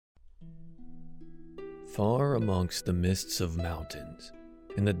Far amongst the mists of mountains,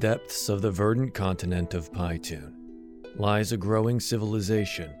 in the depths of the verdant continent of Pytoon, lies a growing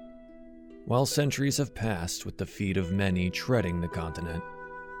civilization. While centuries have passed with the feet of many treading the continent,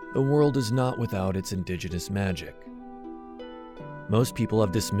 the world is not without its indigenous magic. Most people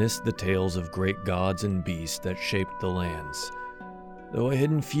have dismissed the tales of great gods and beasts that shaped the lands, though a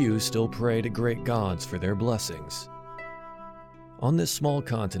hidden few still pray to great gods for their blessings. On this small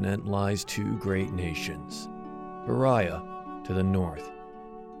continent lies two great nations, Baria to the north,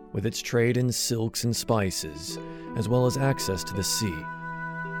 with its trade in silks and spices, as well as access to the sea,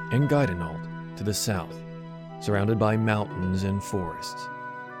 and Guidenald to the south, surrounded by mountains and forests.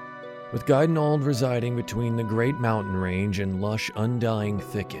 With Guidenald residing between the Great Mountain Range and lush, undying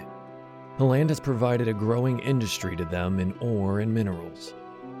thicket, the land has provided a growing industry to them in ore and minerals,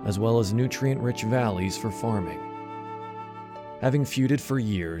 as well as nutrient-rich valleys for farming. Having feuded for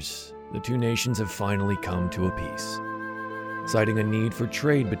years, the two nations have finally come to a peace, citing a need for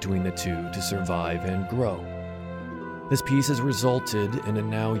trade between the two to survive and grow. This peace has resulted in a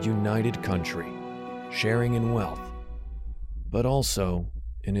now united country, sharing in wealth, but also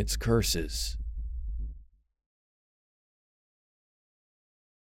in its curses.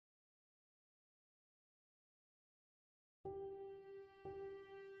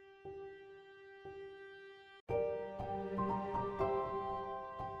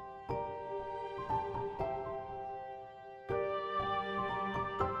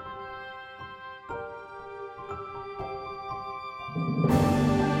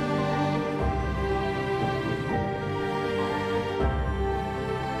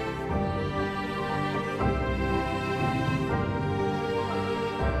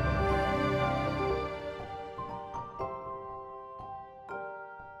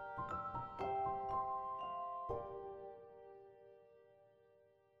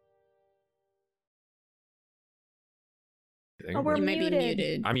 Oh, we're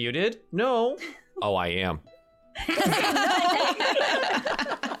muted. I'm muted? No. Oh, I am.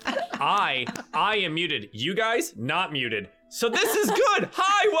 I am muted. You guys, not muted. So this is good.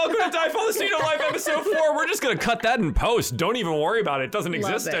 Hi, welcome to Diefall the Studio Live episode 4. We're just gonna cut that in post. Don't even worry about it. It doesn't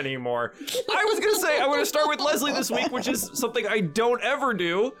exist anymore. I was gonna say, I'm gonna start with Leslie this week, which is something I don't ever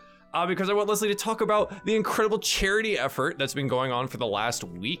do. Because I want Leslie to talk about the incredible charity effort that's been going on for the last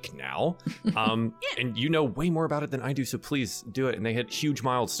week now. And you know way more about it than I do, so please do it. And they hit huge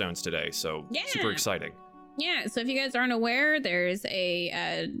milestones today, so super exciting. Yeah, so if you guys aren't aware, there's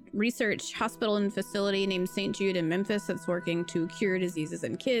a research hospital and facility named St. Jude in Memphis that's working to cure diseases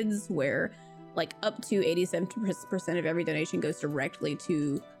in kids, where like up to 87% of every donation goes directly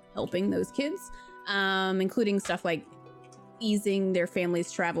to helping those kids, including stuff like easing their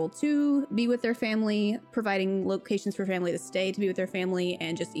family's travel to be with their family, providing locations for family to stay to be with their family,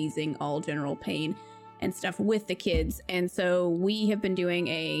 and just easing all general pain and stuff with the kids. And so we have been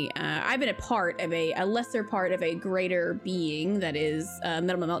doing I've been a part of a lesser part of a greater being that is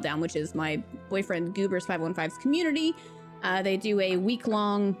Metal Meltdown, which is my boyfriend Goober's 515's community. They do a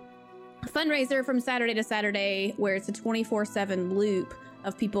week-long fundraiser from Saturday to Saturday, where it's a 24/7 loop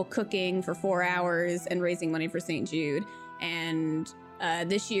of people cooking for 4 hours and raising money for St. Jude. And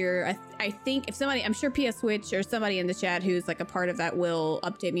this year, I think if somebody, I'm sure PS Switch or somebody in the chat who's like a part of that will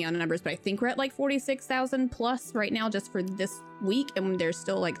update me on the numbers, but I think we're at like 46,000 plus right now just for this week, and there's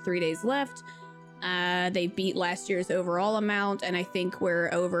still like 3 days left. They beat last year's overall amount, and I think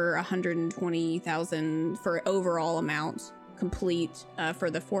we're over 120,000 for overall amount complete for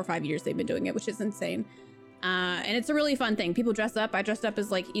the 4 or 5 years they've been doing it, which is insane. And it's a really fun thing. People dress up. I dressed up as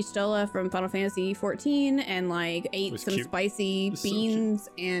like Y'shtola from Final Fantasy 14 and like ate some spicy beans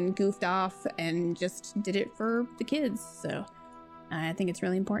and goofed off and just did it for the kids. So I think it's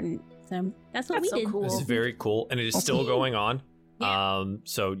really important. So that's what we did. Cool. This is very cool, and it is still going on. Yeah.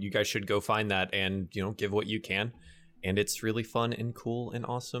 So you guys should go find that and, you know, give what you can. And it's really fun and cool and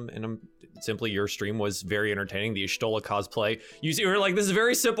awesome. And simply, your stream was very entertaining. The Y'shtola cosplay. You were like, this is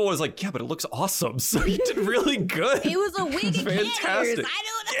very simple. I was like, yeah, but it looks awesome. So you did really good. It was a wig and fantastic. I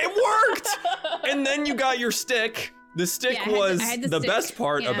don't know. It worked. And then you got your stick. The stick was the best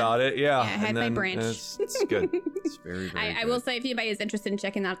part about it. Yeah. I had my branch. It's good. It's very, very I will say, if anybody is interested in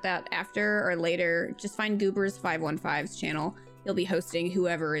checking out that after or later, just find Goober's 515's channel. He'll be hosting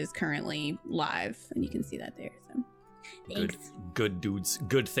whoever is currently live, and you can see that there. So. Thanks. Good dudes,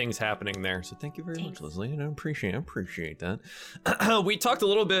 good things happening there. So thank you very much, Leslie. And I appreciate that. We talked a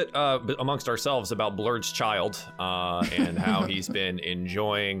little bit amongst ourselves about Blurred's child and how he's been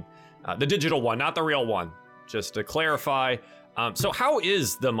enjoying the digital one, not the real one. Just to clarify, So how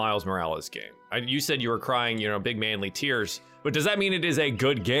is the Miles Morales game? You said you were crying, big manly tears, but does that mean it is a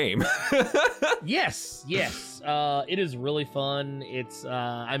good game? Yes. It is really fun. It's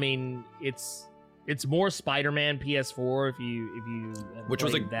it's more Spider-Man PS4 if you which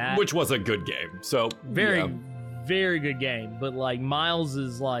was a good game. So very good game. But like Miles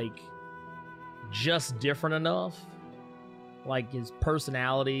is like just different enough. Like his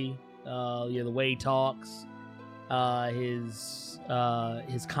personality, the way he talks, his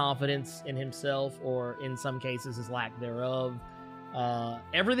confidence in himself, or in some cases his lack thereof.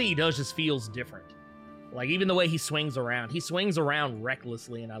 Everything he does just feels different. Like even the way he swings around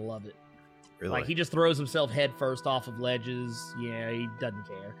recklessly, and I love it. Really? Like he just throws himself head first off of ledges. Yeah, he doesn't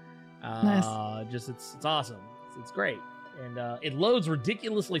care. Nice. It's awesome. It's great, and it loads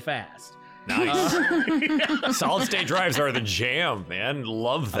ridiculously fast. Nice. Solid state drives are the jam, man.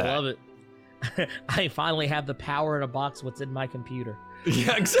 Love that. I love it. I finally have the power in a box. What's in my computer?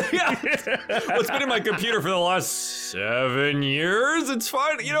 Yeah, exactly. What's been in my computer for the last 7 years? It's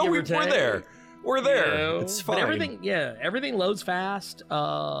fine. We're there. We're there. It's fine. But everything loads fast.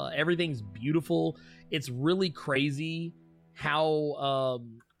 Everything's beautiful. It's really crazy how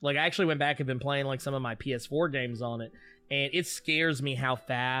I actually went back and been playing like some of my PS4 games on it, and it scares me how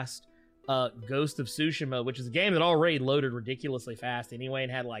fast Ghost of Tsushima, which is a game that already loaded ridiculously fast anyway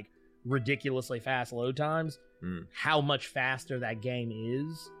and had like ridiculously fast load times, how much faster that game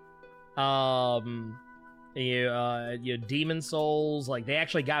is. Demon Souls, like they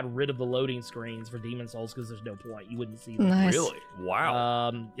actually got rid of the loading screens for Demon Souls because there's no point, you wouldn't see them. Nice. Really?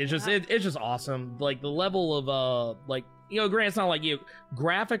 Wow. It's just awesome. Like the level of granted, it's not like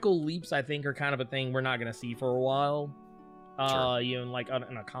graphical leaps I think are kind of a thing we're not gonna see for a while. Sure. Like on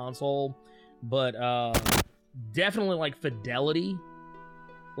a console, but definitely like fidelity,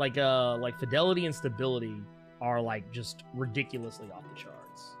 like fidelity and stability are like just ridiculously off the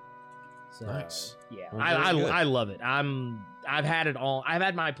charts. So Nice. Yeah, Well, I love it. I've had it all. I've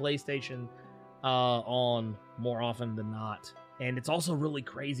had my PlayStation on more often than not, and it's also really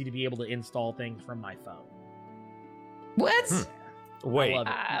crazy to be able to install things from my phone. What? Wait,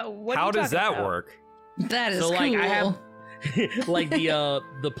 I love it. how does that work? That is So, cool. like, I have like the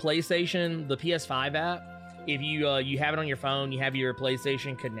PlayStation, the PS5 app. If you have it on your phone, you have your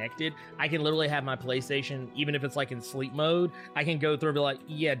PlayStation connected, I can literally have my PlayStation, even if it's like in sleep mode, I can go through and be like,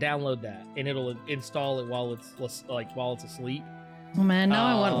 yeah, download that, and it'll install it while it's asleep. Oh man, now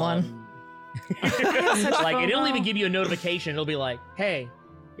I want one. Like it'll even give you a notification. It'll be like, hey,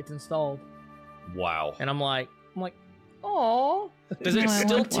 it's installed. Wow. And I'm like, oh. Does it No, I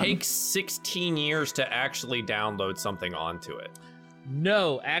still want one. take 16 years to actually download something onto it?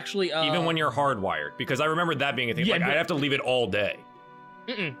 No, actually, Even when you're hardwired? Because I remember that being a thing. Yeah, I'd have to leave it all day.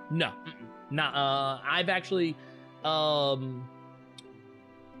 No. I've actually,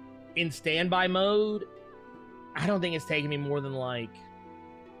 in standby mode, I don't think it's taken me more than like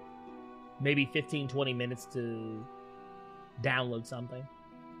maybe 15-20 minutes to download something,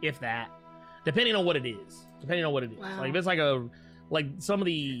 if that, depending on what it is. Wow. Like if it's like some of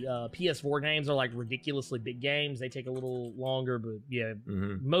the PS4 games are like ridiculously big games, they take a little longer, but yeah,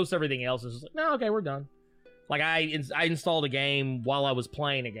 most everything else is just like, no, okay, we're done. Like I installed a game while I was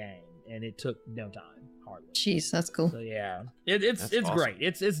playing a game, and it took no time, hardly. Jeez, that's cool. So yeah, it's awesome. great.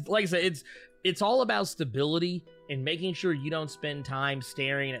 It's like I said, it's all about stability and making sure you don't spend time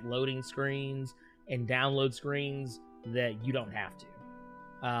staring at loading screens and download screens that you don't have to.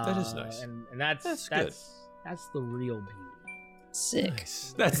 That is nice. And that's good. That's the real beauty. Sick.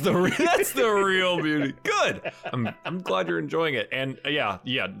 Nice. That's the real beauty. Good. I'm glad you're enjoying it. And yeah,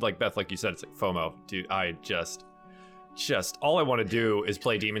 like Beth, like you said, it's like FOMO, dude. I just all I want to do is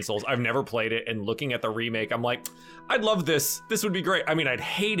play Demon Souls. I've never played it, and looking at the remake, I'm like, I'd love this. This would be great. I mean, I'd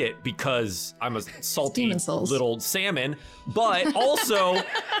hate it because I'm a salty Demon Souls. little salmon, but also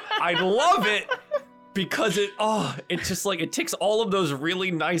I'd love it because it just like it ticks all of those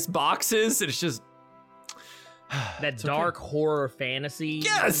really nice boxes. It's just That dark horror fantasy.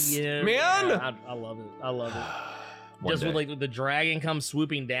 Yes, man. Yeah, I love it. I love it. One Just day. with like the dragon comes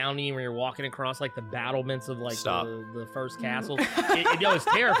swooping down on you when you're walking across like the battlements of like Stop. the first castle. It's terrifying. It's It's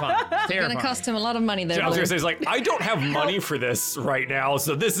terrifying. gonna cost him a lot of money there. I was Blue. gonna say, it's like, I don't have money for this right now,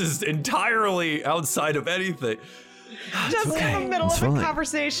 so this is entirely outside of anything. Just okay. in the middle It's of fine. a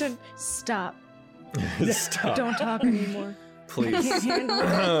conversation. Stop. Stop, Don't talk anymore. please. Can't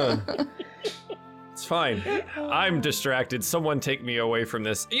handle it. It's fine. I'm distracted. Someone take me away from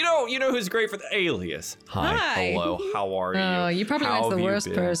this. You know who's great for the Alias. Hi. Hi. Hello. How are you? Oh, you probably How went to have the you worst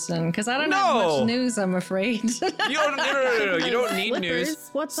been? person because I don't No. have much news. I'm afraid. You don't. No. You don't need news. Slippers.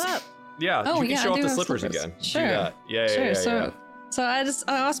 What's up? Yeah, Oh, you can yeah, show I off do the have slippers slippers. again. Sure. Do that. Yeah, Sure. yeah. So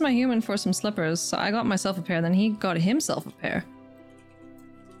I asked my human for some slippers. So I got myself a pair. Then he got himself a pair.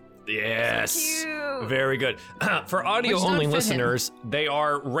 Yes. Cute. Very good. For audio Which don't only fit him. listeners, they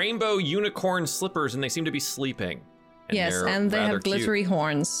are rainbow unicorn slippers and they seem to be sleeping. Yes, they're and they rather have glittery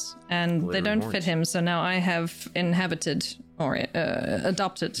horns, and Glittery they don't horns. fit him. So now I have inhabited or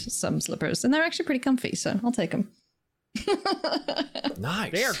adopted some slippers, and they're actually pretty comfy. So I'll take them. cute.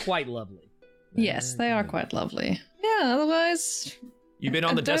 Nice. They are quite lovely. Yes, they are quite lovely. Yeah. Otherwise, You've been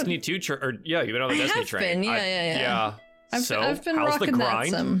on the I don't- Destiny 2 you've been on the I Destiny have train. been, yeah. Yeah. I've been how's the rocking that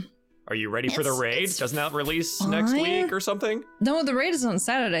grind? some. Are you ready for the It's- raid? it's Doesn't that release next fine. week or something? No, the raid is on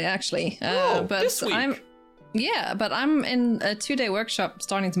Saturday actually. Oh, but this week. But I'm in a 2-day workshop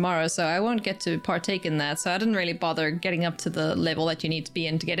starting tomorrow, so I won't get to partake in that. So I didn't really bother getting up to the level that you need to be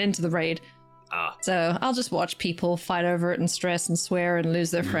in to get into the raid. Ah. So I'll just watch people fight over it and stress and swear and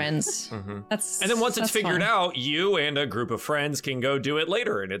lose their friends. That's And then once it's that's figured fine. out, you and a group of friends can go do it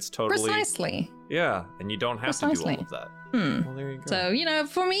later, and it's totally Precisely. yeah. And you don't have to do Precisely. all of that. Hmm. Well, there you go. So,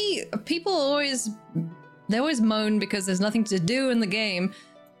 for me, people always moan because there's nothing to do in the game.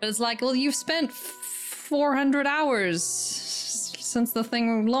 But it's like, well, you've spent 400 hours since the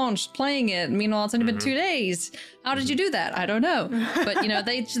thing launched playing it. Meanwhile, it's only been 2 days. How did you do that? I don't know. But,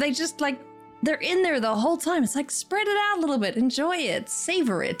 they just like, they're in there the whole time. It's like, spread it out a little bit. Enjoy it.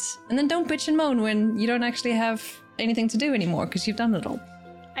 Savor it. And then don't bitch and moan when you don't actually have anything to do anymore because you've done it all.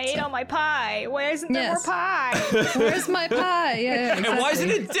 I ate all my pie. Why isn't there more Yes. pie? Where's my pie? Yeah, And why isn't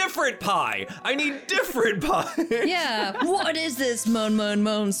exactly. it different pie? I need different pie. Yeah, what is this? Moan, moan,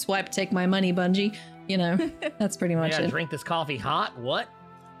 moan, swipe, take my money, Bungie. That's pretty much Yeah, it. drink this coffee hot. What?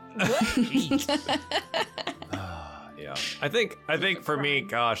 Jeez. Yeah. I think for me,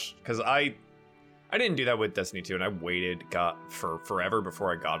 gosh, because I didn't do that with Destiny 2, and I waited for forever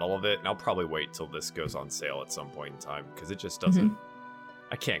before I got all of it, and I'll probably wait till this goes on sale at some point in time because it just doesn't.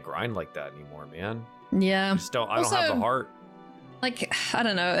 I can't grind like that anymore, man. Yeah. I don't have the Also- heart. Like, I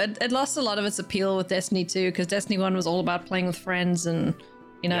don't know. It lost a lot of its appeal with Destiny 2 because Destiny 1 was all about playing with friends, and,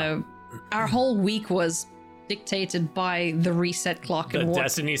 our whole week was dictated by the reset clock The and what.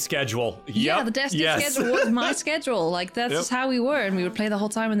 Destiny schedule. Yeah, Yep. the Destiny Yes. schedule was my schedule. Like, that's Yep. just how we were, and we would play the whole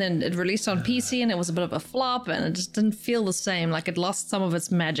time, and then it released on PC, and it was a bit of a flop, and it just didn't feel the same. Like, it lost some of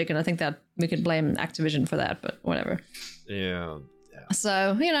its magic, and I think that we could blame Activision for that, but whatever. Yeah.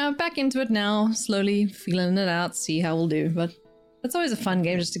 So, back into it now, slowly feeling it out, see how we'll do. But it's always a fun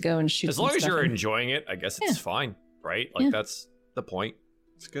game just to go and shoot. As some long as stuff you're in. enjoying it, I guess it's fine, right? Like Yeah. that's the point.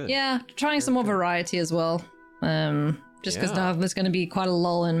 It's good. Yeah, trying some more variety as well. Just because Yeah. now there's going to be quite a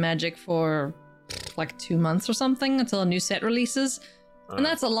lull in Magic for like 2 months or something until a new set releases. And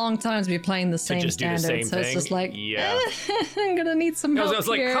that's a long time to be playing the same just do the standard. same so it's thing? just like, Yeah. I'm gonna need some I help was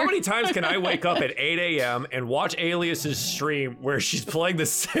like, here. how many times can I wake up at 8 a.m. and watch Alias's stream where she's playing the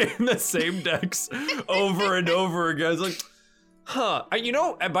same decks over and over again? I was like, huh.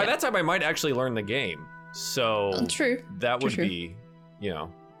 By that time I might actually learn the game. So True. that would True. be,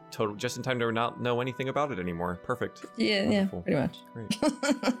 total just in time to not know anything about it anymore. Perfect. Yeah, Wonderful. pretty much. Great.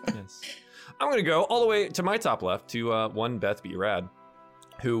 Yes. I'm gonna go all the way to my top left to one Beth B. Rad,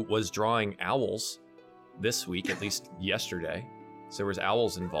 who was drawing owls this week, at least yesterday. So there was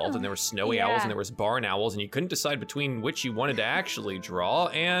owls involved, and there were snowy owls, Yeah. and there was barn owls, and you couldn't decide between which you wanted to actually draw.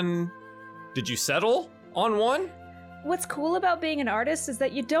 And did you settle on one? What's cool about being an artist is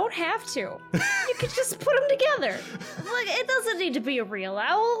that you don't have to. You could just put them together. Like, it doesn't need to be a real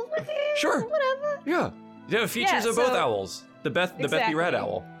owl. Sure. Whatever. Yeah. You have features Yeah, of both so- owls. The Beth B. Rad Exactly.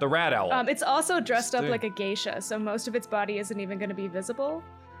 owl. The Rad owl. It's also dressed up Interesting. like a geisha, so most of its body isn't even going to be visible.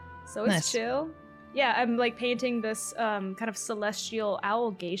 So it's Nice. chill. Yeah, I'm like painting this kind of celestial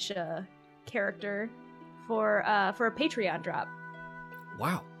owl geisha character for a Patreon drop.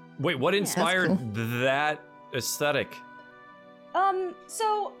 Wow. Wait, what inspired cool. that aesthetic?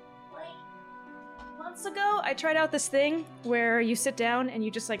 So like months ago, I tried out this thing where you sit down and you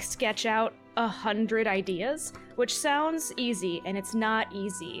just like sketch out 100 ideas, which sounds easy, and it's not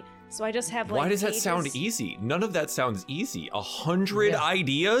easy. So I just have like. Why does that pages. sound easy? None of that sounds easy. 100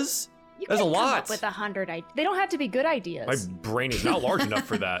 ideas? You That's a can come lot. up with 100 ideas. They don't have to be good ideas. My brain is not large enough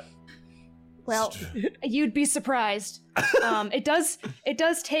for that. Well, you'd be surprised. It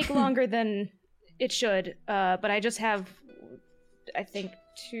does take longer than it should, but I just have, I think,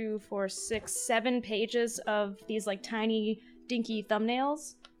 2, 4, 6, 7 pages of these like tiny dinky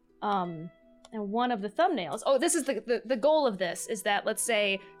thumbnails. And one of the thumbnails. Oh, this is the goal of this is that let's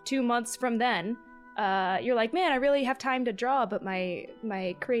say 2 months from then, you're like, man, I really have time to draw, but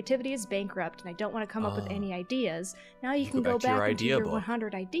my creativity is bankrupt and I don't want to come up with any ideas. Now you can go back into your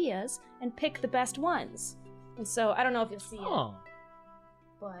 100 ideas and pick the best ones. And so I don't know if you'll see it,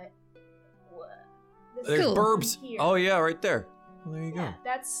 but there's Cool. Burbs. Here. Oh yeah, right there. Well, there you go. Yeah,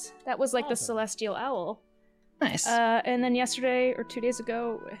 that was like the celestial owl. Nice. And then yesterday or 2 days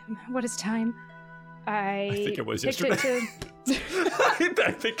ago, what is time? I think it was picked yesterday. It to...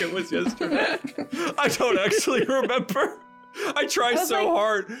 I think it was yesterday. I don't actually remember. I tried was so like-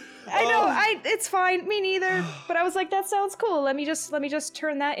 hard. I know, it's fine, me neither. But I was like, that sounds cool. Let me just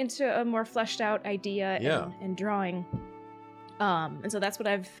turn that into a more fleshed out idea and drawing. And so that's what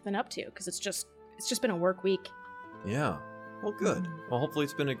I've been up to, because it's just been a work week. Yeah. Well, good. Well, hopefully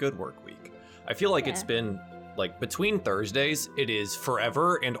it's been a good work week. I feel like it's been, like, between Thursdays, it is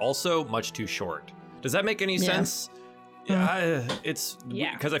forever and also much too short. Does that make any sense? Yeah, it's...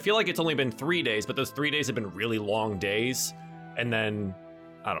 Yeah. Because I feel like it's only been 3 days, but those 3 days have been really long days. And then,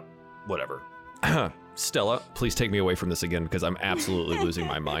 whatever. Stella, please take me away from this again, because I'm absolutely losing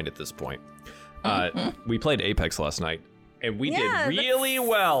my mind at this point. We played Apex last night, and we did really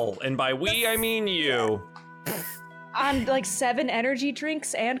well. And by we, I mean you. On like 7 energy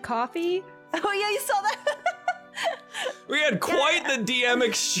drinks and coffee. Oh yeah, you saw that. We had quite the DM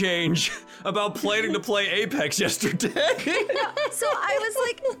exchange about planning to play Apex yesterday. So I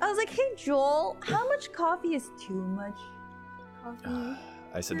was like, hey Joel, how much coffee is too much coffee?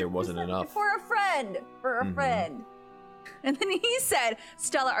 I said there wasn't enough. For a friend. And then he said,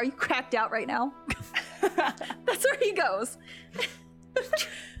 Stella, are you cracked out right now? That's where he goes.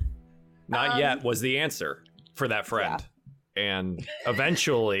 Not yet was the answer for that friend. And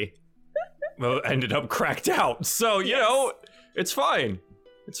eventually ended up cracked out. So, you know, it's fine.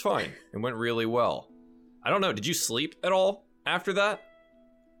 It's fine. It went really well. I don't know. Did you sleep at all after that?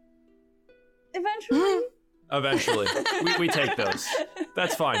 Eventually. We take those.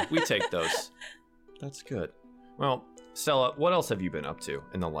 That's fine. We take those. That's good. Well, Stella, what else have you been up to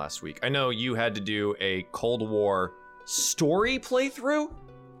in the last week? I know you had to do a Cold War story playthrough.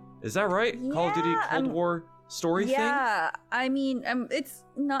 Is that right? Call of Duty Cold War story thing? Yeah, I mean, it's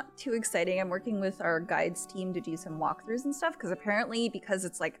not too exciting. I'm working with our guides team to do some walkthroughs and stuff, because apparently, because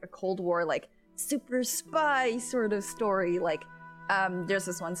it's like a Cold War, like, super spy sort of story, like, there's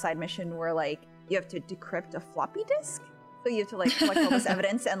this one side mission where, like, you have to decrypt a floppy disk. So you have to, like, collect all this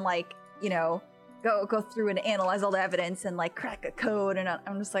evidence and, like, you know, go through and analyze all the evidence and, like, crack a code. And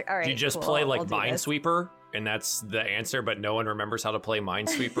I'm just like, all right, Do you just cool, play, I'll like, do this. Minesweeper? And that's the answer, but no one remembers how to play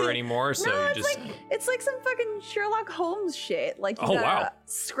Minesweeper anymore, so No, you it's just... it's like some fucking Sherlock Holmes shit. Like, you Oh, gotta wow.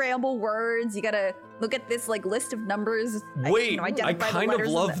 scramble words. You gotta look at this, like, list of numbers. Wait, I identify the kind of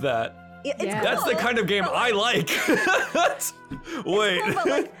letters love that. Yeah, it's Yeah. That's the cool, kind of game but, I like. Wait. Cool, but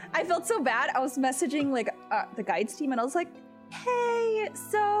like, I felt so bad. I was messaging like the guides team, and I was like, "Hey,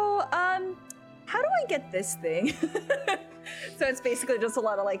 so how do I get this thing?" So it's basically just a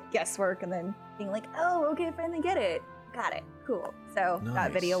lot of like guesswork, and then being like, "Oh, okay, I finally get it. Got it. Cool." So Nice.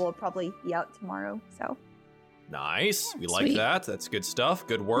 that video will probably be out tomorrow. So Nice. We like Sweet. that. That's good stuff.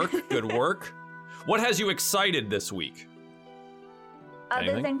 Good work. Good work. What has you excited this week? other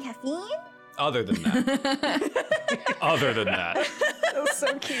Anything? than caffeine. Other than that. Other than that. That was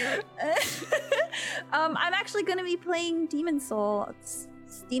so cute. I'm actually going to be playing Demon's Souls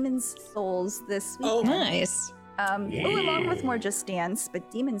this week. Oh. Nice. Along with more Just Dance, but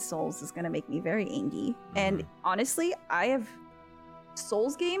Demon's Souls is going to make me very angry. And honestly,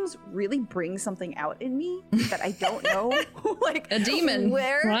 Souls games really bring something out in me that I don't know, like A demon,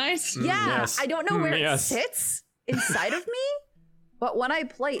 where. right? Yeah, Yes. I don't know where Yes. it sits inside of me, but when I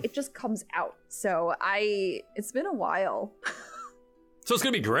play, it just comes out. So it's been a while. So it's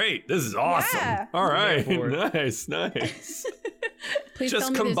gonna be great. This is awesome. Yeah. All right. Yeah, for it. Nice, nice. Please tell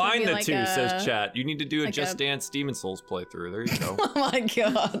Just me this would combine be the like two, a- says chat. You need to do a like Just a- Dance Demon Souls playthrough. There you go. Oh my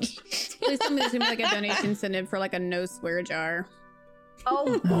god. Please tell me this would be like a donation incentive for like a no swear jar.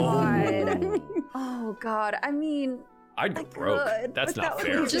 Oh god. Oh god. I mean, I'd go I broke. could, That's but not that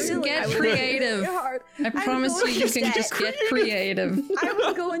fair. would be Just really- get I would be creative. really hard. I promise you, would you go can into just debt. get creative. I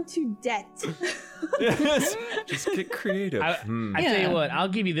would go into debt. Yes. Just get creative. I tell Yeah. you what, I'll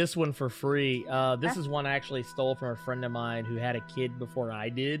give you this one for free. This is one I actually stole from a friend of mine who had a kid before I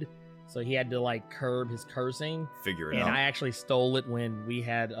did, so he had to like curb his cursing. Figure it And out. I actually stole it when we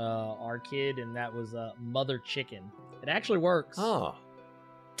had our kid, and that was Mother Chicken. It actually works. Oh.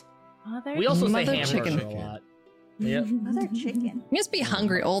 We also say Mother hamburger chicken. a lot. Yep. Mother chicken. You must be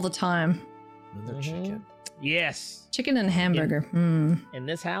hungry all the time. Another Mhm. chicken. Yes. Chicken and hamburger. Hmm. In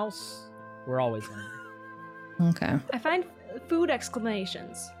this house, we're always hungry. Okay. I find food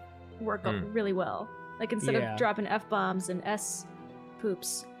exclamations work really well. Like instead of dropping F-bombs and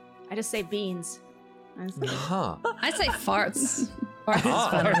S-poops, I just say beans. Huh. I say farts. Farts is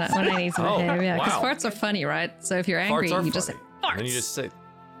fun when I need to behave. Yeah, because farts are funny, right? So if you're angry, you just say farts. And then you just say.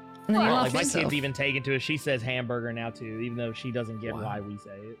 And then you laugh like my yourself. kid's even taken to it. She says hamburger now too, even though she doesn't get why we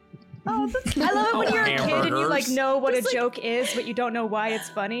say it. Oh, that's I love it when you're a kid and you like Hamburgers. know what a joke is, but you don't know why it's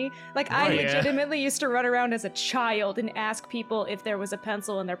funny. Like I yeah. legitimately used to run around as a child and ask people if there was a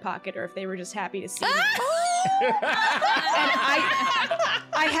pencil in their pocket or if they were just happy to see me. And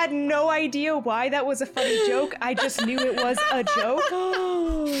I had no idea why that was a funny joke. I just knew it was a joke.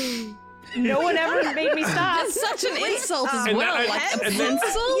 No one ever made me stop. That's such an insult as And well. then- Like a and then-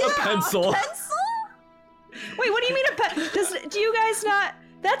 pencil? A pencil. Wait, what do you mean do you guys not?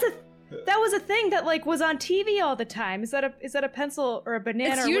 That was a thing that like was on TV all the time. Is that a pencil or a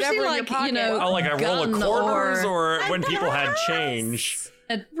banana It's or usually whatever in your like, pocket? you know, Oh, like a roll of gun quarters, or or when people had change.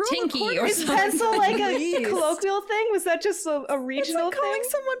 a tinky or Is something. pencil like a Please. colloquial thing? Was that just a It's regional like calling thing?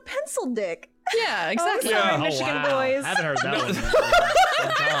 someone pencil dick. Yeah, exactly. sorry, Yeah. Oh, Michigan wow. boys. I haven't heard that one in some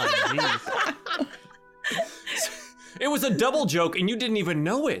time. Jeez. It was a double joke, and you didn't even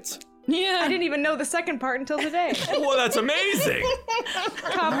know it. Yeah. I didn't even know the second part until today. Well, that's amazing.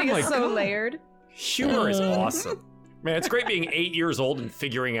 Comedy Oh my is so God. layered. Humor is awesome. Man, it's great being 8 years old and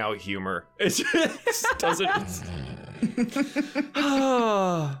figuring out humor. It just doesn't.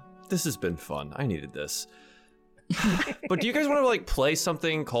 This has been fun. I needed this. But do you guys want to like play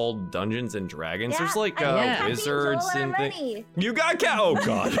something called Dungeons and Dragons? There's like Yeah. wizards and things. You got oh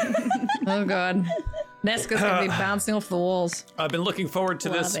god. Oh god. Neska's gonna be bouncing off the walls. I've been looking forward to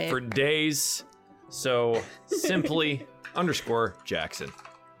this Love it. for days. So simply _Jackson.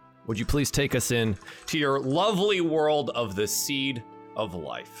 Would you please take us in to your lovely world of the Seed of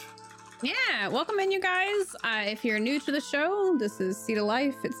Life? Yeah, welcome in, you guys. If you're new to the show, this is Seed of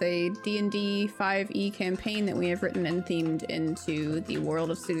Life. It's a D&D 5e campaign that we have written and themed into the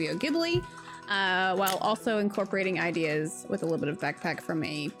world of Studio Ghibli, while also incorporating ideas with a little bit of backpack from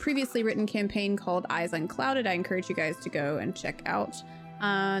a previously written campaign called Eyes Unclouded. I encourage you guys to go and check out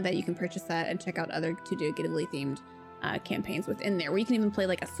that. You can purchase that and check out other Studio Ghibli themed campaigns within there, where you can even play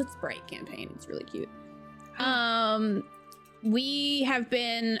like a Soot Sprite campaign. It's really cute. We have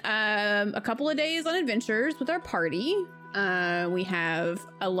been a couple of days on adventures with our party. We have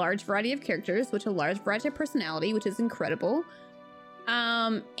a large variety of characters, which a large variety of personality, which is incredible.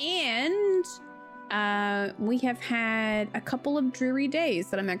 And we have had a couple of dreary days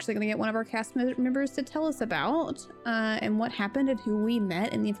that I'm actually going to get one of our cast members to tell us about, and what happened and who we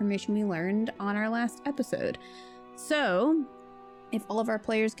met and the information we learned on our last episode. So, if all of our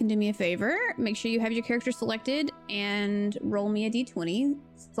players can do me a favor, make sure you have your character selected and roll me a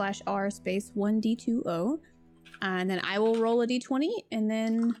d20/r space 1d20. And then I will roll a d20 and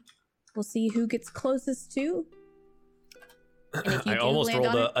then we'll see who gets closest to. And if you I do almost land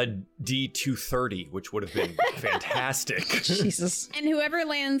rolled on a D230, which would have been fantastic. Jesus. And whoever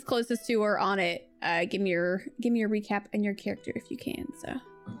lands closest to or on it, give me your recap and your character if you can. So,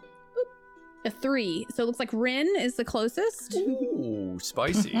 boop. A 3. So it looks like Rin is the closest. Ooh,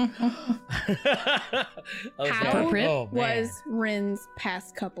 spicy. How appropriate. Oh, man. was Rin's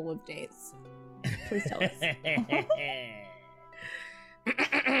past couple of days? Please tell us.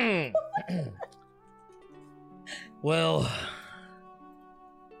 Well,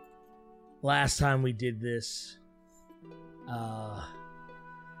 last time we did this,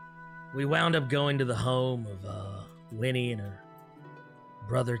 we wound up going to the home of Winnie and her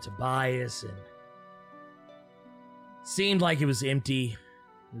brother Tobias, and seemed like it was empty.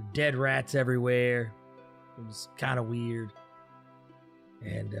 There were dead rats everywhere. It was kind of weird.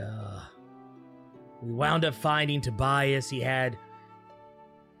 And we wound up finding Tobias. He had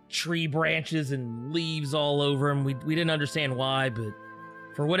tree branches and leaves all over him. We didn't understand why, but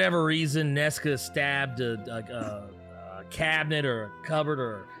for whatever reason, Neska stabbed a cabinet or a cupboard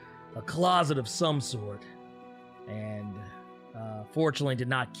or a closet of some sort, and fortunately did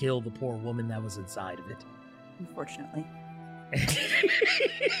not kill the poor woman that was inside of it. Unfortunately.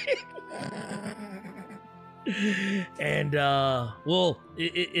 And well,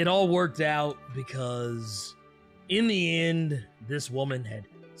 it all worked out because in the end, this woman had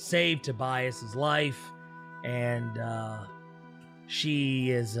saved Tobias's life, and she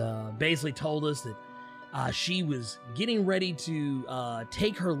has basically told us that she was getting ready to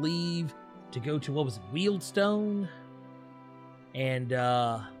take her leave to go to, what was it, Wheelstone? And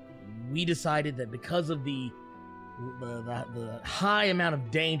we decided that because of the high amount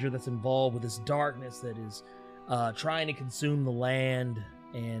of danger that's involved with this darkness that is trying to consume the land,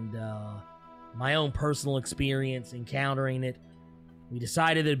 and my own personal experience encountering it, we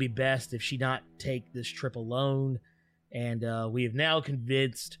decided it'd be best if she not take this trip alone, and we have now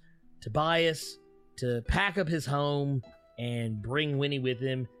convinced Tobias to pack up his home and bring Winnie with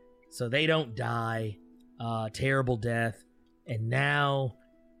him so they don't die terrible death. And now,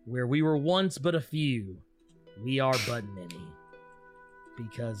 where we were once but a few, we are but many,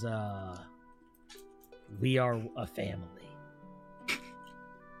 because we are a family.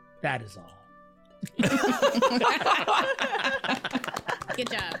 That is all. Good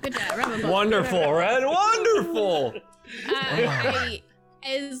job. Round of applause. Wonderful, Red. Wonderful.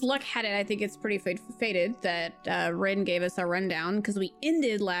 As luck had it, I think it's pretty fated that Ren gave us a rundown, because we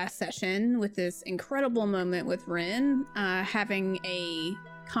ended last session with this incredible moment with Ren having a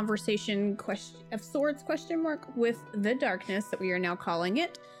conversation of sorts with the darkness, that we are now calling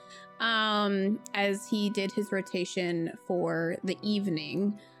it, as he did his rotation for the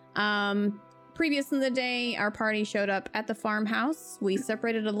evening. Previous in the day, our party showed up at the farmhouse. We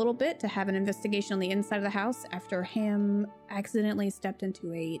separated a little bit to have an investigation on the inside of the house after Ham accidentally stepped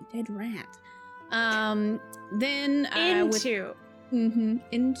into a dead rat.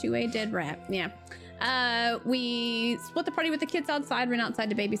 Into a dead rat, yeah. We split the party with the kids outside, ran outside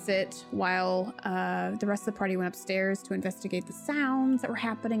to babysit, while the rest of the party went upstairs to investigate the sounds that were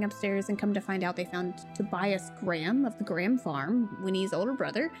happening upstairs, and come to find out they found Tobias Graham of the Graham farm, Winnie's older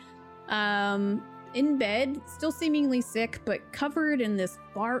brother, in bed, still seemingly sick, but covered in this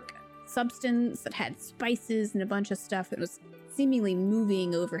bark substance that had spices and a bunch of stuff that was seemingly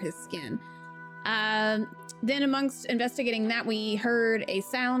moving over his skin. Then amongst investigating that, we heard a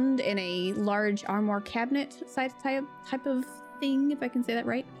sound in a large armoire cabinet type of thing, if I can say that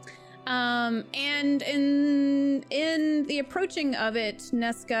right. And in the approaching of it,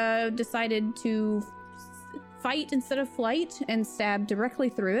 Nesca decided to fight instead of flight and stab directly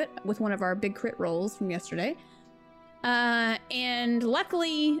through it with one of our big crit rolls from yesterday. And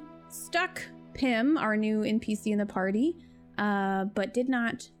luckily stuck Pim, our new NPC in the party, but did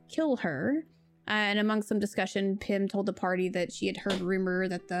not kill her. And among some discussion, Pim told the party that she had heard rumor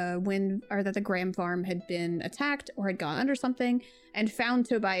that the Graham farm had been attacked or had gone under something, and found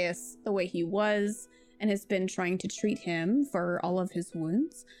Tobias the way he was, and has been trying to treat him for all of his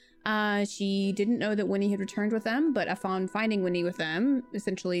wounds. She didn't know that Winnie had returned with them, but upon finding Winnie with them,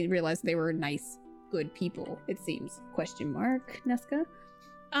 essentially realized they were nice, good people, it seems. ? Nesca?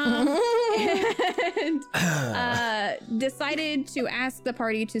 And decided to ask the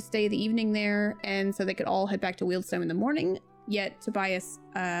party to stay the evening there, and so they could all head back to Wheelstone in the morning. Yet Tobias,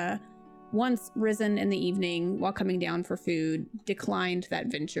 once risen in the evening while coming down for food, declined that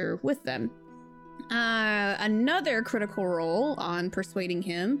venture with them. Another critical role on persuading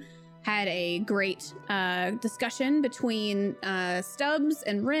him had a great discussion between Stubbs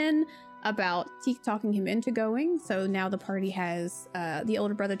and Ren about talking him into going. So now the party has the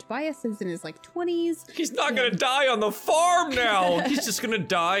older brother Tobias, who's in his 20s. He's not gonna die on the farm now. He's just gonna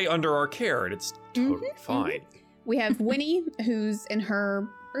die under our care, and it's totally fine. We have Winnie, who's in her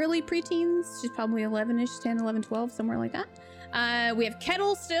early preteens. She's probably 11-ish, 10, 11, 12, somewhere like that. We have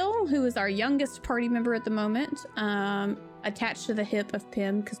Kettle still, who is our youngest party member at the moment, attached to the hip of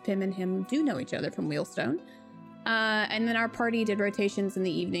Pim, because Pim and him do know each other from Wheelstone. And then our party did rotations in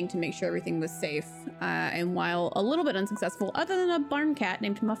the evening to make sure everything was safe. And while a little bit unsuccessful, other than a barn cat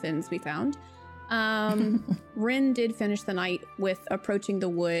named Muffins we found, Rin did finish the night with approaching the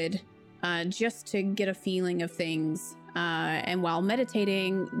wood, just to get a feeling of things. And while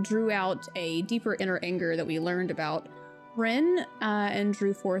meditating, drew out a deeper inner anger that we learned about Rin, and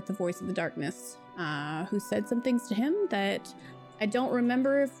drew forth the voice of the darkness, who said some things to him that I don't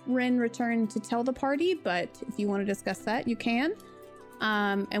remember if Rin returned to tell the party, but if you want to discuss that, you can.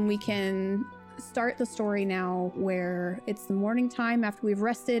 And we can start the story now, where it's the morning time after we've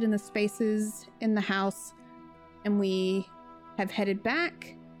rested in the spaces in the house, and we have headed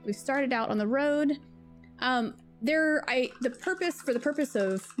back. We've started out on the road. The purpose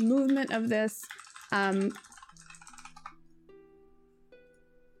of movement of this,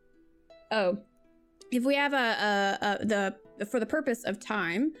 if we have for the purpose of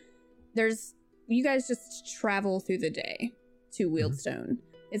time, you guys just travel through the day to Wheelstone.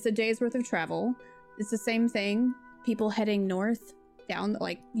 It's a day's worth of travel. It's the same thing. People heading north, down,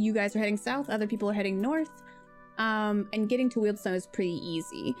 you guys are heading south, other people are heading north. And getting to Wheelstone is pretty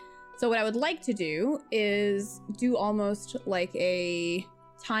easy. So what I would like to do is do almost like a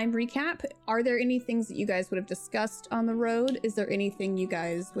time recap. Are there any things that you guys would have discussed on the road? Is there anything you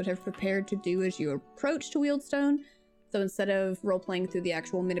guys would have prepared to do as you approach to Wheelstone? So instead of role-playing through the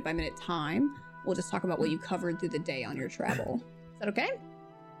actual minute-by-minute time, we'll just talk about what you covered through the day on your travel. Is that okay?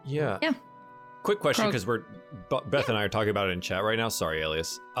 Yeah. quick question, Krog. because Beth and I are talking about it in chat right now. Sorry,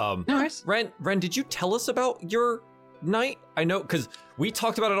 Alias. No worries. Ren, did you tell us about your night? I know, because we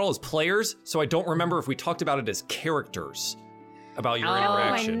talked about it all as players, so I don't remember if we talked about it as characters, about your Oh. My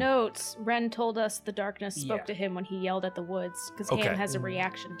interaction. notes. Ren told us the darkness spoke Yeah. to him when he yelled at the woods, because Okay. Ham has a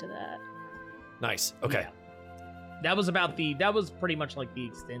reaction to that. Nice. Okay. Yeah. That was pretty much like the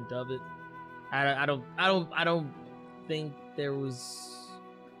extent of it. I don't think there was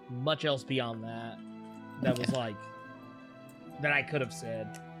much else beyond that. That was like that I could have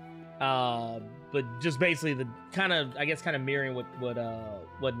said. But just basically the kind of mirroring what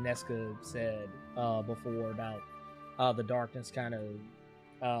Nesca said before about the darkness kind of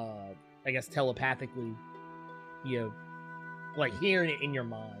telepathically, like hearing it in your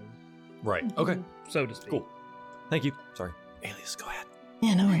mind, Right. Okay. so to speak. Cool. Thank you. Sorry. Alias, go ahead.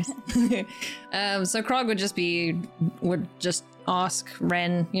 Yeah, no worries. So Krog would just ask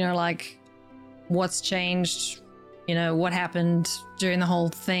Ren, like, what's changed? What happened during the whole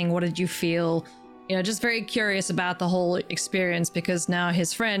thing? What did you feel? Just very curious about the whole experience, because now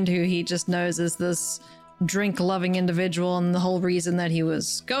his friend, who he just knows as this drink-loving individual, and the whole reason that he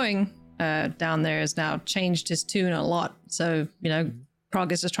was going down there has now changed his tune a lot. So,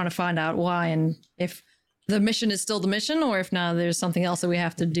 Krog is just trying to find out why, and if the mission is still the mission, or if now there's something else that we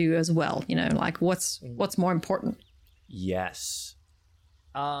have to do as well. Like what's more important. Yes.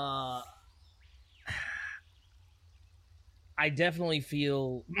 I definitely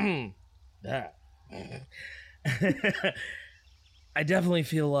feel that. I definitely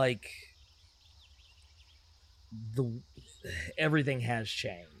feel like everything has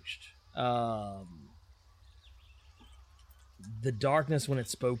changed. The darkness, when it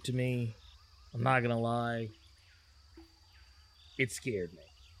spoke to me, I'm not gonna lie, it scared me,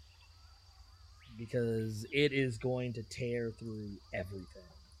 because it is going to tear through everything,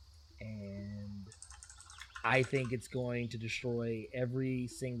 and I think it's going to destroy every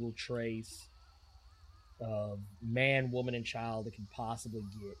single trace of man, woman, and child it can possibly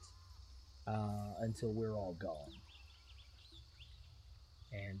get until we're all gone.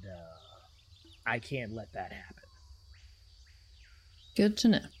 And I can't let that happen. Good to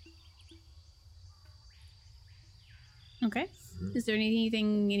know. Okay. Is there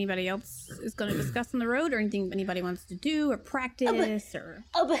anything anybody else is going to discuss on the road, or anything anybody wants to do or practice, or?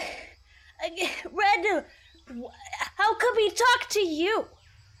 Red, how come he talk to you?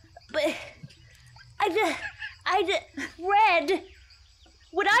 But Red,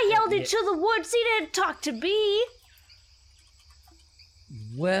 when I yelled into the woods, he didn't talk to me.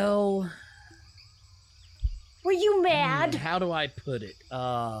 Well, Were you mad? how do I put it?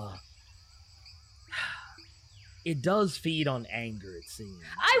 It does feed on anger, it seems.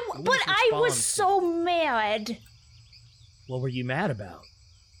 I was so mad. What were you mad about?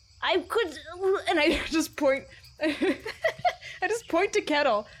 I could, And I just point. I just point to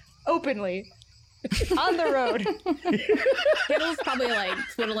Kettle openly on the road. Kettle's probably like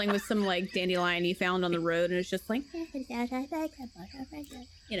twiddling with some like dandelion he found on the road, and it's just like, look not at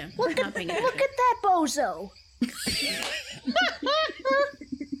paying look attention. at that bozo.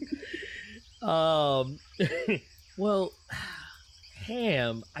 Well,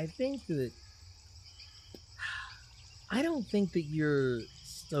 Ham, I don't think that you're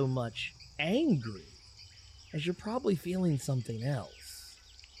so much angry as you're probably feeling something else.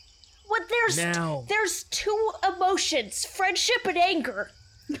 What Now- there's two emotions, friendship and anger.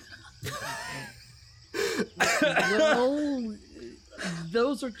 Well,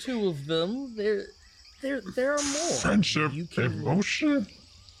 those are two of them. There are more. Friendship, You can- emotion.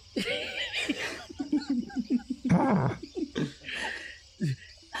 Ah,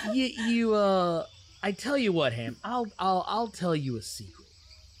 I tell you what, Ham. I'll tell you a secret.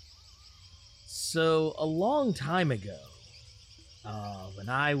 So a long time ago, when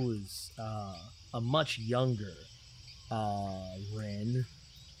I was a much younger Ren,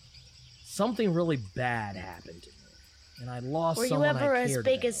 something really bad happened to me, and I lost Were you someone ever I as cared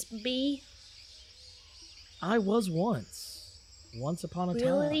big about. as me? I was once upon a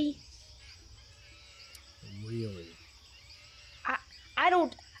Really? time. Really. I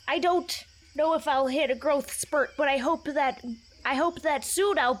don't know if I'll hit a growth spurt, but I hope that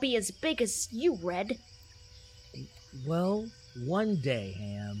soon I'll be as big as you, Red. Well, one day,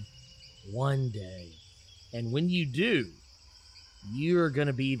 Ham. One day. And when you do, you're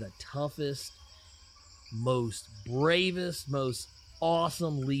gonna be the toughest, most bravest, most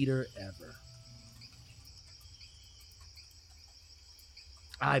awesome leader ever.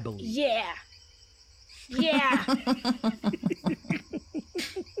 I believe. Yeah. Yeah.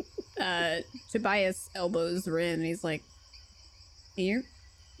 Tobias elbows Rin, and he's like, "You're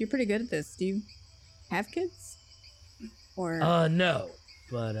pretty good at this. Do have kids? Or No,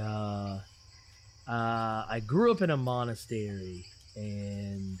 but I grew up in a monastery,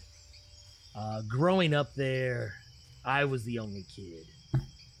 and growing up there, I was the only kid,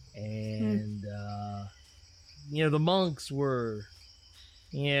 and the monks were,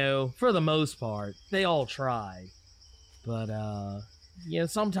 for the most part, they all tried, but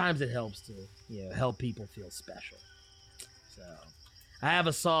sometimes it helps to help people feel special. So I have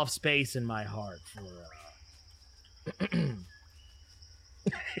a soft space in my heart for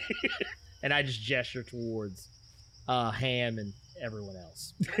and I just gesture towards Ham and everyone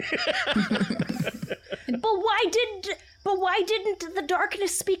else. But why didn't the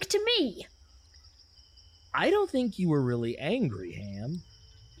darkness speak to me? I don't think you were really angry, Ham.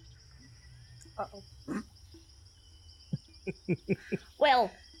 Uh-oh.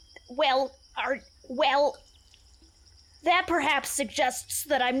 Well, that perhaps suggests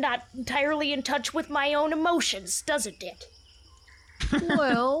that I'm not entirely in touch with my own emotions, doesn't it?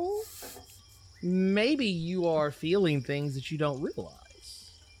 Well, maybe you are feeling things that you don't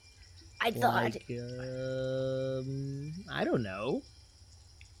realize. I thought... I don't know.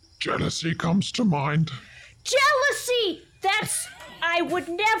 Jealousy comes to mind. Jealousy! I would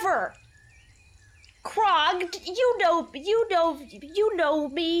never! Krog, you know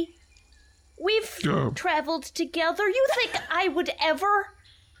me. We've traveled together. You think I would ever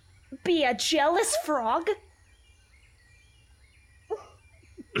be a jealous frog?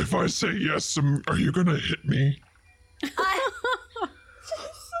 If I say yes, are you gonna hit me?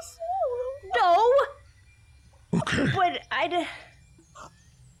 No. Okay. But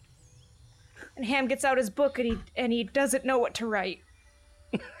And Ham gets out his book and he doesn't know what to write.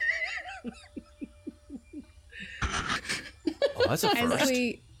 Oh, that's a first.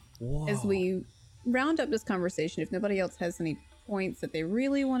 As we round up this conversation, if nobody else has any points that they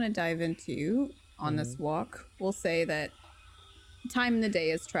really want to dive into on this walk, we'll say that time in the day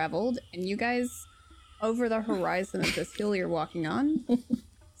has traveled, and you guys, over the horizon of this hill you're walking on,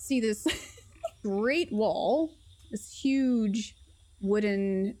 see this great wall, this huge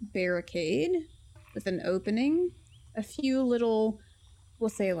wooden barricade with an opening, a few little, we'll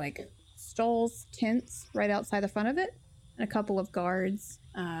say like stalls, tents right outside the front of it, and a couple of guards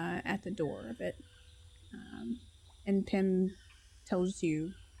at the door of it. And Pim tells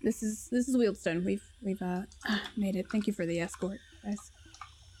you, this is Wheelstone. We've made it. Thank you for the escort, guys.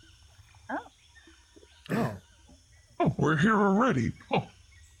 Oh, we're here already. Oh.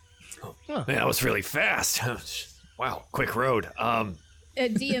 Man, that was really fast. Wow, quick road.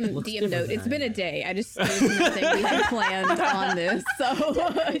 DM note. It's been a day. There's nothing we had planned on this, so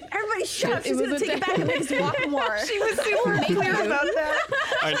Everybody shut up. She's gonna take it back and make us walk more. she was super clear about that.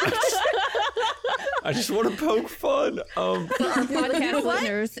 I just want to poke fun. for our podcast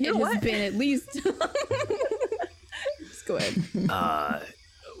listeners, it has been at least. Just go ahead.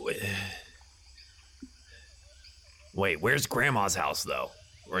 Wait, where's Grandma's house though?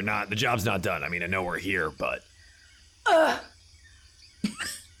 We're not. The job's not done. I mean, I know we're here, but.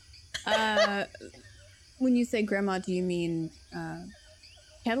 When you say grandma, do you mean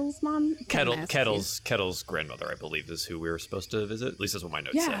Kettle's mom? Kettle's grandmother, I believe, is who we were supposed to visit. At least that's what my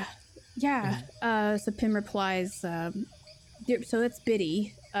notes say. Yeah. So Pim replies, so it's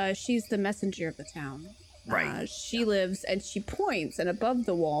Biddy. She's the messenger of the town. Right. She lives, and she points, and above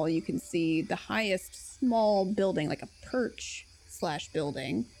the wall you can see the highest small building, like a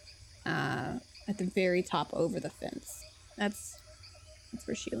perch/building, at the very top over the fence. That's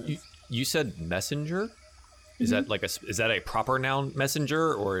where she lives. You said messenger? Is that like is that a proper noun,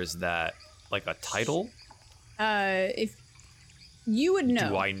 messenger, or is that like a title? If you would know.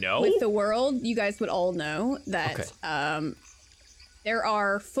 Do I know? With the world, you guys would all know that there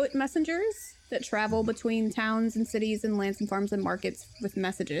are foot messengers that travel between towns and cities and lands and farms and markets with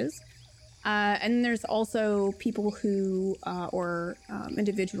messages. And there's also people who, or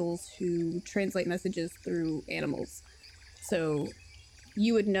individuals who translate messages through animals. So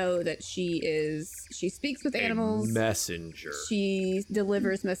you would know that she speaks with animals. Messenger. She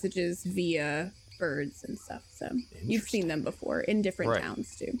delivers messages via birds and stuff. So you've seen them before in different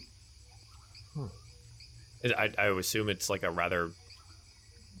towns too. I would assume it's like a rather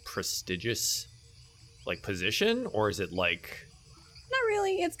prestigious like position, or is it like... Not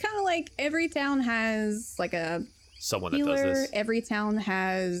really. It's kind of like every town has like a someone healer. That does this. Every town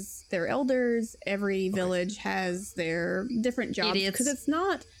has their elders. Every village has their different jobs. Because it's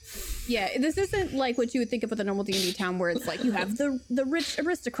not... Yeah, this isn't like what you would think of with a normal D&D town where it's like you have the rich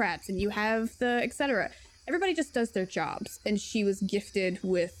aristocrats and you have the etc. Everybody just does their jobs. And she was gifted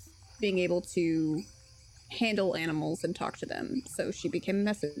with being able to handle animals and talk to them. So she became a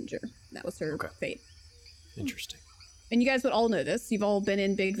messenger. That was her fate. Interesting. And you guys would all know this. You've all been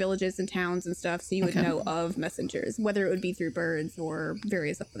in big villages and towns and stuff, so you would know of messengers, whether it would be through birds or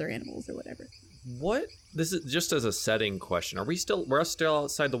various other animals or whatever. What? This is just as a setting question. We're still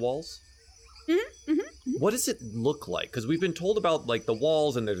outside the walls? What does it look like? Because we've been told about like the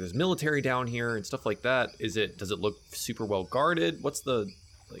walls and there's military down here and stuff like that. Does it look super well guarded? What's the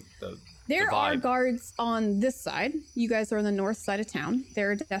There are guards on this side. You guys are on the north side of town.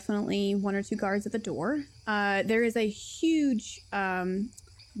 There are definitely 1 or 2 guards at the door. There is a huge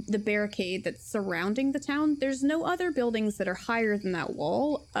the barricade that's surrounding the town. There's no other buildings that are higher than that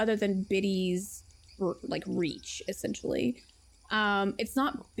wall other than Biddy's like reach, essentially. It's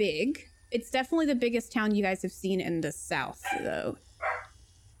not big. It's definitely the biggest town you guys have seen in the south, though.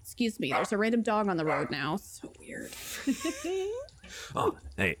 Excuse me, there's a random dog on the road now. So weird. Oh,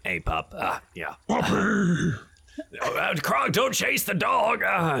 hey, pup. Yeah. Puppy! Krog, don't chase the dog.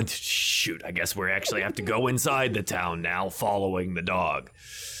 Shoot, I guess we actually have to go inside the town now, following the dog.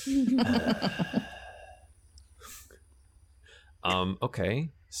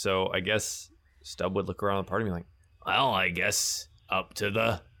 Okay. So I guess Stub would look around the party and be like, well, I guess up to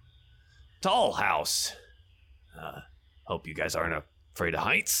the tall house. Hope you guys aren't afraid of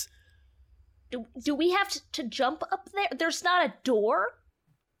heights. Do we have to jump up there? There's not a door?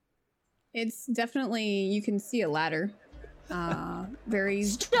 It's definitely, you can see a ladder. Very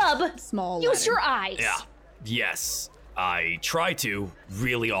Stub, small use ladder. your eyes. Yeah. Yes. I try to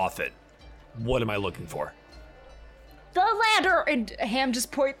really often. What am I looking for? The ladder! And Ham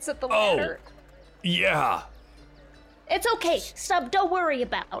just points at the ladder. Yeah. It's okay, Stub, don't worry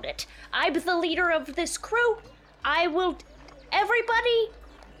about it. I'm the leader of this crew. Everybody,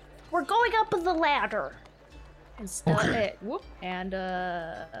 we're going up the ladder. And Stub, Okay.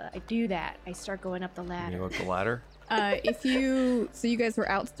 I do that. I start going up the You ladder. go up the ladder? So you guys were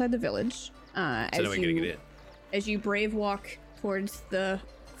outside the village. So now we gotta get in. As you brave walk towards the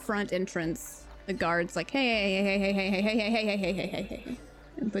front entrance, the guard's like, hey,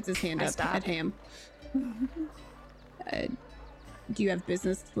 and puts his hand up at Ham. Do you have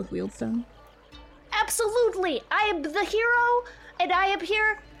business with Wheelstone? Absolutely, I am the hero, and I am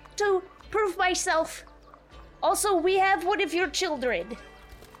here to prove myself. Also, we have one of your children.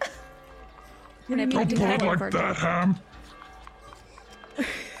 Don't put it like that, Ham.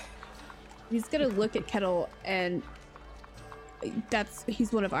 He's gonna look at Kettle, and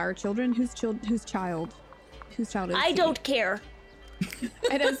he's one of our children. Whose child is I he? don't care.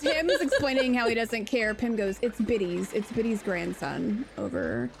 And as Ham's explaining how he doesn't care, Pim goes, it's Biddy's grandson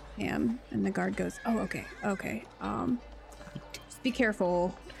over Ham. And the guard goes, oh, okay. Just be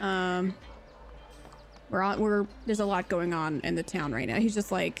careful. There's a lot going on in the town right now. He's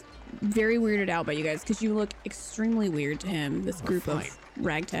just like very weirded out by you guys because you look extremely weird to him, this group of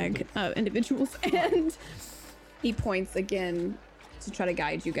ragtag individuals. And he points again to try to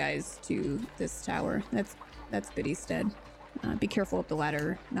guide you guys to this tower. That's Biddy's stead. Be careful up the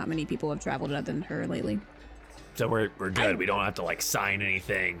ladder. Not many people have traveled other than her lately. So we're good. We don't have to like sign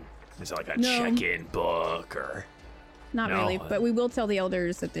anything. Is it like a check-in book or? Not really, but we will tell the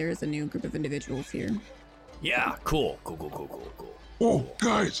elders that there is a new group of individuals here. Yeah, cool. Oh,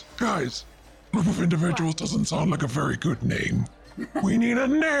 guys. Group of individuals doesn't sound like a very good name. We need a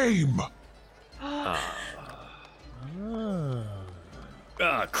name.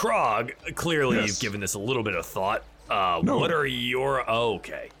 Krog, clearly Yes. you've given this a little bit of thought. No. What are your...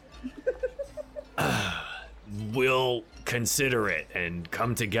 okay. We'll consider it and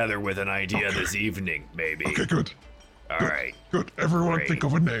come together with an idea this evening, maybe. Okay, good. All right. Good. Everyone Great. think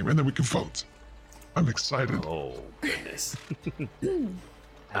of a name and then we can vote. I'm excited. Oh, goodness.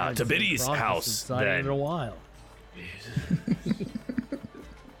 Haven't To seen Biddy's Frog this house, excited then. in a while.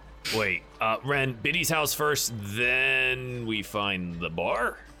 Wait, Ren, Biddy's house first, then we find the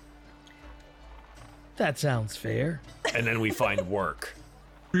bar? That sounds fair. And then we find work.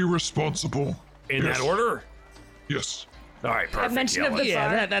 Be responsible. In Yes. that order? Yes. All right, perfect. mention of the Yeah,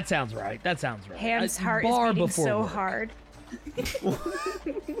 bar. that sounds right. That sounds right. Ham's A heart is bar beating before so work. hard.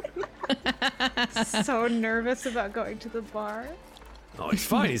 So nervous about going to the bar. Oh, he's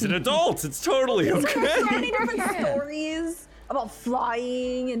fine. He's an adult. It's totally okay. So many different stories about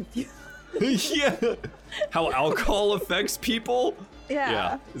flying and Yeah. How alcohol affects people?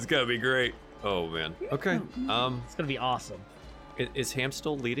 yeah. It's gotta be great. Oh man. Okay. It's gonna be awesome. Is Ham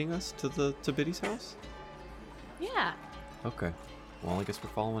still leading us to Biddy's house? Yeah. Okay. Well, I guess we're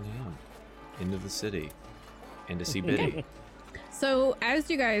following Ham into the city and to see Biddy. So as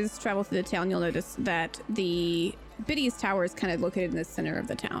you guys travel through the town, you'll notice that the Biddy's tower is kind of located in the center of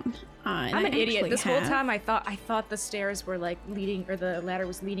the town. I'm an idiot. This whole time I thought the stairs were like leading, or the ladder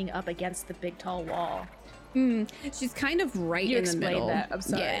was leading up against the big tall wall. She's kind of right You in the explained middle. that, I'm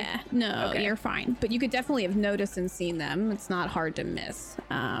sorry. Yeah, no, Okay. you're fine. But you could definitely have noticed and seen them. It's not hard to miss.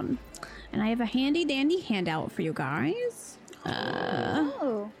 And I have a handy dandy handout for you guys.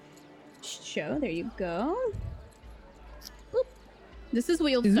 Oh. Show, there you go. Boop. This is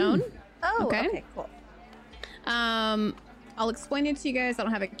Wheelstone. Oh, Okay. okay, cool. I'll explain it to you guys. I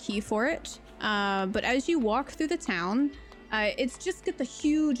don't have a key for it. But as you walk through the town, it's just got the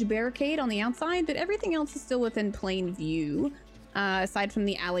huge barricade on the outside, but everything else is still within plain view, aside from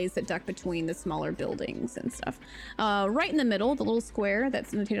the alleys that duck between the smaller buildings and stuff. Right in the middle, the little square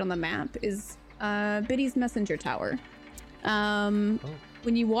that's notated on the map is Biddy's messenger tower.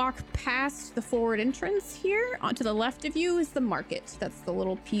 When you walk past the forward entrance here, to the left of you is the market. That's the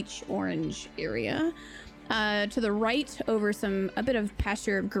little peach orange area. To the right, over a bit of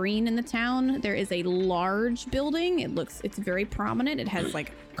pasture of green in the town, there is a large building. It's very prominent. It has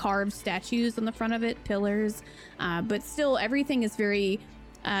like carved statues on the front of it, pillars, but still everything is very,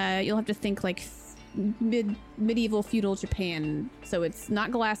 you'll have to think like medieval feudal Japan. So it's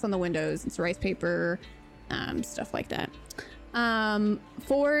not glass on the windows, it's rice paper, stuff like that.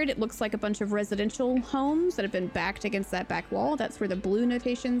 Forward, it looks like a bunch of residential homes that have been backed against that back wall. That's where the blue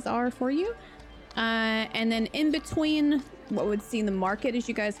notations are for you. And then in between what would seem the market as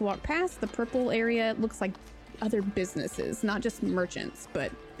you guys walk past, the purple area looks like other businesses, not just merchants,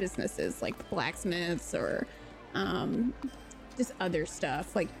 but businesses like blacksmiths or just other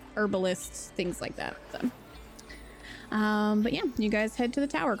stuff like herbalists, things like that. So, but yeah, you guys head to the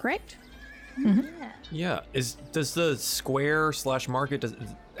tower, correct? Yeah. Does the square / market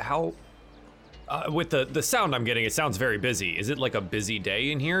with the sound I'm getting, it sounds very busy. Is it like a busy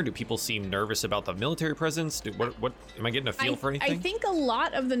day in here? Do people seem nervous about the military presence? What am I getting a feel for anything? I think a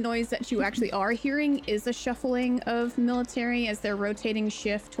lot of the noise that you actually are hearing is a shuffling of military as they're rotating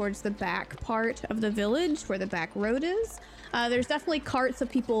shift towards the back part of the village where the back road is. There's definitely carts of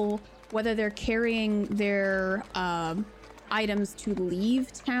people, whether they're carrying their items to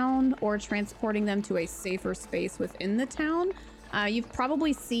leave town or transporting them to a safer space within the town. You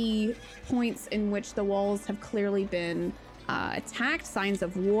probably see points in which the walls have clearly been attacked, signs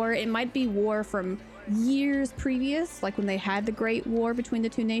of war. It might be war from years previous, like when they had the Great War between the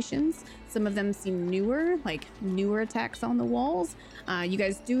two nations. Some of them seem newer, like newer attacks on the walls. You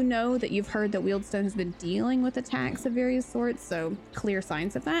guys do know that you've heard that Wheelstone has been dealing with attacks of various sorts, so clear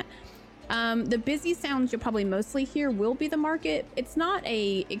signs of that. The busy sounds you'll probably mostly hear will be the market. It's not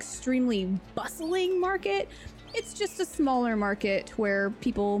a extremely bustling market. It's just a smaller market where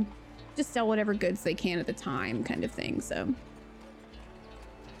people just sell whatever goods they can at the time, kind of thing. So.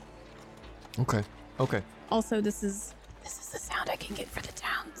 Okay. Also, this is the sound I can get for the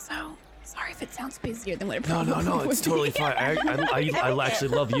town. So sorry if it sounds busier than what it No, probably would it's be. totally fine. I actually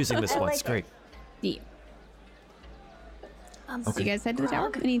love using this one. It's great. Yeah. Okay. So you guys head to the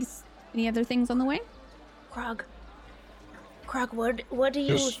tower. Krog. Any other things on the way? Krog, what do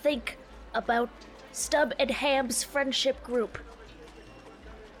you Yes. think about Stub and Ham's friendship group?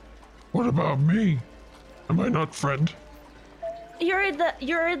 What about me? Am I not friend? You're in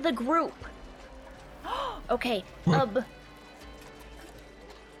the group. Okay. What?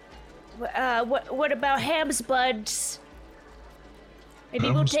 What about Ham's buds? Maybe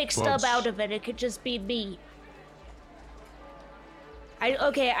we'll Ham's take Stub buds. out of it. It could just be me.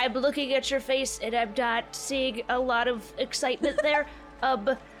 I'm looking at your face and I'm not seeing a lot of excitement there.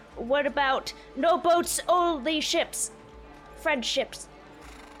 What about no boats, only ships? Friendships.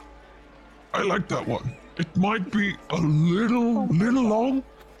 I like that one. It might be a little long,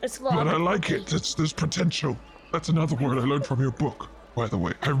 It's long. but I like it. There's potential. That's another word I learned from your book, by the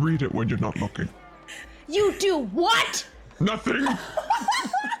way. I read it when you're not looking. You do what? Nothing.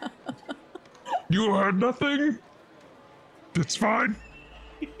 You heard nothing? It's fine.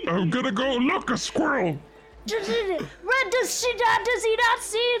 I'm gonna go look, a squirrel. Red, does he not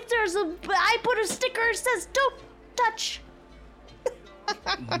see if there's I put a sticker that says don't touch.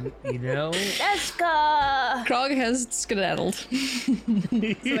 You know, Eska. Krog has skedaddled.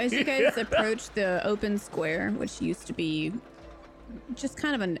 So as you guys approach the open square, which used to be just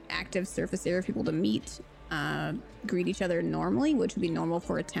kind of an active surface area for people to meet, greet each other normally, which would be normal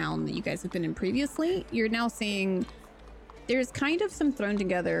for a town that you guys have been in previously, you're now seeing there's kind of some thrown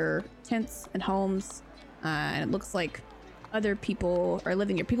together tents and homes, and it looks like other people are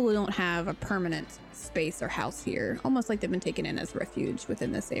living here. People who don't have a permanent space or house here, almost like they've been taken in as refuge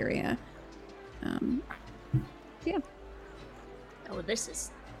within this area. Yeah. Oh, this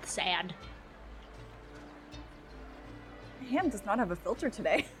is sad. Ham does not have a filter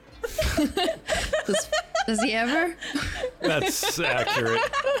today. Does he ever? That's accurate.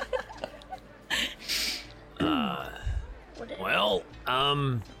 Well,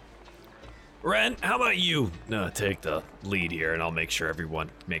 Ren, how about you take the lead here, and I'll make sure everyone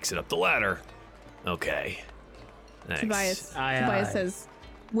makes it up the ladder. Okay. Thanks. Tobias says,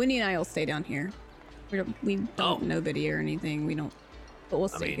 Winnie and I will stay down here. We don't know Biddy or anything. We don't, but we'll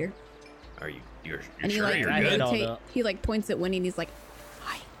stay here. Are you're and sure he, you're like, good? He like points at Winnie and he's like,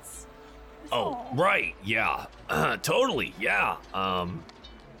 heights. Oh, right, yeah. Totally, yeah. How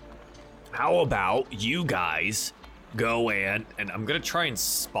about you guys go and I'm gonna try and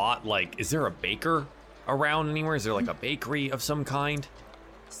spot, like, is there a baker around anywhere? Is there like a bakery of some kind?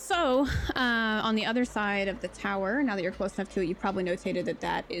 So, on the other side of the tower, now that you're close enough to it, you probably notated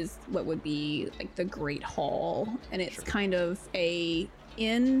that is what would be like the Great Hall. And it's kind of a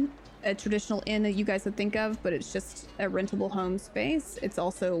traditional inn that you guys would think of, but it's just a rentable home space. It's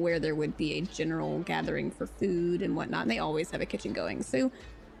also where there would be a general gathering for food and whatnot. And they always have a kitchen going. So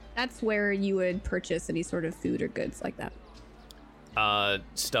that's where you would purchase any sort of food or goods like that.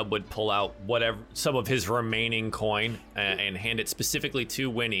 Stub would pull out some of his remaining coin and hand it specifically to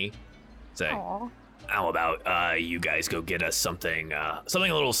Winnie. Say, Aww. how about you guys go get us something a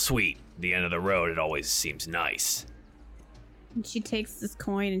little sweet. The end of the road, it always seems nice. And she takes this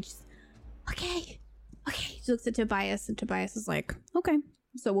coin and she's, okay. She looks at Tobias and Tobias is like, okay,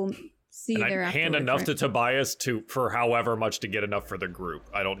 so we'll see you there I hand afterwards, enough right? to Tobias for however much to get enough for the group.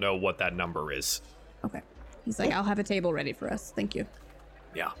 I don't know what that number is. Okay. He's like, I'll have a table ready for us. Thank you.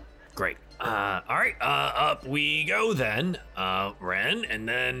 Yeah, great. All right, up we go then. Ren, and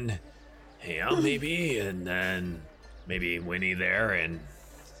then maybe, and then maybe Winnie there, and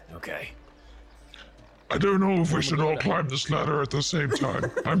okay. I don't know if we should all climb this ladder at the same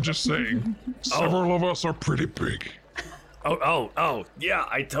time. I'm just saying. Several of us are pretty big. Oh, yeah,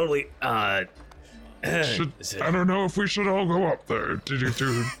 I totally, I don't know if we should all go up there.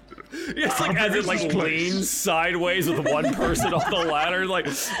 It's like as it like leans sideways with one person on the ladder, like,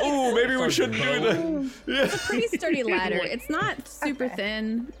 oh, maybe we shouldn't do that. It's a pretty sturdy ladder. It's not super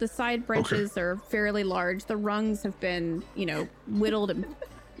thin. The side branches are fairly large. The rungs have been, whittled and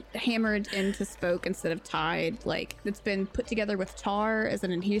hammered into spoke instead of tied. Like, it's been put together with tar as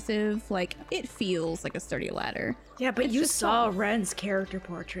an adhesive. Like, it feels like a sturdy ladder. Yeah, but It's you just saw Ren's character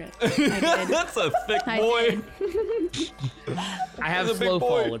portrait. I did. That's a thick I boy. I have He's a big slow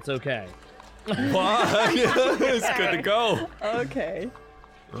boy. fall. It's okay. Wow. It's good to go. Okay.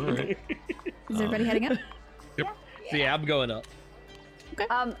 All right. Is everybody heading up? So yeah, I'm going up.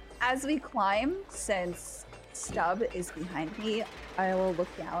 As we climb, since Stub is behind me, I will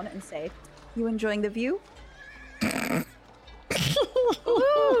look down and say, "You enjoying the view?"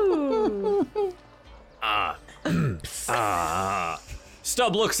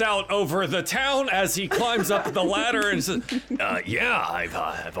 Stub looks out over the town as he climbs up the ladder and says, yeah,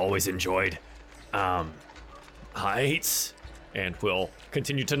 I've always enjoyed heights, and will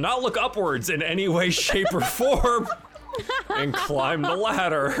continue to not look upwards in any way, shape, or form and climb the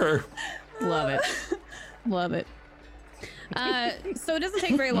ladder. Love it. Love it. So it doesn't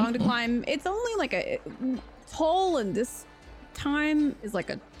take very long to climb. It's only like tall, and this time is like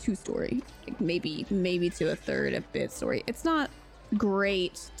a 2-story, like maybe to a third a bit story. It's not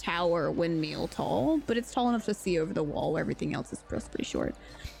great tower windmill tall, but it's tall enough to see over the wall where everything else is pretty short.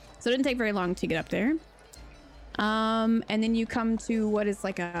 So it didn't take very long to get up there. And then you come to what is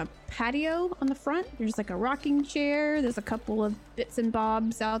like a patio on the front. There's like a rocking chair. There's a couple of bits and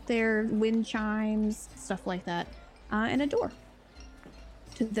bobs out there, wind chimes, stuff like that, and a door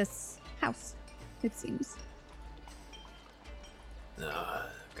to this house, it seems.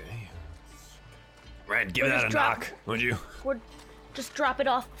 Okay. Ren, give We'll that a just drop- knock, would you? We're just drop it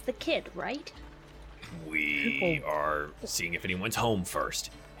off the kid, right? We are seeing if anyone's home first.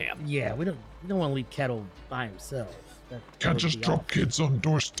 Ham. Yeah, we don't want to leave Kettle by himself. That Can't would just be drop awful. kids on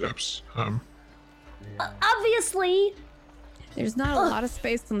doorsteps. Obviously. There's not a lot of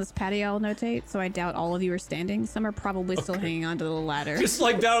space on this patio, I'll notate, so I doubt all of you are standing. Some are probably still hanging onto the ladder. Just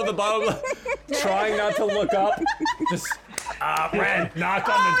like down at the bottom, trying not to look up. Just, Ren, knock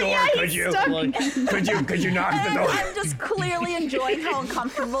on the door, could you? Could you knock the door? I'm just clearly enjoying how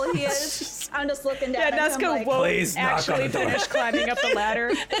uncomfortable he is. I'm just looking down Yeah, at him Nesco like, won't Please knock on actually the door. finish climbing up the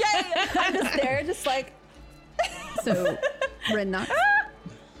ladder. yeah. I'm just there, just like, So, Ren knocks.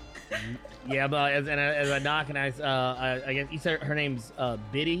 Yeah, but as I knock and I guess you said her name's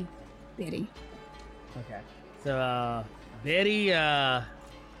Biddy. Biddy. Okay. So Biddy,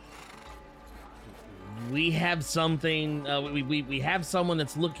 we have something. We have someone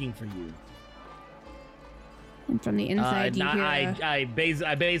that's looking for you. And from the inside, you hear I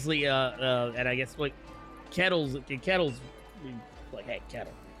basically and I guess like Kettles like, hey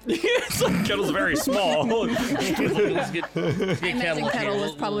Kettle, It's like Kettle's very small. Let's get I imagine up Kettle here.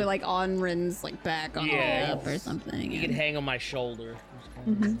 was probably like on Rin's like back on the way Yeah. up or something. You and- can hang on my shoulder.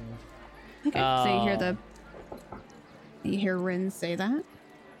 Okay, so you hear Rin say that,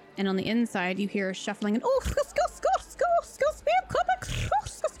 and on the inside you hear a shuffling and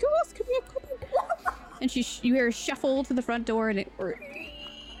and you hear a shuffle to the front door and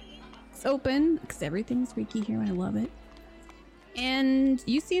it's open because everything's squeaky here and I love it. And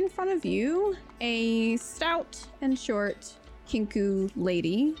you see in front of you a stout and short Kinku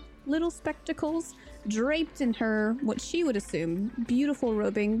lady, little spectacles, draped in her, what she would assume, beautiful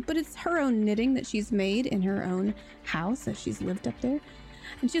robing, but it's her own knitting that she's made in her own house as she's lived up there.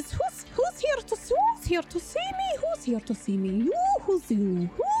 And she's, who's here to see me? Who's here to see me? You, who's you?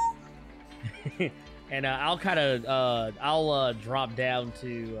 Who? And I'll kind of I'll drop down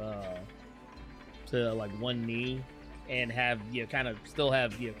to like one knee and have kind of still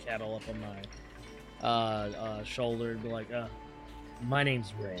have Kettle up on my shoulder and be like, my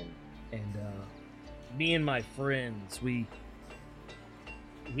name's Ren, and me and my friends we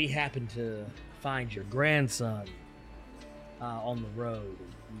happened to find your grandson on the road,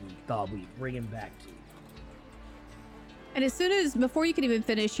 and we thought we'd bring him back to you. And as soon as, before you can even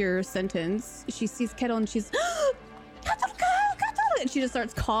finish your sentence, she sees Kettle and she's, Kettle! And she just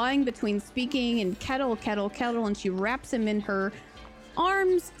starts cawing between speaking and Kettle, and she wraps him in her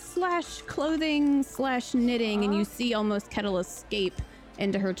arms / clothing / knitting, and you see almost Kettle escape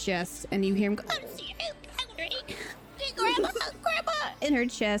into her chest, and you hear him go, Grandma, in her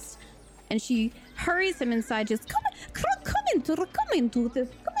chest, and she hurries him inside, just come into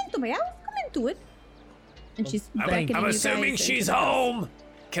my house, come into it. And she's beckoning I'm you assuming guys she's into the house. home.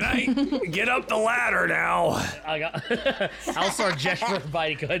 Can I get up the ladder now? I'll start gesturing for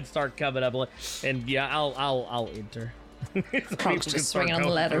everybody. Go ahead and start coming up, and I'll enter. Krog's just swinging on the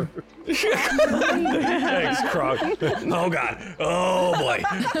ladder. Thanks, Krog. Oh God. Oh boy.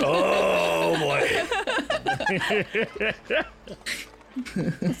 Oh boy.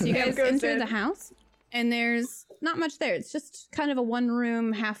 So you guys enter the house, and there's not much there. It's just kind of a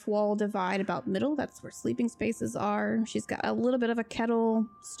one-room, half-wall divide about middle. That's where sleeping spaces are. She's got a little bit of a kettle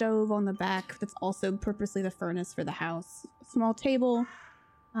stove on the back that's also purposely the furnace for the house. A small table.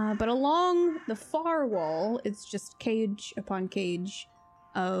 But along the far wall, it's just cage upon cage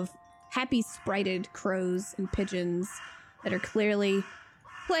of happy sprited crows and pigeons that are clearly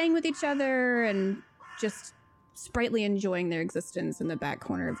playing with each other and just sprightly enjoying their existence in the back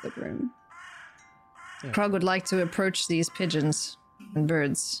corner of the room. Krog would like to approach these pigeons and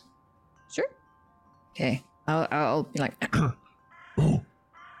birds. Sure. Okay, I'll be like, Oh,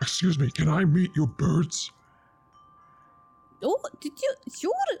 excuse me, can I meet your birds? Oh, did you?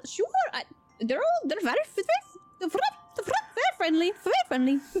 Sure. They're very friendly.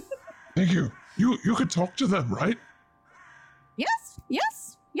 Thank you. You could talk to them, right? Yes.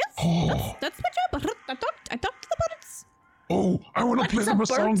 Oh. That's my job. I talked to the birds. Oh, I want to play does them a a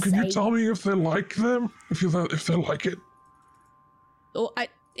song. bird Can you say? tell me if they like them? If they like it? Oh,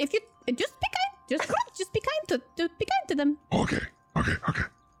 if you just be kind. Just be kind to them. Okay.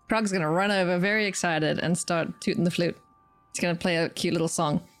 Krog's gonna run over very excited and start tooting the flute. He's gonna play a cute little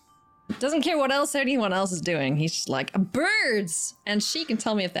song. Doesn't care what else anyone else is doing. He's just like, birds! And she can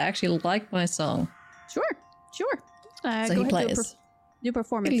tell me if they actually like my song. Sure. So Go he ahead, plays. do a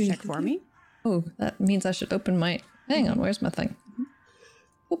performance check for me. Oh, that means I should open my... Hang on, where's my thing?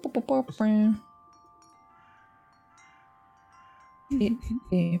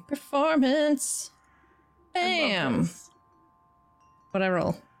 Performance. Bam. What'd I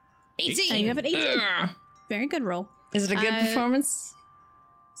roll? 18. You have an 18. Ugh. Very good roll. Is it a good performance?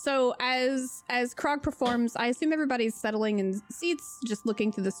 So as Krog performs, I assume everybody's settling in seats, just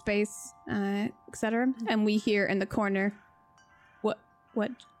looking through the space, etc. And we hear in the corner,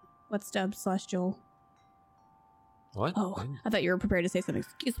 what's Stubbs / Joel? What? Oh, I thought you were prepared to say something.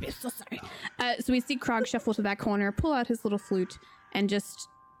 Excuse me, I'm so sorry. So we see Krog shuffle to that corner, pull out his little flute, and just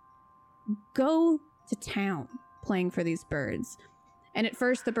go to town playing for these birds. And at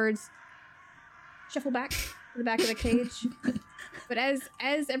first, the birds shuffle back to the back of the cage. But as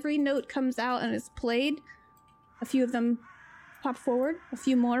every note comes out and is played, a few of them pop forward, a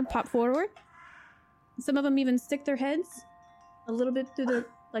few more pop forward. Some of them even stick their heads a little bit through the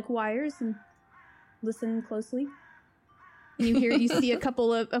wires and listen closely. And you see a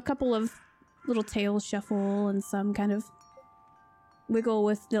couple of little tails shuffle and some kind of wiggle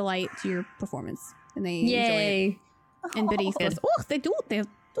with delight to your performance, and they enjoy it. And Betty goes, "Oh, they do like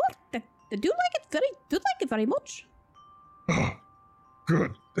it very much." Oh,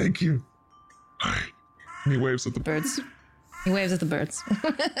 good. Thank you. And he waves at the Birds. He waves at the birds.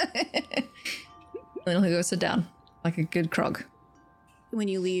 Then he'll go sit down like a good Krog. When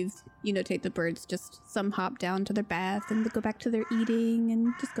you leave, you notate the birds just some hop down to their bath and they go back to their eating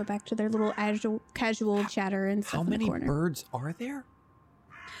and just go back to their little casual chatter and stuff How in the many corner. birds are there?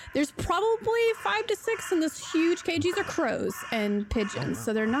 There's probably 5 to 6 in this huge cage. These are crows and pigeons,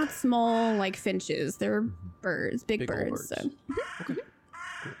 so they're not small like finches. They're birds, big birds. So.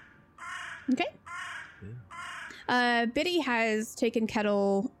 Okay. Biddy has taken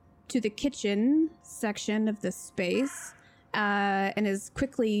Kettle to the kitchen section of this space and is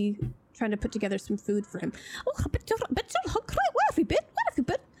quickly trying to put together some food for him. Oh, what have you been?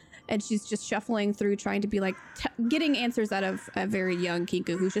 And she's just shuffling through, trying to be like, getting answers out of a very young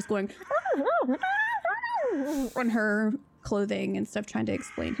Kinku who's just going on her clothing and stuff, trying to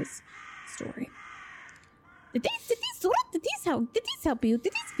explain his story. Did these help you?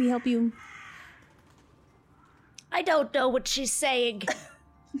 Did these help you? I don't know what she's saying.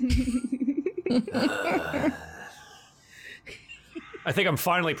 I think I'm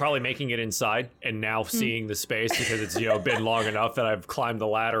finally probably making it inside and now seeing the space because it's, been long enough that I've climbed the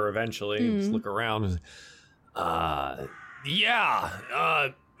ladder eventually and just look around.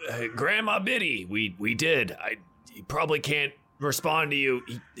 Grandma Biddy, we did. He probably can't respond to you.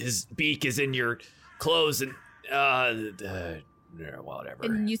 His beak is in your clothes and, whatever.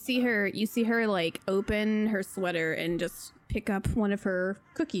 And you see her like open her sweater and just pick up one of her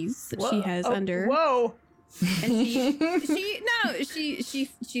cookies that she has under. Whoa. And she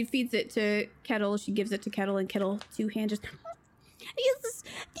feeds it to Kettle. She gives it to Kettle, and Kettle two-hand just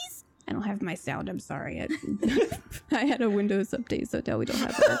these. I don't have my sound. I'm sorry. I had a Windows update, so now we don't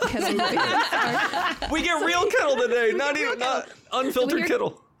have our Kettle. We get real Kettle today, not unfiltered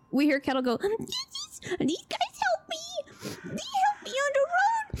Kettle. We hear Kettle go, these guys help me. They help me on the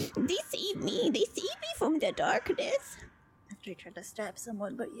road. They save me. They save me from the darkness. After I tried to stab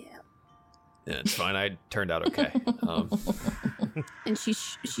someone, but yeah. Yeah, it's fine. I turned out okay. And she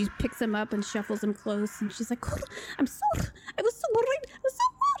picks him up and shuffles him close, and she's like, I was so worried.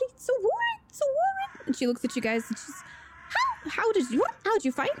 And she looks at you guys and she's, how'd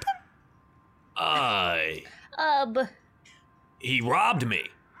you find him? He robbed me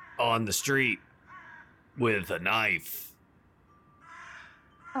on the street with a knife.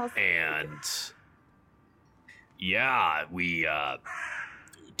 And yeah, we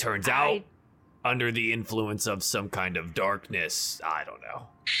turns out under the influence of some kind of darkness. I don't know.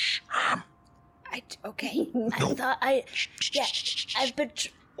 Okay. I've been.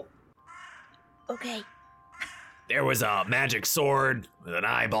 Okay. There was a magic sword with an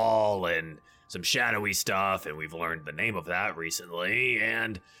eyeball and some shadowy stuff, and we've learned the name of that recently,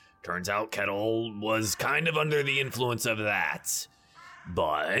 and turns out Kettle was kind of under the influence of that.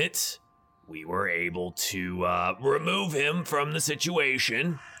 But we were able to remove him from the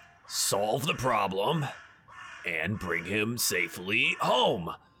situation, solve the problem, and bring him safely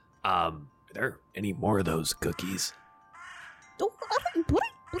home. Are there any more of those cookies?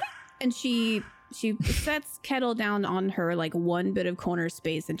 And she sets Kettle down on her like one bit of corner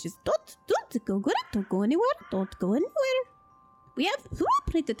space, and she's don't go anywhere. We have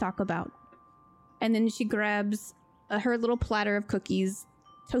plenty to talk about. And then she grabs her little platter of cookies,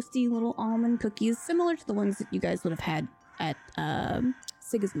 toasty little almond cookies, similar to the ones that you guys would have had at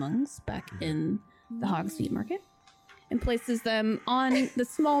Sigismund's back in the Hogsmeade Market, and places them on the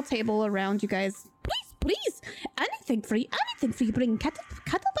small table around you guys. Please, anything for you. Bring Kettle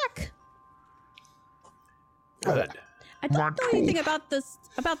back. Good. I don't know anything about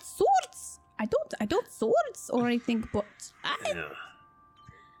swords. I don't swords or anything, but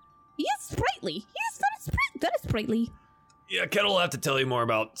he is sprightly. He is very sprightly. Yeah, Kettle will have to tell you more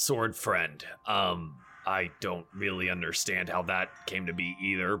about Sword Friend. I don't really understand how that came to be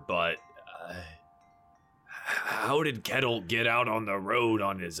either, but how did Kettle get out on the road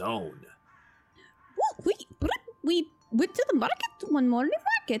on his own? Well, we went to the market one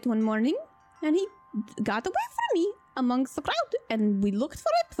morning, and he got away from me amongst the crowd, and we looked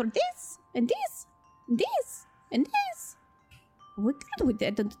for this and this and this and this. We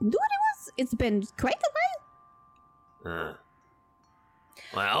didn't do what it was. It's been quite a while.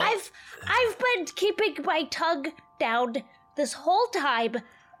 Well, I've been keeping my tongue down this whole time,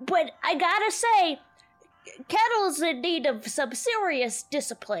 but I gotta say, Kettle's in need of some serious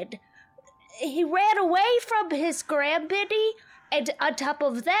discipline. He ran away from his grandbiddy, and on top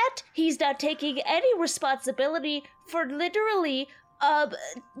of that, he's not taking any responsibility for literally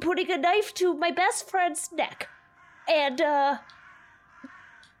putting a knife to my best friend's neck. And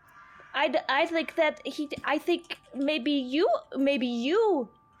I think that I think maybe you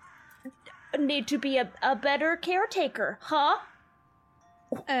need to be a better caretaker, huh?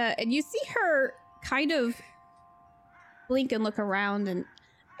 And you see her kind of blink and look around, and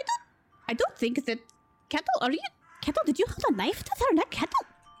I don't think that Kettle, did you hold a knife to her neck, Kettle?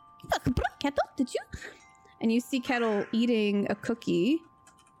 Kettle, did you? And you see Kettle eating a cookie,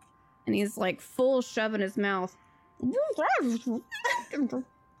 and he's like full shove in his mouth. And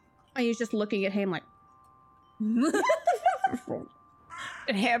he's just looking at him like.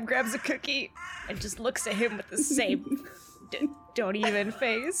 And Ham grabs a cookie and just looks at him with the same don't even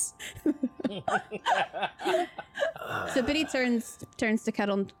face. So Biddy turns to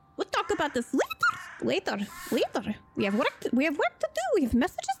Kettle and we'll talk about this later. We have work to do. We have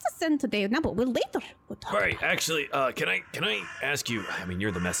messages to send today. No, but we'll talk. Right, actually, can I ask you, I mean,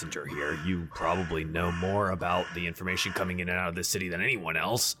 you're the messenger here. You probably know more about the information coming in and out of the city than anyone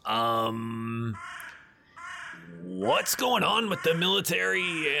else. What's going on with the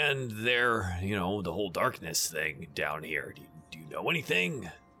military and their, the whole darkness thing down here? Do you know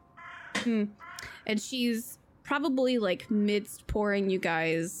anything? And she's probably like midst pouring you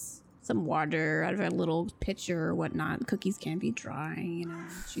guys some water out of a little pitcher or whatnot. Cookies can be dry,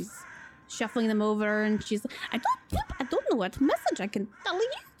 She's shuffling them over, and she's like, I don't know what message I can tell you.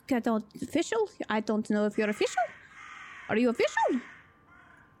 I don't know if you're official. Are you official?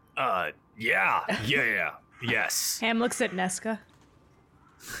 Yeah. Yes. Ham looks at Nesca.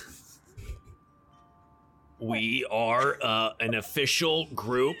 We are an official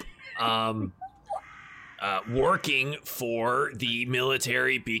group working for the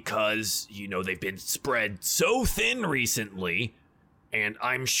military because, they've been spread so thin recently, and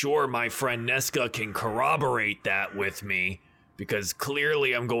I'm sure my friend Nesca can corroborate that with me, because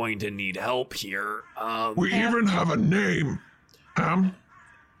clearly I'm going to need help here. We even have a name, Ham.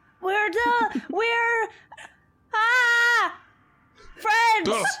 Friends!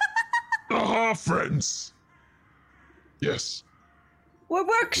 Friends. Yes. We're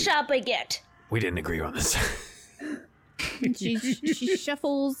workshopping it. We didn't agree on this. And she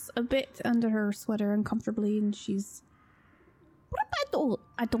shuffles a bit under her sweater uncomfortably, and she's.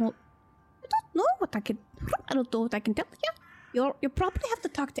 I don't know what I can. I don't know what I can tell you. You probably have to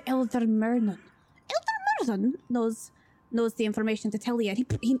talk to Elder Mernon. Elder Mernon knows the information to tell you.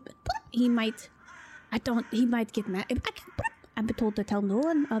 He might. He might get mad. I've been told to tell no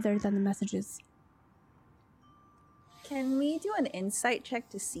one other than the messages. Can we do an insight check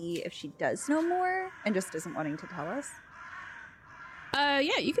to see if she does know more and just isn't wanting to tell us?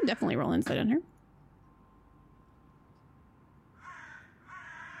 Yeah, you can definitely roll insight on her.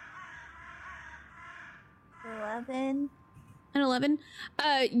 11. An 11.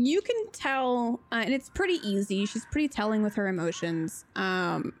 You can tell, and it's pretty easy. She's pretty telling with her emotions.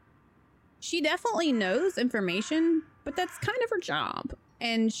 She definitely knows information, but that's kind of her job.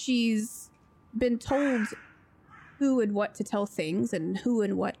 And she's been told who and what to tell things and who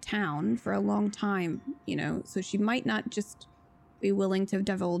and what town for a long time, so she might not just be willing to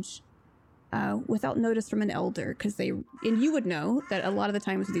divulge without notice from an elder, and you would know that a lot of the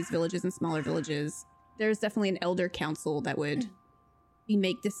times with these villages and smaller villages, there's definitely an elder council that would be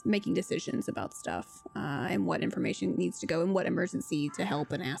making decisions about stuff and what information needs to go and what emergency to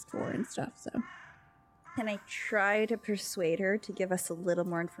help and ask for and stuff. So, can I try to persuade her to give us a little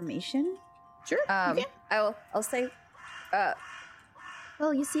more information? Sure. Okay. I'll say,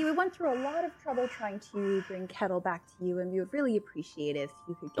 well, you see, we went through a lot of trouble trying to bring Kettle back to you, and we would really appreciate if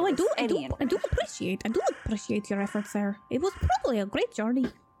you could give us any information. I do appreciate your efforts there. It was probably a great journey.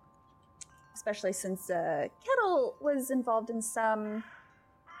 Especially since Kettle was involved in some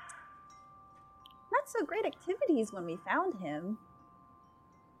not so great activities when we found him.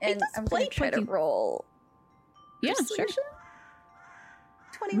 And I'm going to try to roll. Yeah, persuasion? sure.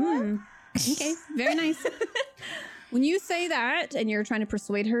 21. Okay, very nice. When you say that and you're trying to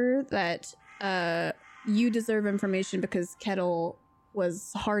persuade her that you deserve information because Kettle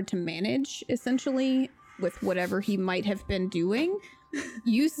was hard to manage, essentially, with whatever he might have been doing,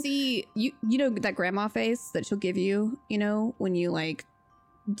 you see, you know that grandma face that she'll give you, when you like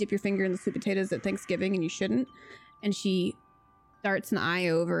dip your finger in the sweet potatoes at Thanksgiving and you shouldn't, and she darts an eye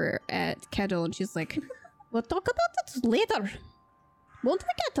over at Kettle and she's like, we'll talk about it later, won't we,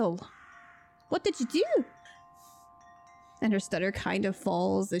 Kettle? What did you do? And her stutter kind of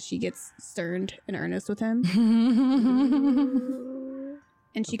falls as she gets stern and earnest with him.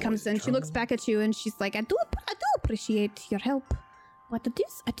 And she comes in, she looks back at you and she's like, I do appreciate your help. But I do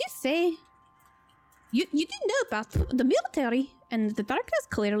say, you do know about the military and the darkness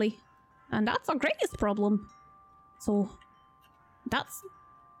clearly. And that's our greatest problem. So, that's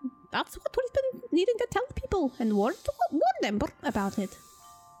what we've been needing to tell people and warn them about it.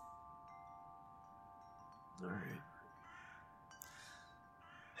 All right.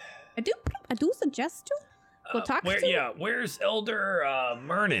 I do suggest to go talk to. Where's Elder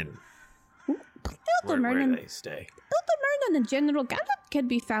Mernon? Elder Mernon. Where they stay? Elder Mernon and General Gallup can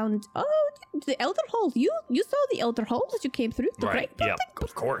be found. Oh, the Elder Hall. You saw the Elder Hall as you came through. The Right. great building. Yep.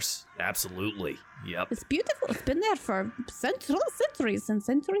 Of course. Absolutely. Yep. It's beautiful. It's been there for centuries and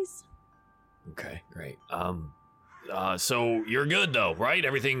centuries. Okay. Great. So you're good though, right?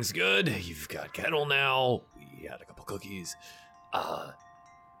 Everything's good. You've got Kettle now. We had a couple cookies. I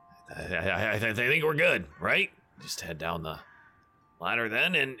think we're good, right? Just head down the ladder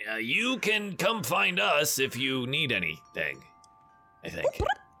then, and you can come find us if you need anything. I think.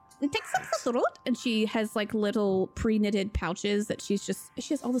 It takes us up the road, and she has like little pre-knitted pouches that she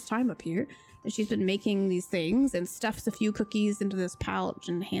has all this time up here, and she's been making these things and stuffs a few cookies into this pouch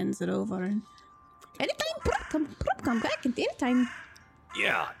and hands it over. And anytime, come back at any time.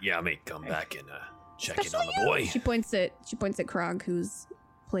 Yeah, I may come back and check in on the boy. She points at Krog, who's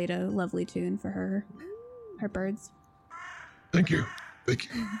played a lovely tune for her birds. Thank you.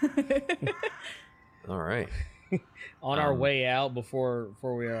 All right. On our way out, before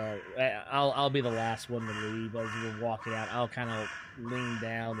we I'll be the last one to leave as we're walking out. I'll kind of lean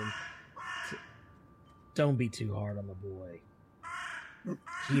down and don't be too hard on the boy.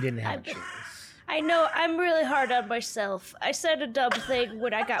 He didn't have a choice. I know, I'm really hard on myself. I said a dumb thing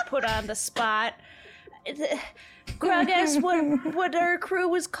when I got put on the spot. Grog asked what our crew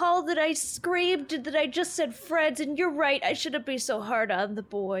was called, and I screamed that I just said friends, and you're right, I shouldn't be so hard on the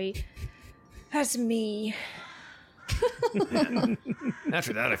boy. That's me.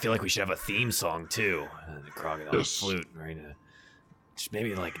 After that, I feel like we should have a theme song too. The Krog on the flute, right? Just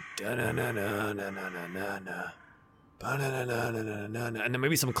maybe like da na na na na na na na na, ba na na na na na na, and then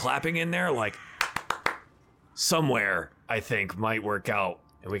maybe some clapping in there, like somewhere. I think might work out.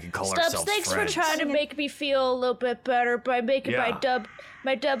 And we can call ourselves thanks friends. for trying to make me feel a little bit better by making Yeah.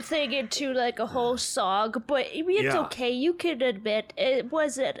 my dub thing into like a whole song. But it's Yeah. okay. You can admit it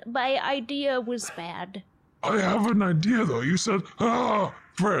wasn't. My idea was bad. I have an idea though. You said,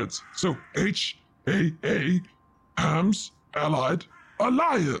 friends. So HAA, Hams, Allied,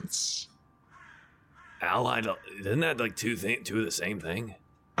 Alliance. Allied, isn't that like two of the same thing?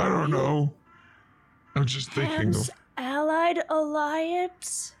 I don't know. I'm just thinking Hams of. Allied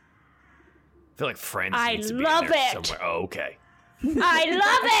Alliance. I feel like friends. I needs to be love in there it. Somewhere. Oh, okay. I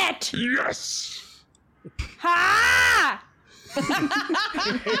love it. Yes! Ha!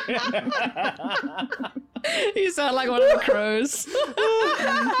 You sound like one of the crows.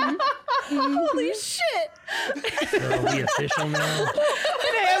 Holy shit! Are we official now?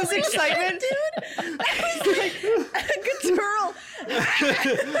 Ham's excitement, dude. Good girl.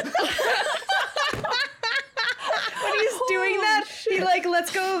 When he's doing that, he like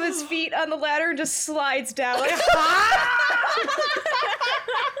lets go of his feet on the ladder and just slides down. Like,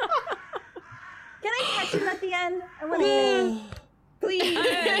 Can I catch him at the end? I want to. Please.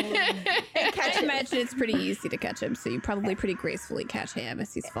 I imagine it's pretty easy to catch him, so you probably pretty gracefully catch Ham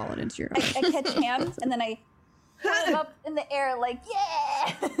as he's fallen into your arms. I catch Ham and then I put him up in the air like,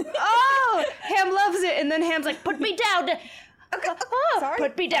 yeah. oh, Ham loves it, and then Ham's like, Put me down. Oh, sorry.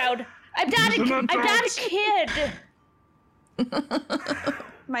 Put me down. I'm not a kid.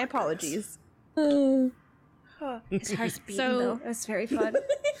 My apologies. his heart's beating So- though. That's very fun.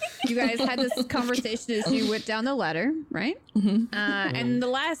 You guys had this conversation as you went down the ladder, right? And the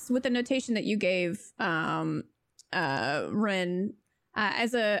last, with the notation that you gave, Ren,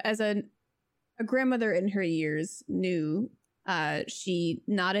 as a grandmother in her years knew, she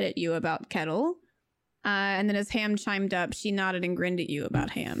nodded at you about Kettle, and then as Ham chimed up, she nodded and grinned at you about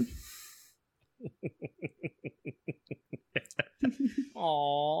Ham.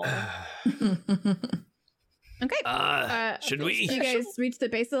 Aww. Okay. Should we? You guys reach the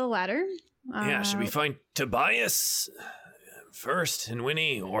base of the ladder. Yeah, should we find Tobias first and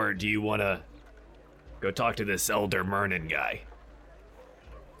Winnie, or do you want to go talk to this Elder Mernon guy?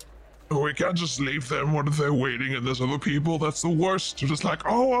 We can't just leave them. What if they're waiting and there's other people? That's the worst. They're just like,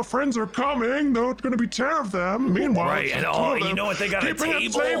 oh, our friends are coming. There's going to be 10 of them. Meanwhile, Right, just and two oh, of you them know what? They got a keeping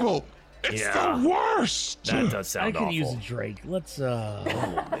table. a table. It's Yeah. the worst. That does I sound could awful. use a Drake. Let's Oh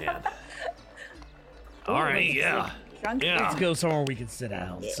man. All right, yeah. Drunk. Yeah. let's go somewhere we can sit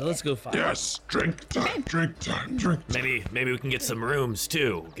down. So let's go find. Yes, drink time, drink time, drink time. Maybe we can get some rooms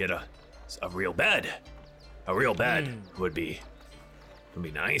too. Get a real bed. A real bed would be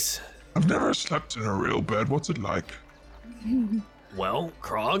nice. I've never slept in a real bed. What's it like? Well,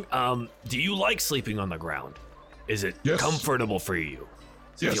 Krog, do you like sleeping on the ground? Is it Yes. comfortable for you?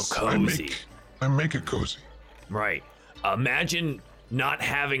 Does it Yes, feel cozy? I make it cozy. Right. Imagine not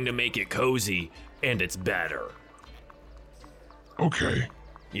having to make it cozy and it's better. Okay.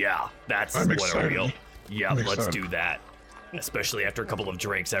 Yeah, that's I'm what excited. a real. Yeah, I'm let's excited. do that. Especially after a couple of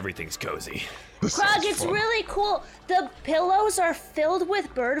drinks, everything's cozy. This Krog, sounds it's fun. really cool. The pillows are filled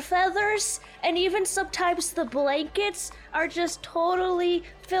with bird feathers, and even sometimes the blankets are just totally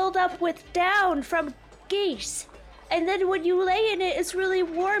filled up with down from geese. And then when you lay in it, it's really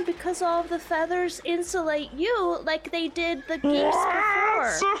warm because all of the feathers insulate you like they did the geese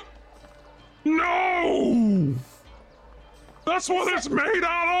before. What? No! That's what it's made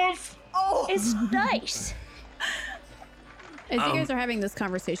out of? It's nice. As you guys are having this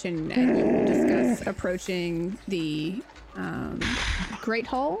conversation and you discuss approaching the Great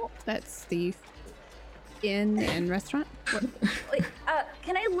Hall, that's the inn and restaurant. Wait,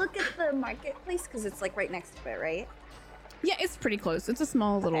 can I look at the marketplace? Because it's like right next to it, right? Yeah, it's pretty close. It's a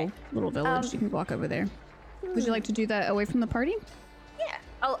small little village. You can walk over there. Would you like to do that away from the party? Yeah.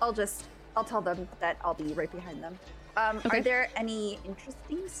 I'll tell them that I'll be right behind them. Okay. Are there any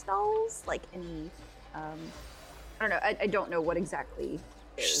interesting stalls? Like any, I don't know. I don't know what exactly.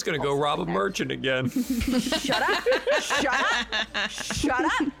 She's is gonna go also rob a in there. merchant again. Shut up! Shut up! Shut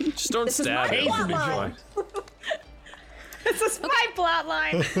up! Just don't This is stab my him. plot Be line. joy. This is my plot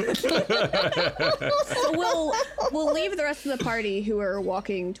line. So we'll leave the rest of the party who are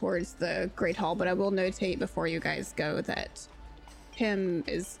walking towards the Great Hall, but I will notate before you guys go that Pim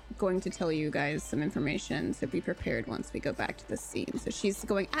is going to tell you guys some information, so be prepared once we go back to the scene. So she's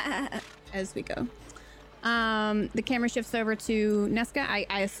going as we go. The camera shifts over to Nesca.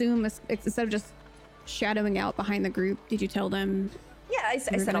 I assume instead of just shadowing out behind the group, did you tell them? Yeah, I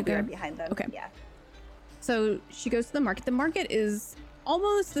said gonna I'll be go? right behind them. Okay. Yeah. So she goes to the market. The market is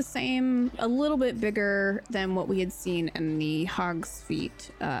almost the same, a little bit bigger than what we had seen in the Hog's Feet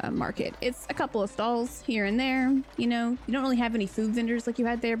market. It's a couple of stalls here and there. You know, you don't really have any food vendors like you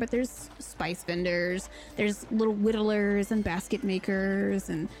had there, but there's spice vendors. There's little whittlers and basket makers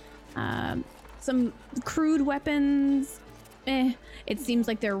and some crude weapons. It seems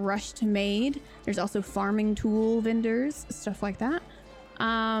like they're rushed made. There's also farming tool vendors, stuff like that.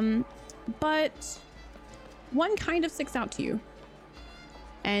 But one kind of sticks out to you.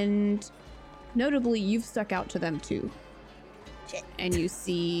 And notably, you've stuck out to them too. Shit. And you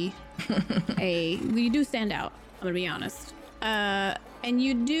see you do stand out, I'm gonna be honest. And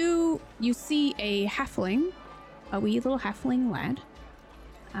you see a halfling, a wee little halfling lad,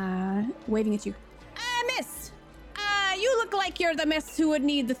 waving at you. Miss! You look like you're the miss who would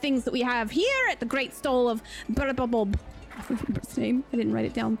need the things that we have here at the Great Stole of Burbabob. I remember his name. I didn't write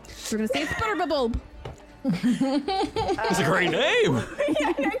it down. We're gonna say it's Burbabob. It's a great name.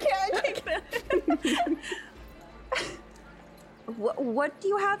 What do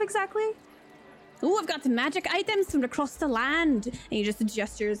you have exactly? Oh, I've got magic items from across the land. And he just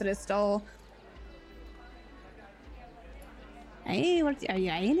gestures at his stall. Hey, are you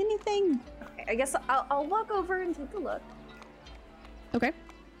eyeing anything? Okay, I guess I'll walk over and take a look. Okay.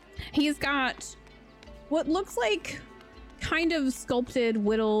 He's got what looks like kind of sculpted,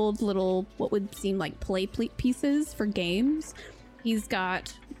 whittled little, what would seem like play pieces for games. He's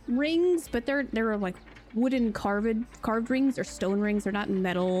got rings, but they're like wooden carved rings or stone rings. They're not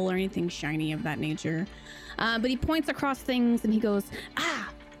metal or anything shiny of that nature. But he points across things and he goes,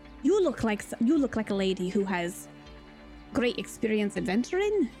 you look like a lady who has great experience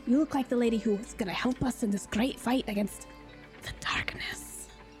adventuring. You look like the lady who's gonna help us in this great fight against the darkness.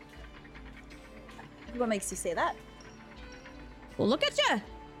 What makes you say that? Well, look at you.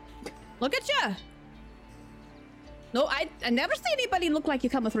 Look at you. No, I never see anybody look like you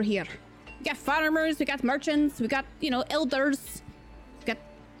coming through here. We got farmers, we got merchants, we got, elders, we got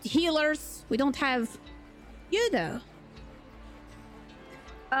healers. We don't have you, though.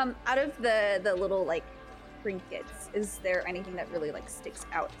 Out of the little, like, trinkets, is there anything that really, like, sticks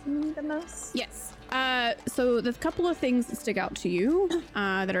out to me the most? Yes. So there's a couple of things that stick out to you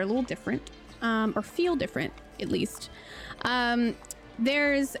that are a little different, or feel different, at least.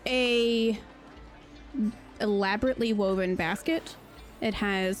 There's a elaborately woven basket. It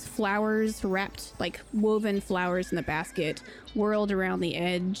has flowers wrapped, like woven flowers in the basket, whirled around the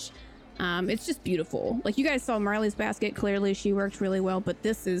edge. It's just beautiful. Like, you guys saw Marley's basket. Clearly she worked really well, but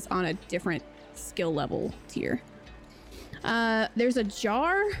this is on a different skill level tier. There's a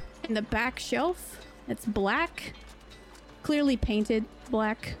jar in the back shelf. It's black, clearly painted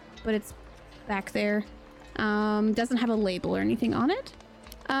black, but it's back there. Doesn't have a label or anything on it.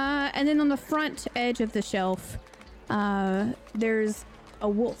 And then on the front edge of the shelf, there's a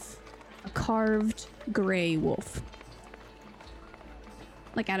wolf, a carved gray wolf,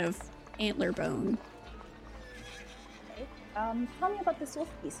 like out of antler bone. Okay. Tell me about this wolf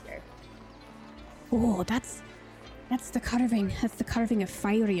piece here. Oh, that's the carving. That's the carving of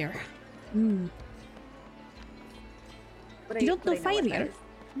Firier. Hmm. You don't know Firier?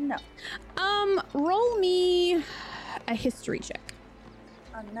 No. Roll me a history check.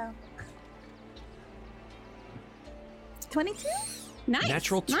 Oh no. 22? Nice.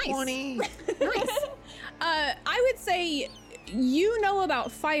 Natural nice. 20. Nice. I would say you know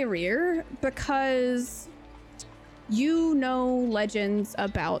about Firier because you know legends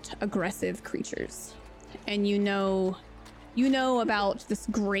about aggressive creatures, and you know about this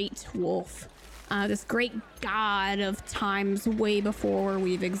great wolf, this great god of times way before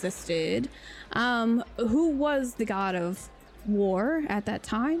we've existed, who was the god of war at that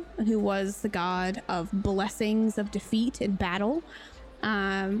time, and who was the god of blessings of defeat in battle.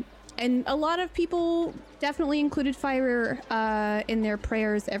 And a lot of people definitely included Firier in their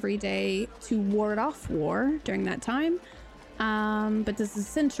prayers every day to ward off war during that time. But this is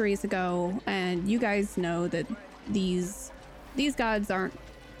centuries ago, and you guys know that these gods aren't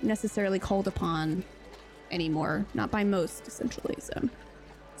necessarily called upon anymore, not by most, essentially.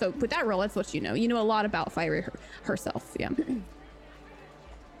 So with that roll, that's what you know. You know a lot about Firier herself, yeah.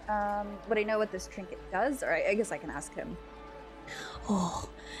 Would I know what this trinket does? Or I guess I can ask him. Oh,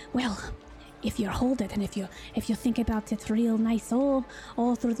 well, if you hold it and if you think about it real nice all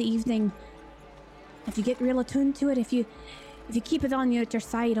through the evening, if you get real attuned to it, if you keep it on your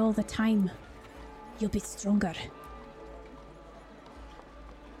side all the time, you'll be stronger.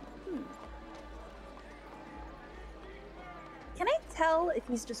 Can I tell if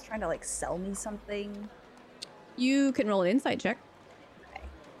he's just trying to like sell me something? You can roll an insight check. Okay.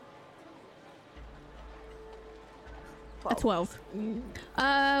 A 12.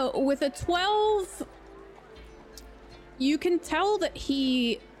 With a 12, you can tell that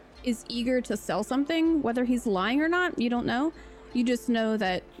he is eager to sell something. Whether he's lying or not, you don't know. You just know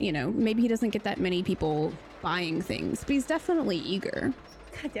that, maybe he doesn't get that many people buying things, but he's definitely eager.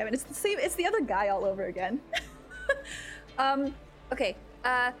 God damn it, it's the same, it's the other guy all over again. Okay,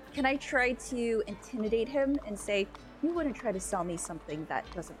 can I try to intimidate him and say, you wouldn't try to sell me something that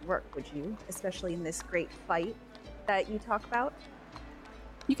doesn't work, would you? Especially in this great fight that you talk about?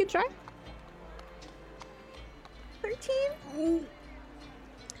 You can try. 13?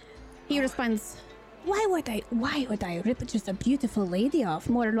 He responds, Why would I rip just a beautiful lady off?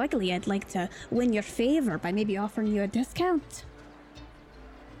 More likely I'd like to win your favor by maybe offering you a discount.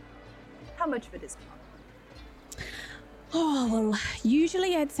 How much of a discount? Oh, well,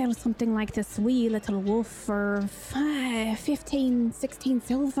 usually I'd sell something like this wee little wolf for 15, 16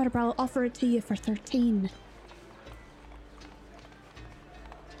 silver, but I'll offer it to you for 13.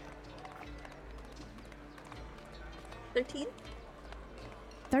 13?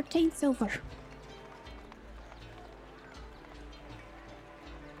 13 silver.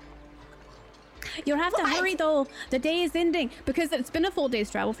 You'll have to hurry though. The day is ending because it's been a full day's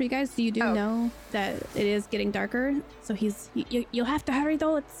travel for you guys. So you do know that it is getting darker. So you'll have to hurry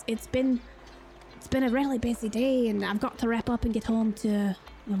though. It's been a really busy day, and I've got to wrap up and get home to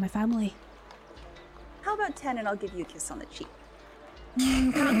my family. How about 10 and I'll give you a kiss on the cheek?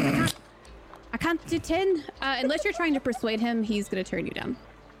 I can't do 10 unless you're trying to persuade him. He's gonna turn you down.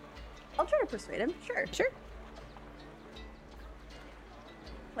 I'll try to persuade him. Sure.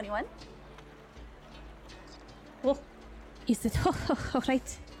 21. Well, he said, all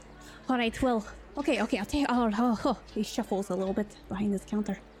right, well, okay, I'll take, he shuffles a little bit behind his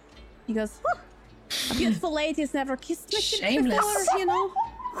counter. He goes, a beautiful lady's never kissed me before, Well,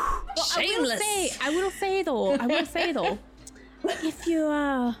 Shameless. I will say though,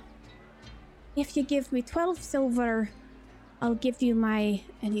 if you give me 12 silver, I'll give you my,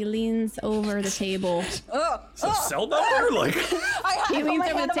 and he leans over the table. So sell number? Like, He leans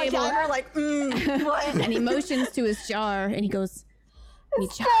over the table. Like, what? And he motions to his jar, and he goes,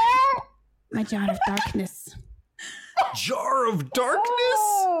 my jar of darkness. jar of darkness?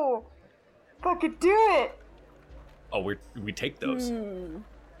 Oh, fucking do it. Oh, we take those. 12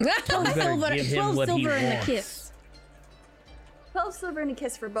 better silver, give him 12 what he silver and a wants. kiss. 12 silver and a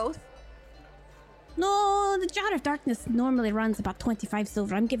kiss for both? No, the jar of darkness normally runs about 25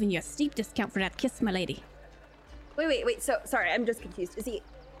 silver. I'm giving you a steep discount for that kiss, my lady. Wait. So, sorry, I'm just confused.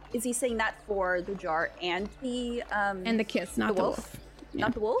 Is he saying that for the jar and the And the kiss, not the wolf. Yeah.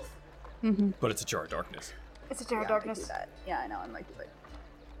 Not the wolf? But it's a jar of darkness. It's a jar of I might do darkness. that. Yeah, I know, I might do it.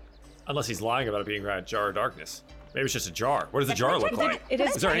 Unless he's lying about it being a jar of darkness. Maybe it's just a jar. What does the jar look like? It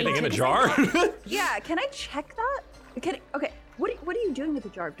is. Is there anything in a jar? Yeah, can I check that? Okay, what are you doing with the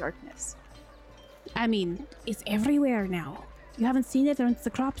jar of darkness? I mean, it's everywhere now. You haven't seen it amongst the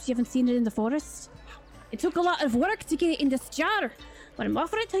crops, you haven't seen it in the forest. It took a lot of work to get it in this jar, but I'm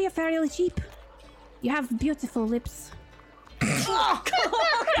offering it to you fairly cheap. You have beautiful lips. Oh, God.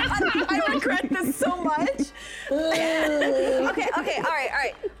 I regret this so much. Okay, all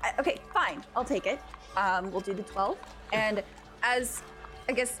right. Okay, fine. I'll take it. We'll do the 12. And as,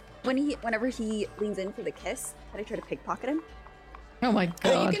 I guess, whenever he leans in for the kiss, can I try to pickpocket him? Oh my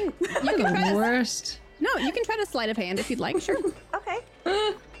god. You can try to, Worst. no, you can try to sleight of hand if you'd like. Sure. Okay.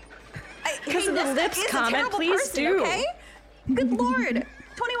 Because of the lips comment, please do. Okay? Good lord.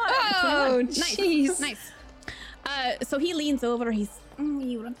 21. Oh, Nice. jeez. Nice. So he leans over. He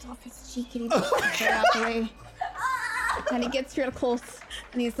rips off his cheek and he pulls his hair out the way. And he gets real close.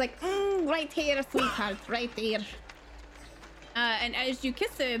 And he's like, right here, sweetheart, right there. And as you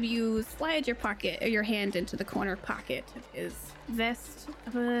kiss him, you slide your hand into the corner pocket of his vest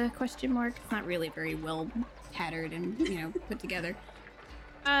of a question mark. It's not really very well tattered and, put together.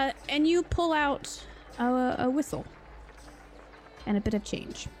 And you pull out a whistle and a bit of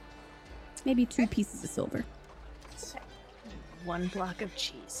change. Maybe 2 pieces of silver. 1 block of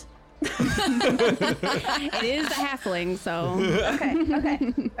cheese. It is a halfling, so.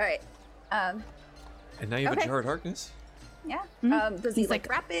 Okay. All right. And now you have Okay. a jar of darkness? Yeah. Mm-hmm. Does he like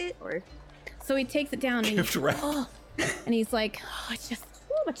wrap it or? So he takes it down and, Gift wrap. and he's like, it's just,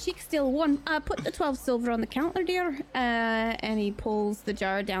 my cheek's still warm. Put the 12 silver on the counter, dear. And he pulls the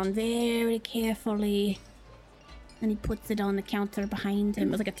jar down very carefully. And he puts it on the counter behind him.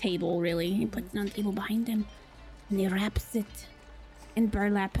 It was like a table, really. He puts it on the table behind him. And he wraps it in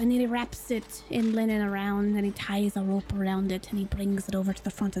burlap. And he wraps it in linen around. And he ties a rope around it. And he brings it over to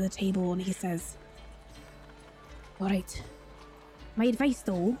the front of the table. And he says, all right. My advice,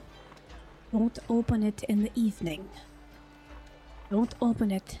 though, don't open it in the evening. Don't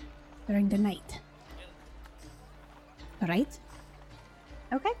open it during the night. All right?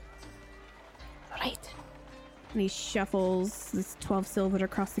 Okay. All right. And he shuffles this 12 silver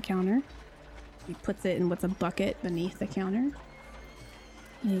across the counter. He puts it in what's a bucket beneath the counter.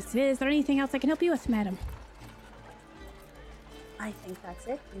 And he says, is there anything else I can help you with, madam? I think that's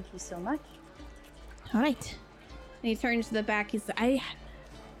it. Thank you so much. All right. And he turns to the back. He says,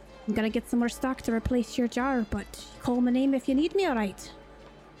 I'm gonna get some more stock to replace your jar, but call my name if you need me, all right?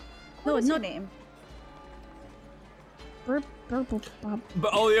 What is your name? Burble Bob.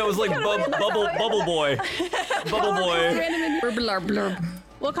 Oh yeah, it was like bubble boy. Bubble boy. Blurb, blurb.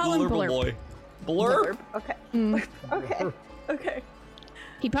 We'll call him Blurb. boy. Blurb? Okay. Okay.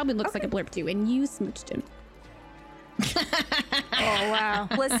 He probably looks like a blurb too, and you smooched him. Oh wow.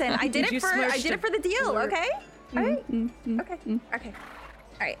 Listen, I did You it for the deal, blurb. okay? All right. Okay.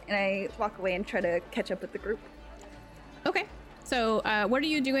 All right, and I walk away and try to catch up with the group. Okay. So, what are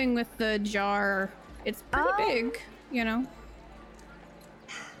you doing with the jar? It's pretty big,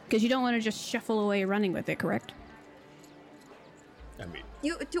 because you don't want to just shuffle away running with it, correct? I mean,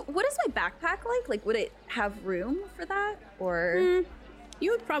 What is my backpack like? Like, would it have room for that, or?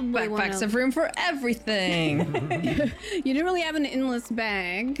 You would probably want Backpacks have room for everything. You don't really have an endless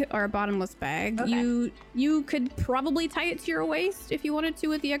bag or a bottomless bag. Okay. You could probably tie it to your waist if you wanted to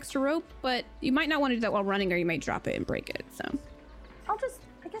with the extra rope, but you might not want to do that while running, or you might drop it and break it. So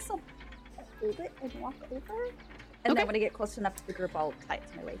I guess I'll hold it and walk over, and then when I get close enough to the group, I'll tie it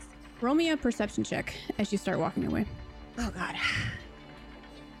to my waist. roll me a perception check as you start walking away. Oh god.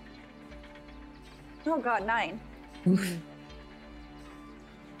 Oh god, 9.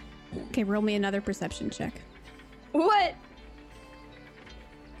 Okay, roll me another perception check. What?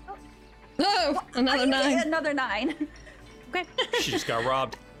 Oh, another 9. Another 9. Okay. she just got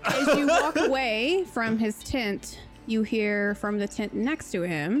robbed. As you walk away from his tent, you hear from the tent next to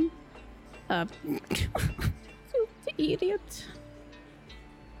him, idiot.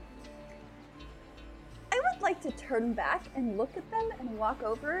 I would like to turn back and look at them and walk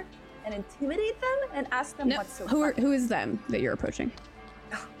over and intimidate them and ask them No, what's so who funny. is them that you're approaching?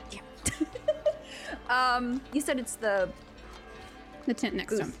 Oh, damn it. You said it's the tent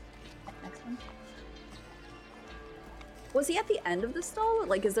next to him. next one. Was he at the end of the stall?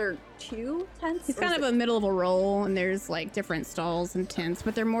 Like, is there 2 tents? He's or kind is of a middle of a roll, and there's like different stalls and tents,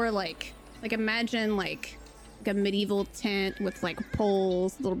 but they're more like imagine like a medieval tent with like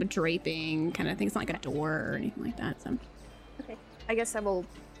poles, a little bit draping kind of thing. It's not like a door or anything like that. So Okay, I guess I will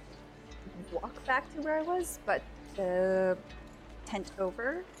walk back to where I was, but the tent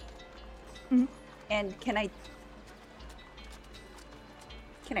over. Mhm. And can I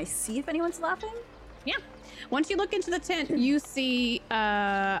see if anyone's laughing? yeah, once you look into the tent, you see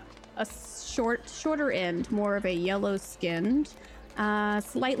a shorter end, more of a yellow-skinned,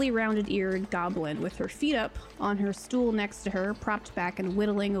 slightly rounded-eared goblin with her feet up on her stool next to her, propped back and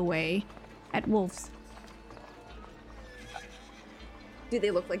whittling away at wolves. Do they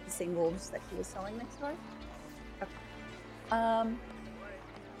look like the same wolves that he was selling next door? Okay.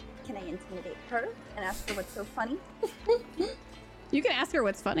 Can I intimidate her and ask her what's so funny? You can ask her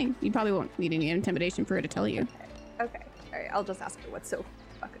what's funny. You probably won't need any intimidation for her to tell you. Okay. All right. I'll just ask her what's so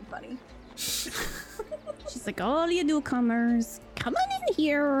fucking funny. She's like, all you newcomers, come on in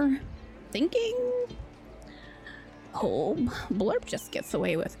here. Thinking. Oh, Blurp just gets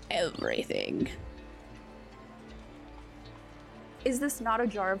away with everything. Is this not a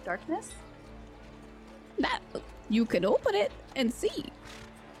jar of darkness? That you can open it and see.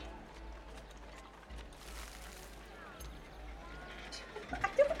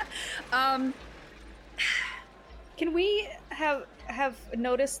 Can we have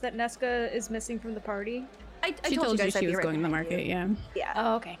noticed that Nesca is missing from the party? I She told told you you guys I'd she be was right going to the behind market, you. yeah. Yeah.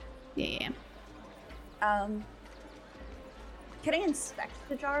 Oh, okay. Yeah. Can I inspect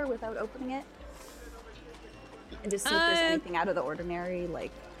the jar without opening it? And just see if there's anything out of the ordinary,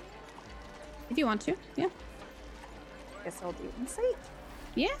 like... If you want to, yeah. I guess I'll do insight.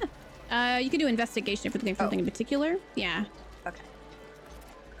 Yeah. You can do investigation if you're looking for something in particular. Yeah. Okay.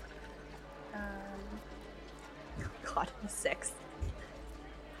 God, 6.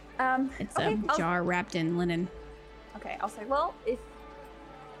 It's okay, a jar wrapped in linen. Okay, I'll say, well, if...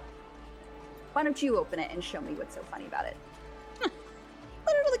 Why don't you open it and show me what's so funny about it? Put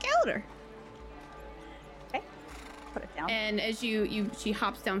it on the counter. Okay. Put it down. And as she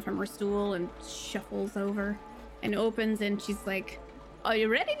hops down from her stool and shuffles over and opens, and she's like, Are you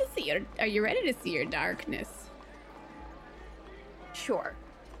ready to see your darkness? Sure.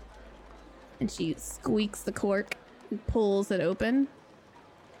 And she squeaks the cork and pulls it open.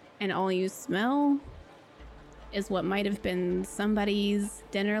 And all you smell is what might have been somebody's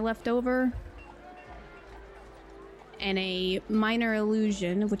dinner left over. And a minor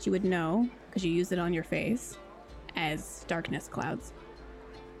illusion, which you would know, because you use it on your face, as darkness clouds.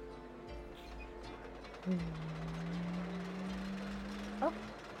 Oh.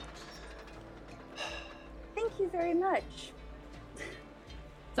 Thank you very much.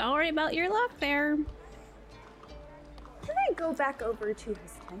 Sorry about your luck there. Can I go back over to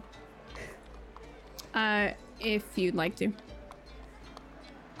his tent? If you'd like to.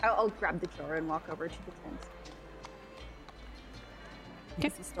 I'll grab the jar and walk over to the tent. Okay.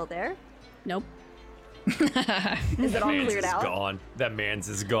 Is he still there? Nope. Is it all Mans cleared is out? gone. That man's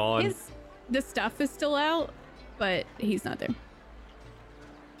is gone. The stuff is still out, but he's not there.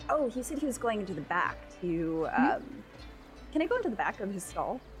 Oh, he said he was going into the back to, Can I go into the back of his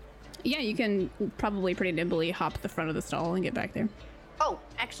stall? Yeah, you can probably pretty nimbly hop the front of the stall and get back there. Oh,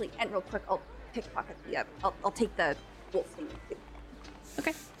 actually, and real quick, I'll pickpocket the, I'll take the wolf thing too.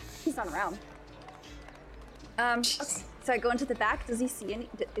 Okay. He's not around. Okay, so I go into the back. Does he see any?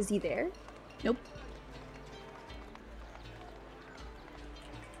 Is he there? Nope.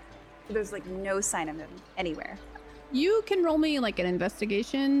 There's like no sign of him anywhere. You can roll me like an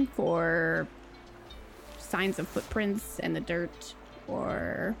investigation for signs of footprints in the dirt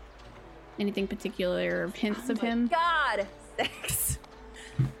or anything particular, hints of him. God, 6.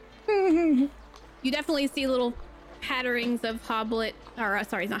 You definitely see little patterings of hoblet, or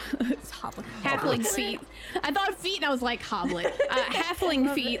sorry, it's not it's hoblet, halfling feet. I thought feet, and I was like hoblet,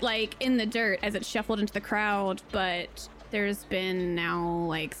 halfling feet, like in the dirt as it shuffled into the crowd. But there's been now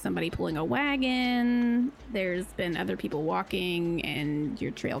like somebody pulling a wagon. There's been other people walking, and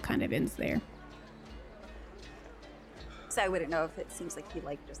your trail kind of ends there. So I wouldn't know if it seems like he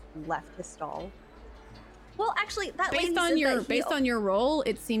like just left his stall. Well, actually, that Based on your roll,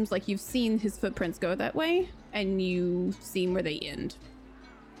 it seems like you've seen his footprints go that way, and you've seen where they end.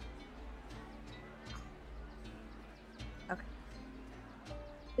 Okay.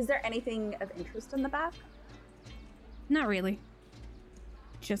 Is there anything of interest in the back? Not really.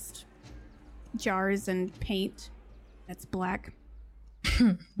 Just jars and paint that's black.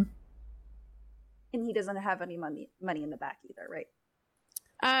 And he doesn't have any money in the back either, right?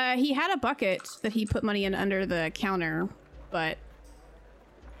 He had a bucket that he put money in under the counter, but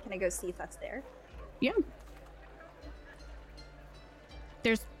Can I go see if that's there? yeah.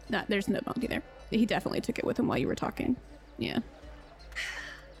 There's no money there. He definitely took it with him while you were talking. Yeah.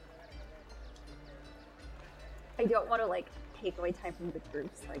 I don't want to like take away time from the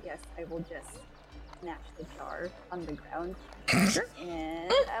group, so I guess I will just snatch the jar on the ground and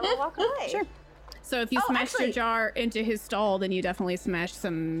I will walk away. Sure. So if you smashed your jar into his stall, then you definitely smashed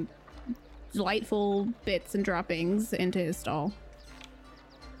some delightful bits and droppings into his stall.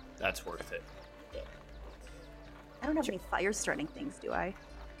 That's worth it. I don't have any fire starting things, do I?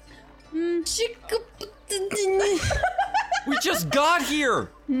 We just got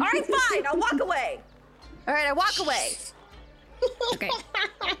here! All right, fine. I'll walk away. All right, I walk away. Okay.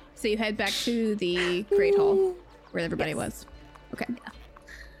 So you head back to the Great Hall where everybody was. Okay.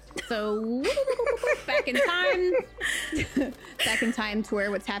 So back in time to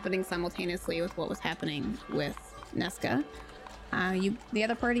where what's happening simultaneously with what was happening with Nesca. The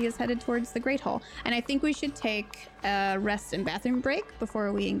other party is headed towards the Great Hall, and I think we should take a rest and bathroom break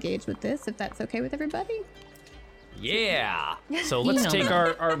before we engage with this, if that's okay with everybody. Yeah. So let's take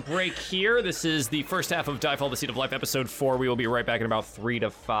our break here. This is the first half of Diefall, the Seed of Life, episode 4. We will be right back in about 3 to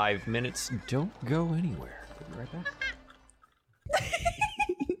 5 minutes. Don't go anywhere. We'll be right back.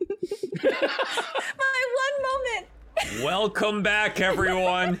 My one moment. Welcome back,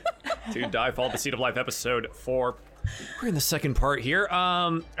 everyone, to Diefall, the Seed of Life, episode 4. We're in the second part here.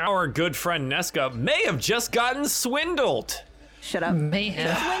 Our good friend Nesca may have just gotten swindled. Shut up.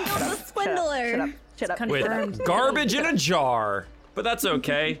 Mayhem. Swindle's a swindler. Shut up. With garbage in a jar. But that's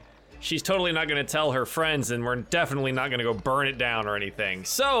okay. She's totally not going to tell her friends, and we're definitely not going to go burn it down or anything.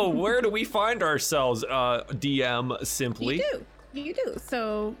 So, where do we find ourselves, DM Simply? You do.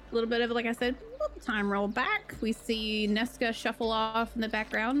 So, a little bit of, like I said, a little time roll back. We see Nesca shuffle off in the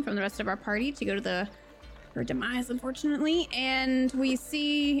background from the rest of our party to go to her demise, unfortunately. And we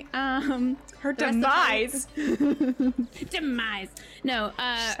see Her demise. Demise. No,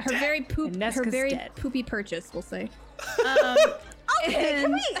 her very dead. poopy purchase, we'll say. Okay,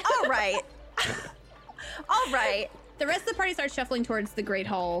 can we? All right. All right. The rest of the party starts shuffling towards the Great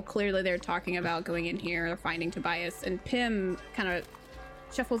Hall. Clearly, they're talking about going in here or finding Tobias. And Pim kind of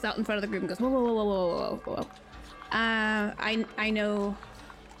shuffles out in front of the group and goes, whoa. I know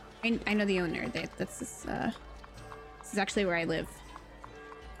the owner. This is actually where I live.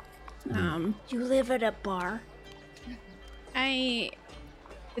 You live at a bar?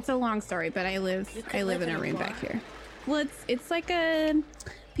 It's a long story, but I live in a room back here. Well, it's like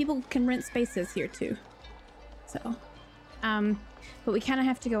people can rent spaces here too. So, but we kind of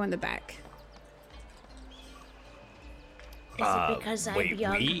have to go in the back. Is it because I'm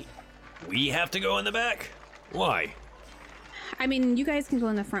young? We have to go in the back? Why? I mean, you guys can go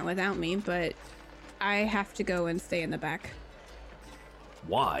in the front without me, but I have to go and stay in the back.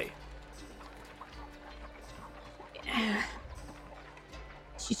 Why?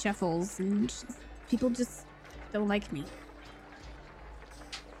 She shuffles, and people just don't like me.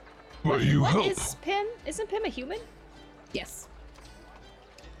 But you What help. is Pim? Isn't Pim a human? Yes.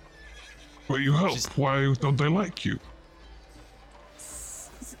 But you help. Why don't they like you?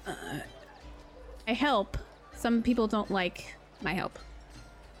 I help. Some people don't like my help.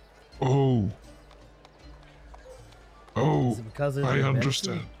 Oh. Is it because of I your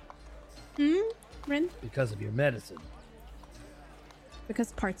understand. Rin? Because of your medicine.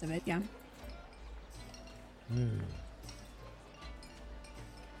 Because parts of it, yeah.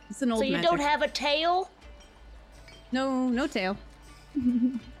 It's an old So you magic. don't have a tail? No tail.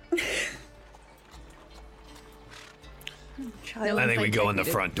 I think we go in the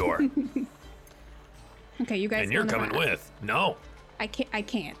front door. Okay, you guys. And you're go in the coming front. with. No. I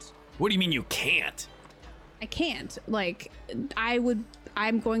can't. What do you mean you can't? I can't. Like,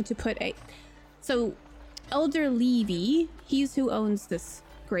 I'm going to put a. So, Elder Levy, he's who owns this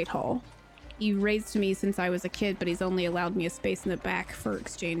Great Hall. He raised me since I was a kid, but he's only allowed me a space in the back for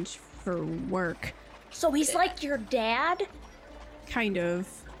exchange for work. So he's like your dad? Kind of.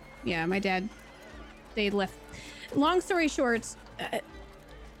 Yeah, my dad. They left. Long story short,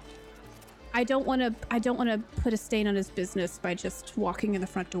 I don't want to put a stain on his business by just walking in the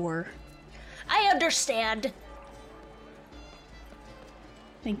front door. I understand.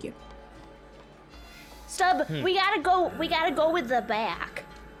 Thank you. Stub, we gotta go with the back.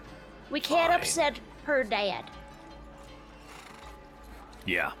 We can't Fine. upset her dad.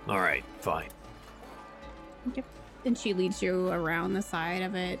 Yeah, alright, fine. Yep. And she leads you around the side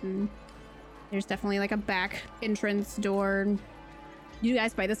of it, and there's definitely like a back entrance door. You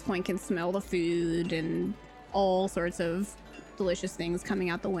guys by this point can smell the food and all sorts of delicious things coming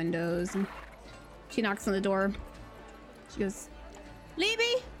out the windows. And she knocks on the door. She goes,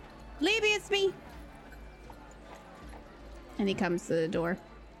 Levy, it's me. And he comes to the door.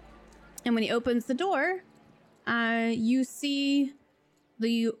 And when he opens the door, you see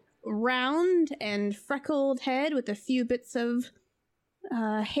the round and freckled head with a few bits of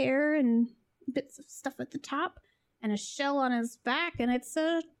hair and bits of stuff at the top, and a shell on his back, and it's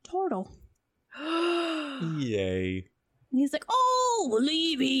a turtle. Yay. And he's like, "Oh,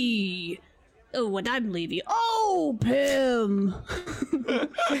 Levy! Oh, and I'm Levy. Oh, Pim! I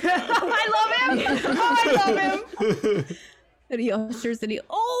love him! Oh, I love him! And he ushers, and you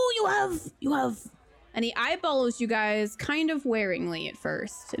have. And he eyeballs you guys kind of waringly at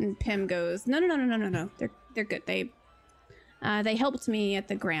first. And Pim goes, No. They're good. They helped me at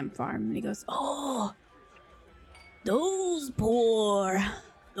the Graham farm. And he goes, oh, those poor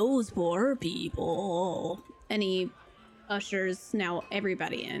people. And he ushers now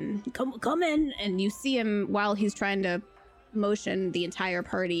everybody in. Come in. And you see him while he's trying to motion the entire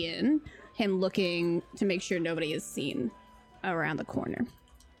party in, him looking to make sure nobody is seen around the corner.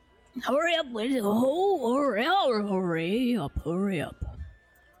 Hurry up, hurry up.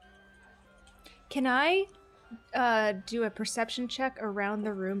 Can I do a perception check around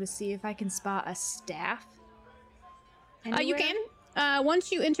the room to see if I can spot a staff? You anywhere? can.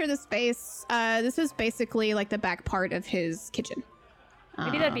 Once you enter the space, this is basically like the back part of his kitchen.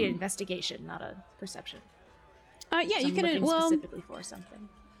 Maybe that'd be an investigation, not a perception. Yeah, So you I'm can. looking Well, specifically for something.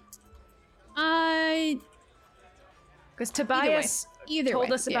 Because Tobias either told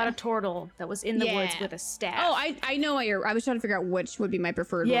way, us about yeah. a turtle that was in the woods with a staff. Oh, I know what you're. I was trying to figure out which would be my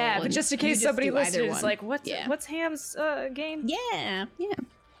preferred. yeah, role, but and just in you case somebody do either listening is one. like, what's Yeah. what's Ham's game? Yeah, yeah,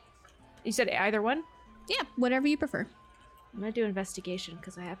 You said either one? yeah. Whatever you prefer. I'm gonna do investigation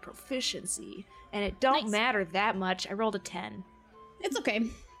because I have proficiency, and it don't Nice. matter that much. I rolled a 10. It's okay.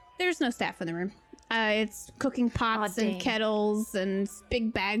 There's no staff in the room. It's cooking pots Aw, and dang. kettles and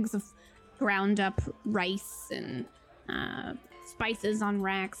big bags of ground up rice and spices on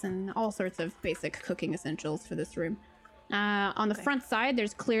racks and all sorts of basic cooking essentials for this room. On the front side,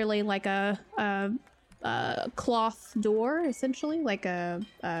 there's clearly like a cloth door, essentially, like a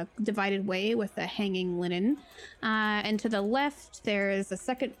divided way with a hanging linen. And to the left, there is a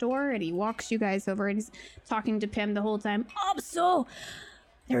second door, and he walks you guys over, and he's talking to Pim the whole time.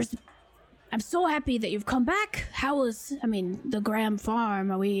 I'm so happy that you've come back. How was, the Graham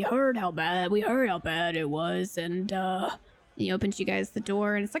farm? We heard how bad it was, and he opens you guys the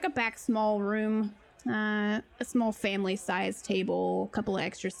door, and it's like a back small room, a small family-sized table, a couple of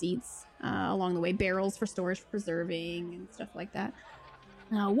extra seats along the way, barrels for storage for preserving and stuff like that.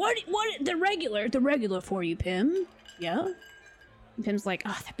 What the regular for you, Pim? Yeah. And Pim's like,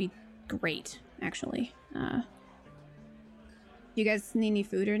 oh, that'd be great, actually. You guys need any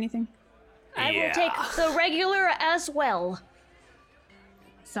food or anything? I will take the regular as well.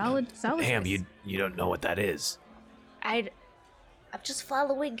 Solid. Ham, choice. you don't know what that is. I'm just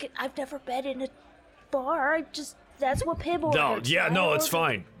following. I've never been in a bar. That's what Pim ordered. No, it's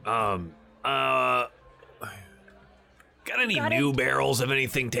fine. Got any new barrels of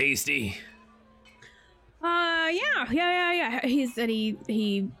anything tasty? Yeah.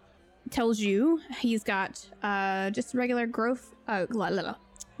 He tells you he's got just regular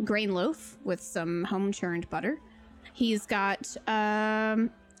grain loaf with some home churned butter. He's got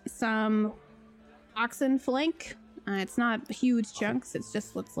some oxen flank. It's not huge chunks, it's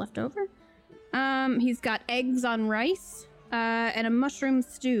just what's left over. He's got eggs on rice and a mushroom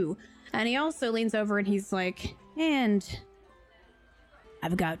stew. And he also leans over and he's like, and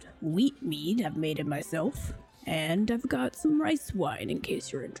I've got wheat mead, I've made it myself, and I've got some rice wine in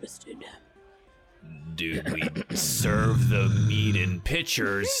case you're interested. Dude, we serve the meat in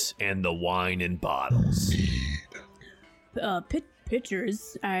pitchers and the wine in bottles.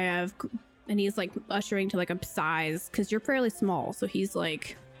 Pitchers, I have, and he's like ushering to like a size, because you're fairly small, so he's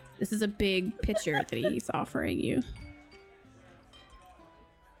like, this is a big pitcher that he's offering you.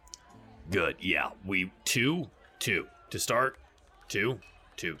 Good, yeah. Two to start. Two.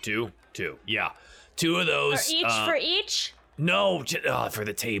 Yeah, 2 of those. For each? No, for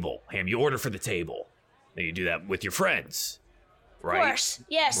the table. Ham, you order for the table. Then you do that with your friends, right? Of course,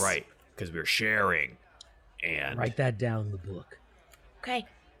 yes. Right, because we're sharing. And Write that down in the book. Okay.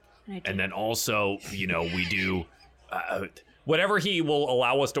 And then also, we do Whatever he will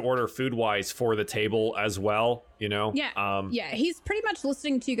allow us to order food-wise for the table as well, Yeah. He's pretty much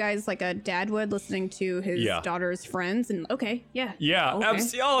listening to you guys like a dad would listening to his daughter's friends. And okay, yeah. Yeah,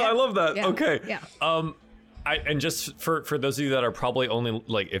 okay. I love that. Yeah. Okay. Yeah. And just for those of you that are probably only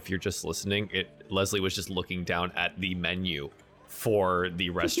if you're just listening, Leslie was just looking down at the menu for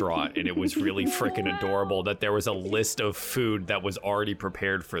the restaurant, and it was really freaking adorable that there was a list of food that was already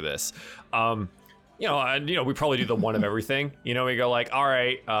prepared for this. We probably do the one of everything. We go like, all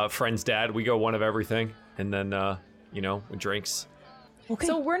right, friend's dad, we go one of everything, and then drinks. Okay.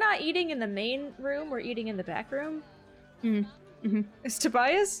 So we're not eating in the main room, we're eating in the back room? Mm-hmm. Is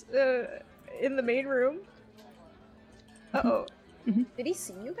Tobias in the main room? Uh-oh. Did he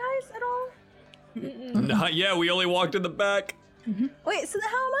see you guys at all? Not yet, we only walked in the back. Wait, so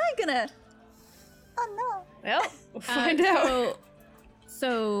how am I gonna? Oh no. Well, we'll find out.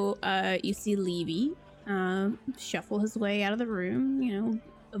 So you see Levy shuffle his way out of the room,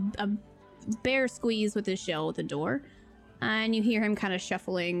 a bear squeeze with his shell at the door. And you hear him kind of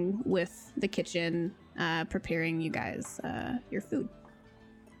shuffling with the kitchen preparing you guys your food.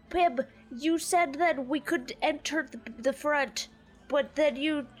 Pim, you said that we could enter the front, but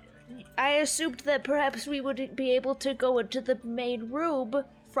then I assumed that perhaps we would be able to go into the main room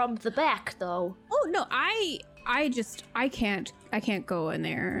from the back, though. Oh no, I can't go in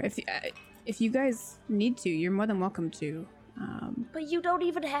there. If you guys need to, you're more than welcome to. But you don't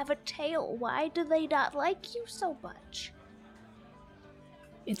even have a tail. Why do they not like you so much?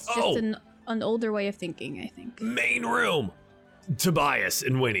 It's just an older way of thinking, I think. Main room. Tobias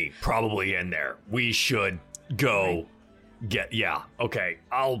and Winnie probably in there. We should go okay.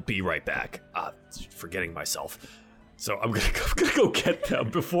 I'll be right back. Forgetting myself. So I'm gonna go get them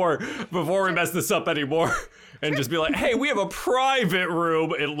before we mess this up anymore, and just be like, hey, we have a private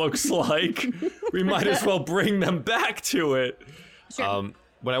room. It looks like we might as well bring them back to it. Sure.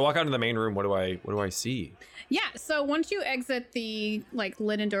 When I walk out of the main room, what do I see? Yeah, so once you exit the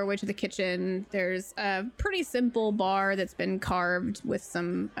linen doorway to the kitchen, there's a pretty simple bar that's been carved with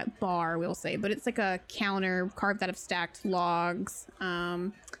some bar, we'll say, but it's like a counter carved out of stacked logs.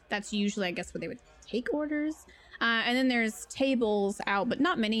 That's usually, I guess, where they would take orders. And then there's tables out, but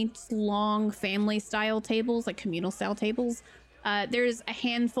not many, just long family-style tables, like communal-style tables. There's a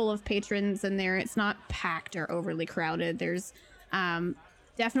handful of patrons in there. It's not packed or overly crowded. There's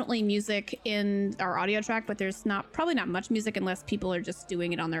definitely music in our audio track, but there's probably not much music unless people are just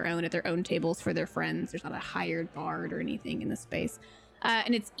doing it on their own at their own tables for their friends. There's not a hired bard or anything in the space.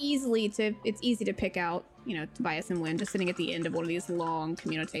 And it's easy to pick out, Tobias and Wynn just sitting at the end of one of these long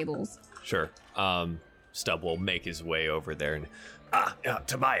communal tables. Sure. Stub will make his way over there and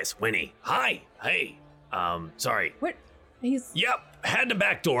Tobias, Winnie, hi, hey, sorry. What? Yep, had the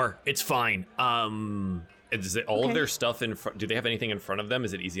back door. It's fine. Is it all of their stuff in front? Do they have anything in front of them?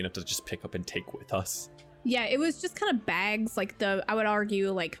 Is it easy enough to just pick up and take with us? Yeah, it was just kind of bags, I would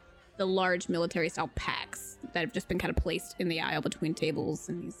argue, the large military style packs that have just been kind of placed in the aisle between tables.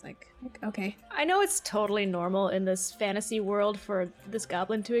 And he's like, okay. I know it's totally normal in this fantasy world for this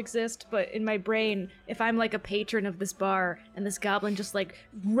goblin to exist, but in my brain, if I'm a patron of this bar and this goblin just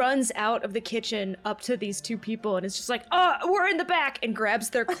runs out of the kitchen up to these two people and is just like, oh, we're in the back, and grabs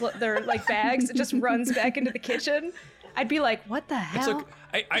their bags and just runs back into the kitchen, I'd be like, what the hell?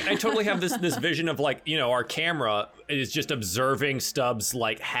 I totally have this vision of our camera is just observing Stubbs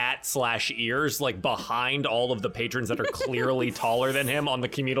hat/ears behind all of the patrons that are clearly taller than him on the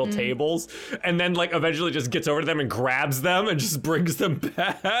communal tables, and then eventually just gets over to them and grabs them and just brings them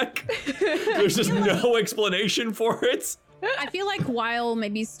back. There's just no explanation for it. I feel like while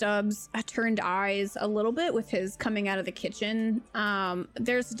maybe Stubbs turned eyes a little bit with his coming out of the kitchen,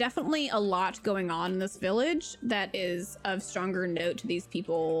 there's definitely a lot going on in this village that is of stronger note to these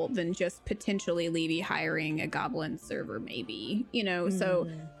people than just potentially Levy hiring a goblin server, maybe, so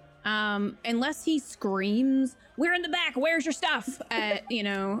unless he screams, we're in the back, where's your stuff, at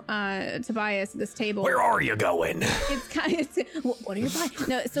Tobias at this table. Where are you going? It's kind of, what are you buying?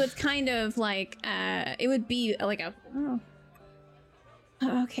 No, so it's kind of it would be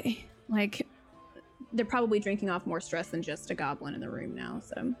okay, they're probably drinking off more stress than just a goblin in the room now,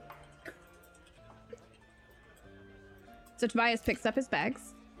 so Tobias picks up his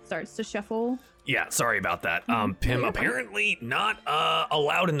bags, starts to shuffle. Yeah, sorry about that. Pim, apparently not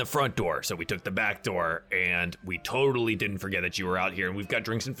allowed in the front door, so we took the back door, and we totally didn't forget that you were out here, and we've got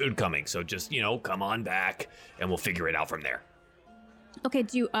drinks and food coming, so just, come on back, and we'll figure it out from there. Okay,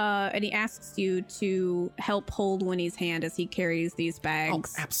 and he asks you to help hold Winnie's hand as he carries these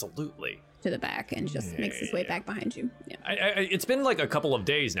bags. Oh, absolutely. To the back and just makes his way back behind you. Yeah. It's been a couple of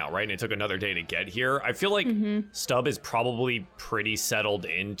days now, right? And it took another day to get here. I feel like Stub is probably pretty settled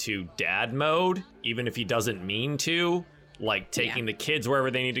into dad mode, even if he doesn't mean to. Taking the kids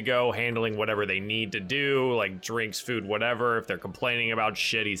wherever they need to go, handling whatever they need to do, drinks, food, whatever. If they're complaining about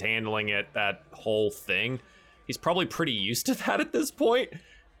shit, he's handling it, that whole thing. He's probably pretty used to that at this point.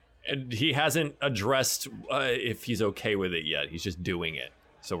 And he hasn't addressed if he's okay with it yet. He's just doing it.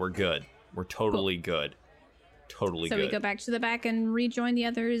 So we're good. We're totally good. Totally good. So we go back to the back and rejoin the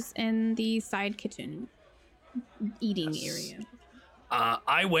others in the side kitchen eating area.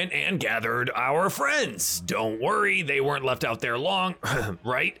 I went and gathered our friends. Don't worry, they weren't left out there long,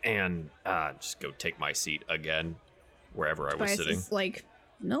 right? And just go take my seat again, wherever I was sitting.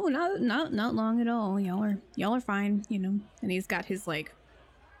 No, not long at all. Y'all are fine, And he's got his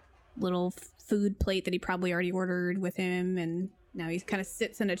little food plate that he probably already ordered with him, and now he kind of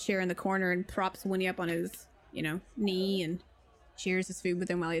sits in a chair in the corner and props Winnie up on his, knee and shares his food with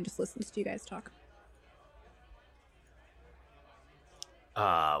him while he just listens to you guys talk.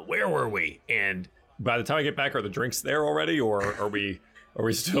 Where were we? And by the time I get back, are the drinks there already, or are we Are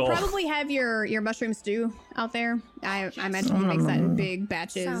we still? You probably have your mushroom stew out there. I imagine he makes that in big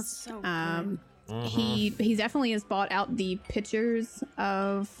batches. Sounds so good. He definitely has bought out the pitchers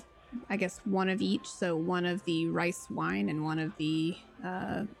of, I guess, one of each. So one of the rice wine and one of the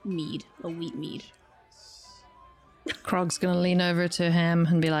mead, a wheat mead. Krog's gonna lean over to him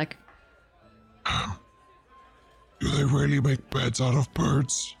and be like, Do they really make beds out of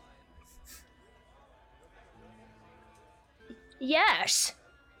birds? Yes.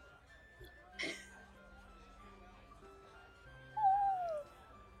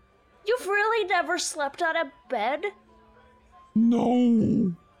 You've really never slept on a bed?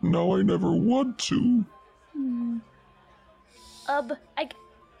 No. No, I never want to.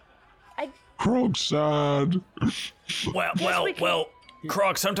 Krog's sad. Well,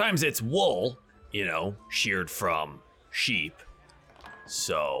 Krog, sometimes it's wool, sheared from sheep.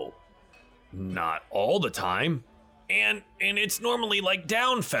 So, not all the time. And it's normally like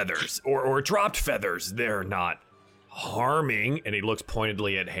down feathers or dropped feathers. They're not harming, and he looks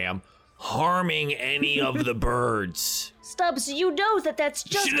pointedly at Ham, harming any of the birds. Stubbs, you know that's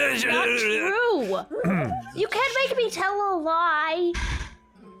just not true. You can't make me tell a lie.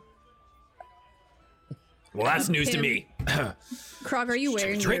 Well, that's news to me. Krog, are you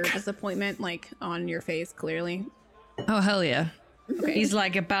wearing your drink. disappointment on your face clearly? oh, hell yeah. Okay. He's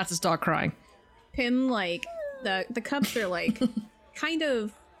like about to start crying. Pim, the cups are kind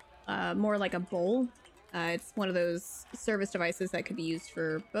of more like a bowl. It's one of those service devices that could be used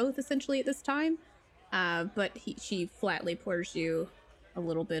for both essentially at this time. But she flatly pours you a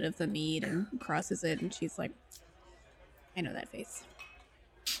little bit of the mead and crosses it, and she's like, I know that face.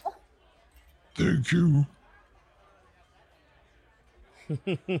 Thank you.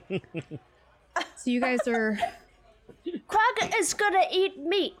 So you guys are... Krog is gonna eat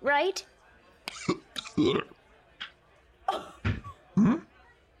meat, right? Krog,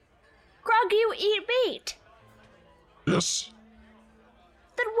 you eat meat. Yes.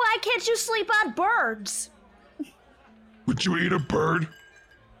 Then why can't you sleep on birds? Would you eat a bird?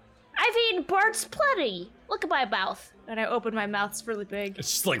 I've eaten birds plenty. Look at my mouth. And I open my mouth, it's really big.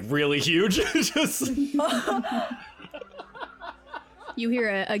 It's just really huge. Just You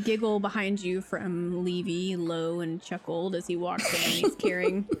hear a giggle behind you from Levy, low and chuckled as he walks in. He's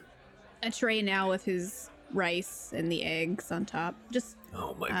carrying a tray now with his rice and the eggs on top. Just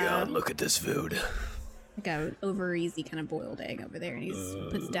Oh my god, look at this food. like a over easy kind of boiled egg over there, and he's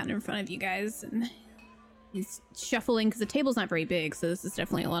puts it down in front of you guys, and he's shuffling because the table's not very big, so this is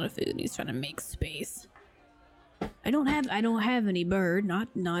definitely a lot of food, and he's trying to make space. I don't have any bird, not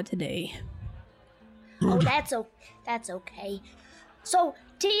today. Oh, that's okay. So,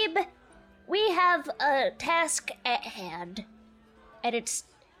 team, we have a task at hand, and it's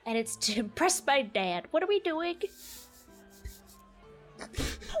to impress my dad. What are we doing?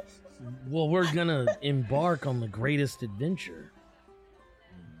 Well, we're gonna embark on the greatest adventure.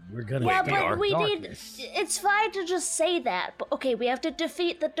 We're gonna. Well, escape but we darkness. need. It's fine to just say that, but okay, we have to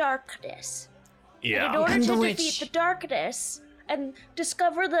defeat the darkness. And in Yeah. order And to the defeat witch. the darkness and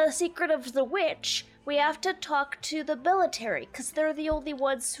discover the secret of the witch, we have to talk to the military, because they're the only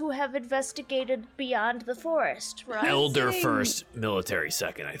ones who have investigated beyond the forest, right? Elder first, military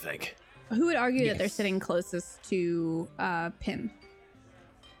second, I think. Who would argue that they're sitting closest to Pim?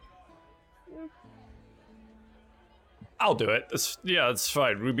 I'll do it. It's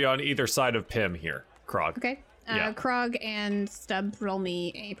fine. We'd be on either side of Pim here, Krog. Okay. Yeah. Krog and Stubb, roll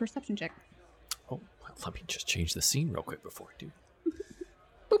me a perception check. Oh, let me just change the scene real quick before I do.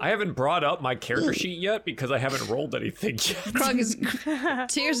 I haven't brought up my character sheet yet because I haven't rolled anything yet. Krog is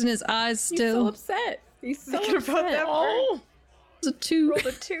tears in his eyes He's so still. upset. He's so upset. Oh, it's a 2. Rolled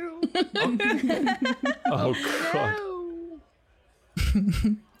a 2. Oh, God.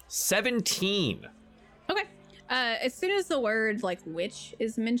 17. Okay. As soon as the word witch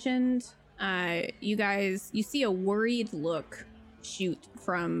is mentioned, you see a worried look shoot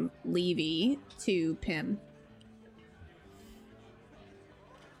from Levy to Pim.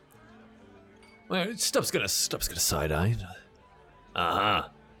 Well, Stubb's gonna side-eye. Uh-huh.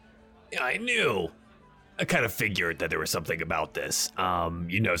 Yeah, I knew. I kind of figured that there was something about this.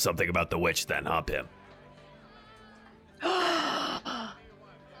 You know something about the witch then, huh, Pim?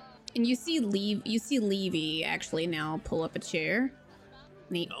 And you see Levy actually now pull up a chair.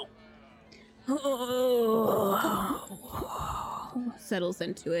 And he settles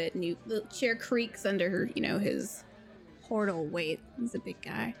into it, and the chair creaks under his portal weight. He's a big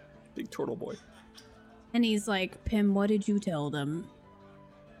guy. Big turtle boy. And he's like, Pim, what did you tell them?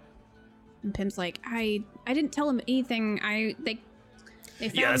 And Pim's like, I didn't tell them anything. They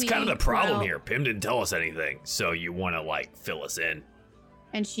found Yeah, that's me kind of the problem while-" here. Pim didn't tell us anything, so you want to, fill us in?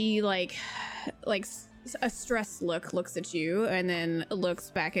 And she like a stressed look looks at you and then looks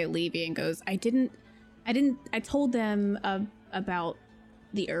back at Levy and goes, I told them about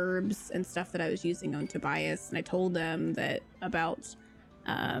the herbs and stuff that I was using on Tobias, and I told them that about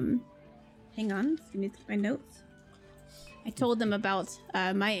hang on, give me my notes. I told them about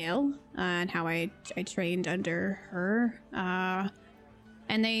Mael and how I trained under her,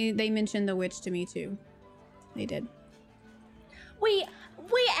 and they mentioned the witch to me too. They did. We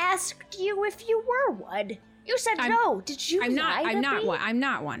asked you if you were one. You said no. Did you lie to me? I'm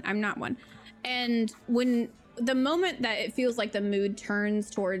not one. And when the moment that it feels like the mood turns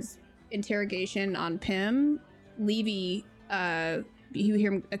towards interrogation on Pym, Levy, you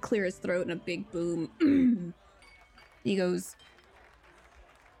hear him clear his throat in a big boom. He goes,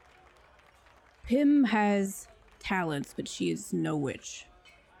 Pym has talents, but she is no witch.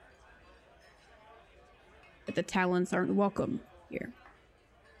 But the talents aren't welcome here.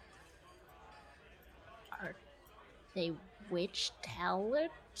 Are they witch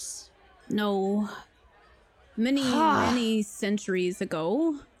talents? No. Many centuries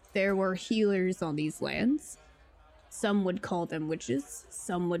ago, there were healers on these lands. Some would call them witches,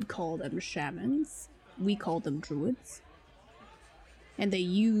 some would call them shamans. We call them druids. And they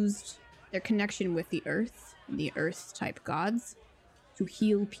used their connection with the earth and the earth-type gods to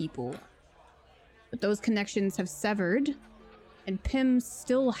heal people. But those connections have severed, and Pym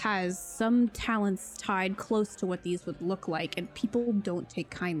still has some talents tied close to what these would look like, and people don't take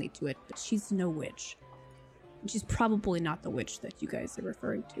kindly to it, but she's no witch. And she's probably not the witch that you guys are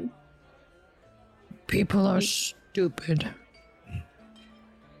referring to. People are stupid.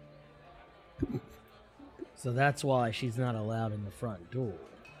 So that's why she's not allowed in the front door.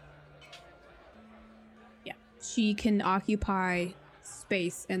 Yeah. She can occupy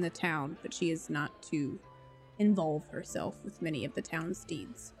space in the town, but she is not to involve herself with many of the town's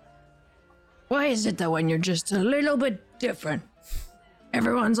deeds. Why is it that when you're just a little bit different,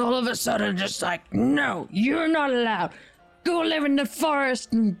 everyone's all of a sudden just like, no, you're not allowed. Go live in the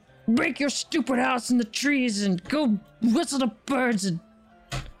forest and break your stupid house in the trees and go whistle the birds and...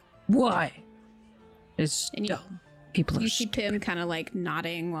 Why? It's dumb. People are You see Pym kind of like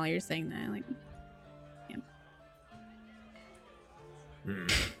nodding while you're saying that, like, yeah.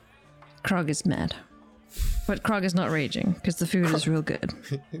 Krog is mad. But Krog is not raging, because the food is real good.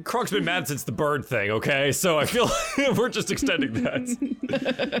 Krog's been mad since the bird thing, okay? So I feel like we're just extending that.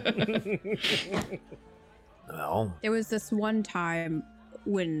 Well, There was this one time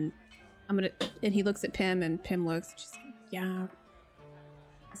when and he looks at Pym, and Pym looks, and she's like, yeah.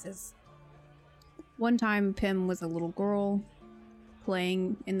 He says, one time Pym was a little girl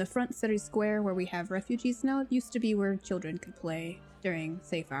playing in the front city square where we have refugees now. It used to be where children could play during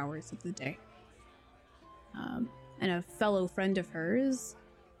safe hours of the day. And a fellow friend of hers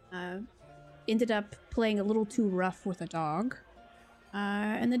ended up playing a little too rough with a dog,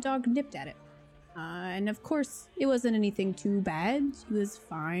 and the dog nipped at it. And of course, it wasn't anything too bad. He was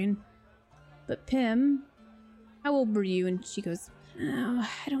fine. But Pym, how old were you? And she goes, oh,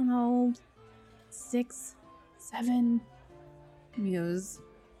 I don't know, 6, 7. And he goes,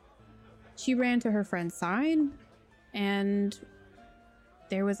 she ran to her friend's side, and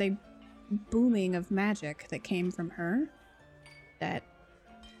there was a booming of magic that came from her that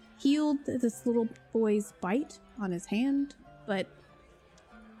healed this little boy's bite on his hand, but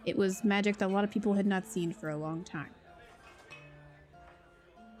it was magic that a lot of people had not seen for a long time.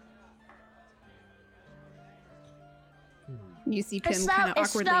 You see Pym kind of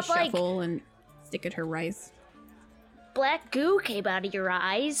awkwardly shuffle and stick at her rice. Black goo came out of your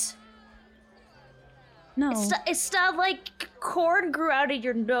eyes. No. It's not like corn grew out of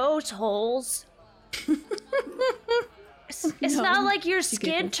your nose holes. It's not like your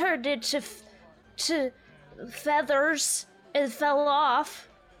skin turned into feathers and fell off.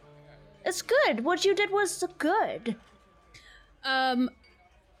 It's good. What you did was good. Ham,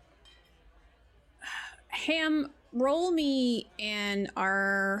 roll me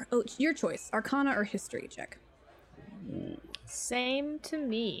it's your choice, Arcana or History check. Same to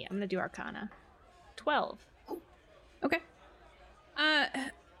me. I'm gonna do Arcana. 12. Okay.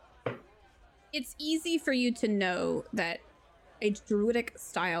 It's easy for you to know that a druidic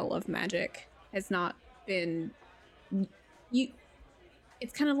style of magic has not been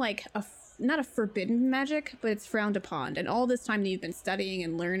it's kind of like not a forbidden magic, but it's frowned upon. And all this time that you've been studying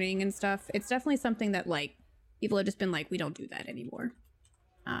and learning and stuff, it's definitely something that like people have just been like, we don't do that anymore.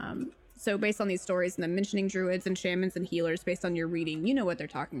 So based on these stories and them mentioning druids and shamans and healers, based on your reading, you know what they're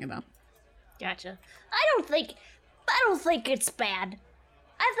talking about. Gotcha. I don't think it's bad.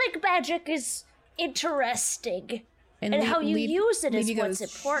 I think magic is interesting. And how you use it is Levy what's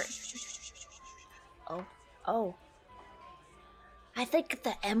goes, important. Oh. I think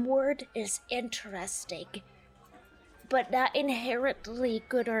the M word is interesting, but not inherently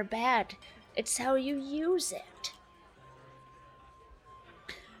good or bad. It's how you use it.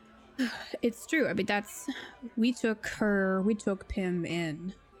 It's true. I mean, we took Pim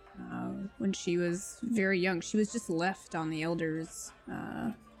in when she was very young. She was just left on the elders'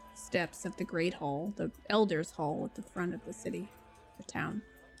 steps of the Great Hall, the elders' hall at the front of the city, the town.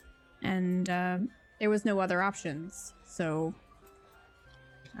 And there was no other options. So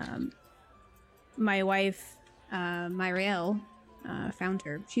my wife, Myriel, found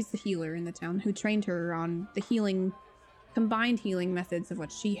her. She's the healer in the town who trained her on the combined healing methods of what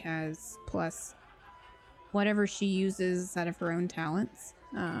she has, plus whatever she uses out of her own talents.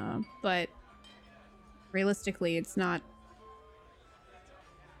 But realistically, it's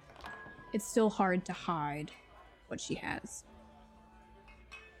still hard to hide what she has.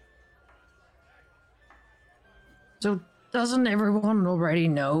 So doesn't everyone already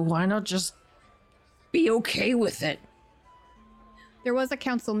know? Why not just be okay with it? There was a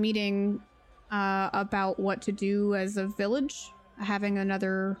council meeting about what to do as a village, having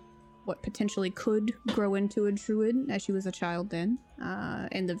another, what potentially could grow into a druid, as she was a child then,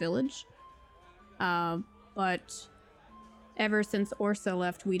 in the village. But ever since Orsa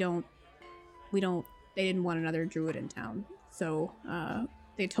left, they didn't want another druid in town. So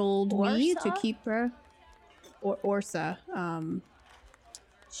they told me to keep her. Orsa,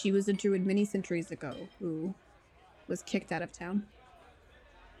 she was a druid many centuries ago who was kicked out of town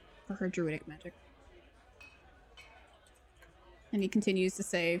for her druidic magic. And he continues to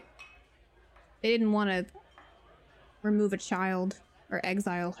say they didn't want to remove a child or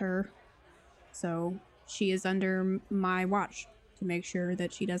exile her, so she is under my watch to make sure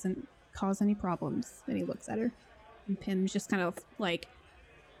that she doesn't cause any problems. And he looks at her, and Pim's just kind of like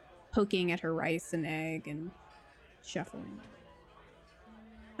poking at her rice and egg and shuffling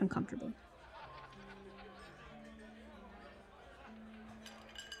uncomfortably.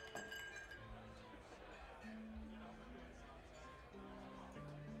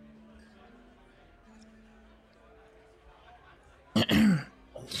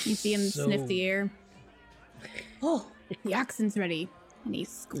 You see him sniff the air. Oh, the oxen's ready. And he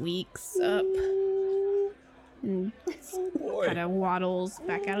squeaks up and kind of waddles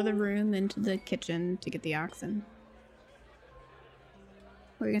back out of the room into the kitchen to get the oxen.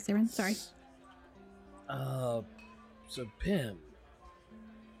 What were you gonna say, Ren? Sorry. So Pim,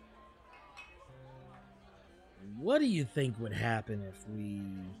 what do you think would happen if we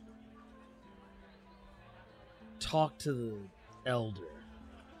talk to the elder?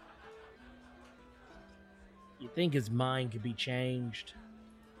 You think his mind could be changed?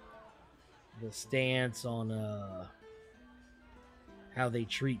 The stance on how they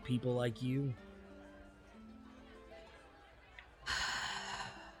treat people like you?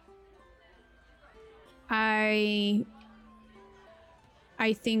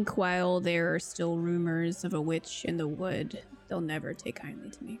 I think while there are still rumors of a witch in the wood, they'll never take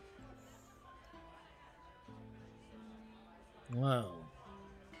kindly to me. Well,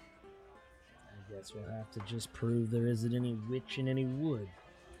 I guess we'll have to just prove there isn't any witch in any wood.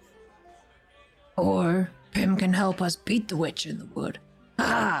 Or Pim can help us beat the witch in the wood.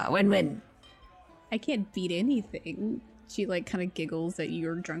 Ah, win-win. I can't beat anything. She like kind of giggles at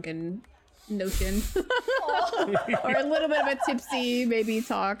your drunken notion. Or a little bit of a tipsy maybe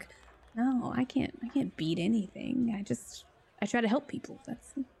talk. No, I can't beat anything. I try to help people.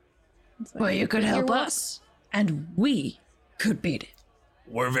 That's what Well, you could help us, and we could beat it.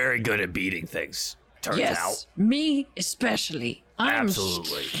 We're very good at beating things, turns out. Me especially. I'm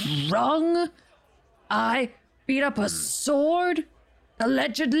Absolutely. strong. I beat up a sword,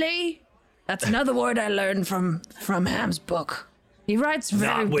 allegedly. That's another word I learned from Ham's book. He writes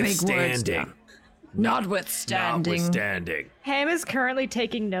very big words down. Notwithstanding. Ham is currently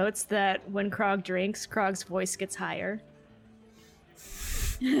taking notes that when Krog drinks, Krog's voice gets higher.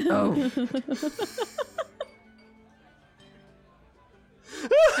 Oh.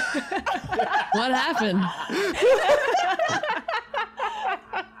 What happened?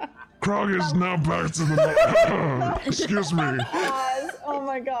 Krog is now back to the... Excuse me. Oh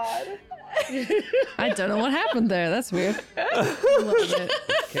my god. I don't know what happened there. That's weird.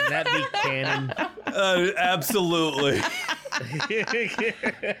 Can that be canon? Absolutely.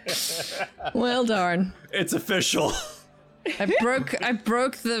 Well, darn. It's official. I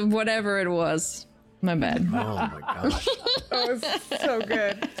broke the whatever it was. My bad. Oh my gosh. That was so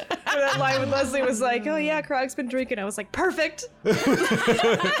good. When that line when Leslie was like, "Oh yeah, Krog's been drinking," I was like, "Perfect."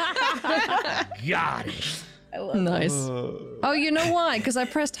 Got it. I love Nice. Oh, you know why? Because I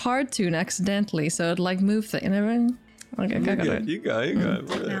pressed hard tune accidentally, so it like moved the and Okay, I got it. You got it.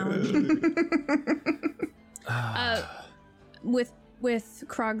 With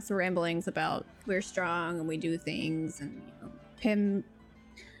Krog's ramblings about we're strong and we do things, and Pim,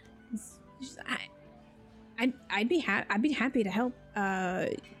 I'd be happy to help.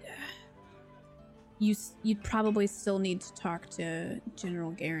 You'd probably still need to talk to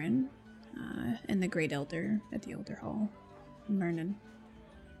General Garen and the Great Elder at the Elder Hall, Mernon.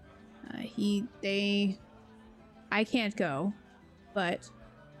 I can't go, but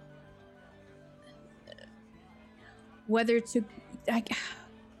whether to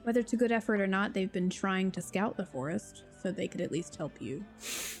good effort or not, they've been trying to scout the forest so they could at least help you.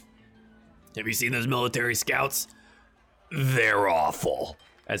 Have you seen those military scouts? They're awful.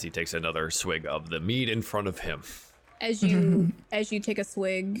 As he takes another swig of the mead in front of him. As you take a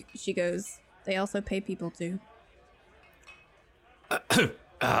swig, she goes, "They also pay people too."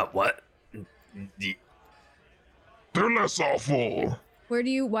 What? They're less awful. Why do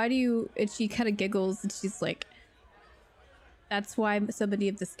you, and she kind of giggles and she's like, "That's why so many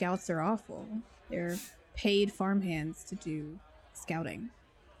of the scouts are awful. They're paid farmhands to do scouting."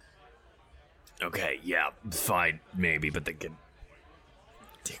 Okay, yeah, fine, maybe, but they could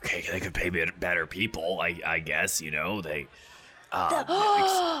pay better people, I guess, they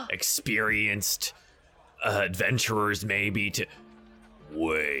experienced adventurers maybe to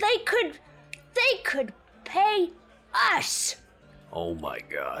wait. They could pay us. Oh my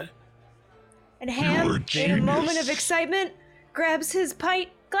god. And Ham, in a moment of excitement, grabs his pint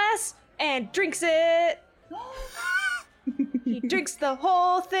glass and drinks it. He drinks the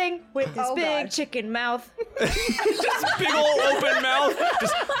whole thing with his big chicken mouth. Just big ol' open mouth.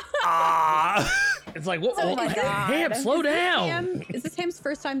 Just It's like, what? Oh my God. Ham, slow down. Is this Ham's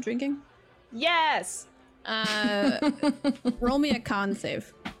first time drinking? Yes. Roll me a con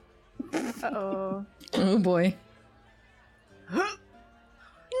save. Uh-oh. Oh boy. Nat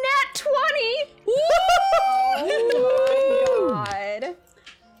 20! Oh my god.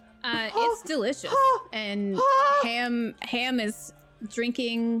 It's delicious, and Ham is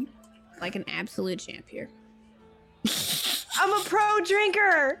drinking like an absolute champ here. I'm a pro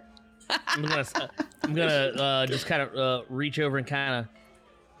drinker! I'm gonna just kind of reach over and kind of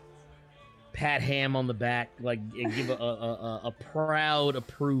pat Ham on the back, like and give a proud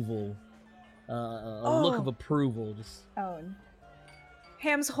approval, a look of approval. Just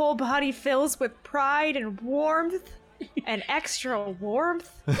Ham's whole body fills with pride and warmth, and extra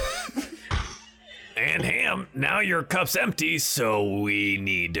warmth. And Ham, now your cup's empty, so we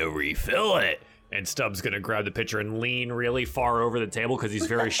need to refill it. And Stubbs gonna grab the pitcher and lean really far over the table because he's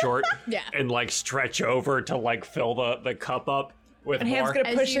very short. Yeah. And like stretch over to like fill the cup up with And more. Ham's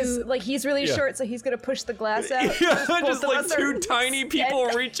gonna push he's really short, so he's gonna push the glass out. Yeah, Both just of like us two are tiny people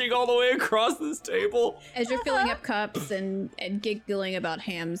reaching all the way across this table. As you're filling up cups and giggling about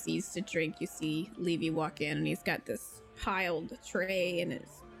Ham's ease to drink, you see Levy walk in, and he's got this piled tray and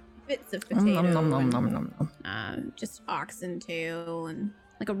it's bits of potato, just oxen tail and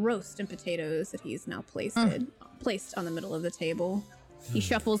like a roast and potatoes that he's now placed on the middle of the table. He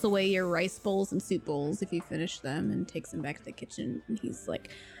shuffles away your rice bowls and soup bowls if you finish them and takes them back to the kitchen. And he's like,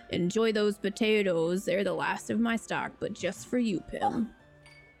 "Enjoy those potatoes. They're the last of my stock, but just for you, Pim."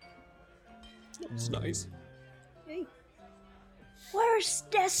 It's nice. Where's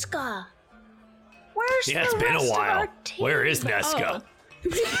Nesca? Where's Yeah, it's the been rest a of while. our team? Where is Nesca?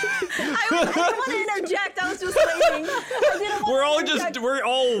 I want to interject. I was just waiting. We're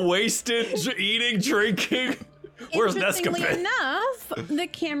all wasted, eating, drinking. Where's Interestingly Nesca? enough, the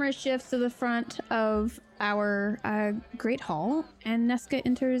camera shifts to the front of our great hall, and Nesca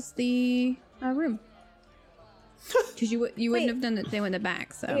enters the room. Because you wouldn't have done it. They went in the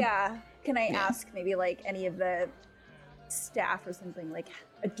back. So Yeah. Can I ask maybe like any of the staff or something, like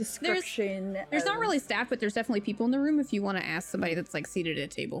a description? There's not really staff, but there's definitely people in the room if you want to ask somebody that's like seated at a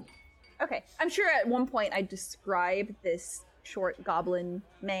table. Okay. I'm sure at one point I described this short goblin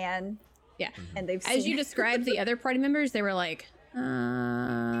man. Yeah. And they've As seen you described the other party members, they were like,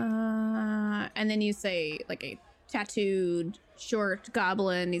 and then you say like a tattooed short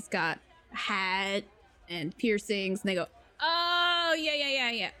goblin. He's got a hat and piercings, and they go, "Oh,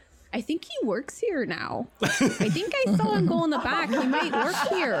 yeah. I think he works here now. I think I saw him go in the back. He might work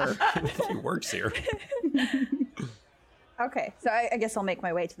here." He works here. Okay, so I guess I'll make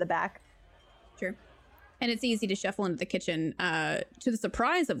my way to the back. Sure. And it's easy to shuffle into the kitchen, to the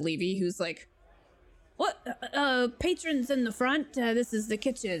surprise of Levy, who's like, "What? Patrons in the front. This is the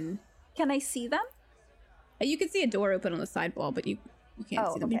kitchen." Can I see them? You can see a door open on the side wall, but you You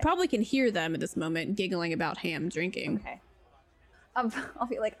can't see them. You probably can hear them at this moment giggling about Ham drinking. Okay. I'll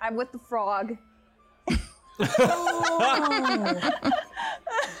be like, I'm with the frog.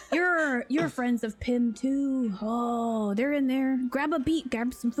 You're friends of Pim too. Oh, they're in there. Grab a beet,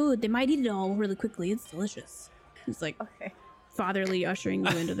 grab some food. They might eat it all really quickly. It's delicious. He's like fatherly ushering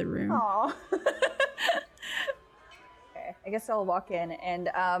you into the room. Aww. Okay, I guess I'll walk in and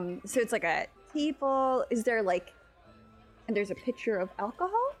so it's like a table. Is there like, and there's a pitcher of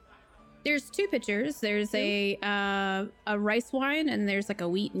alcohol? There's 2 pitchers. There's a rice wine and there's like a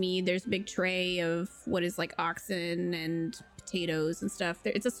wheat mead. There's a big tray of what is like oxen and potatoes and stuff.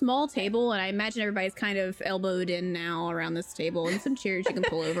 It's a small table, and I imagine everybody's kind of elbowed in now around this table, and some chairs you can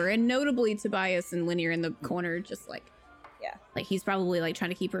pull over. And notably, Tobias and Winnie are in the corner, just like he's probably like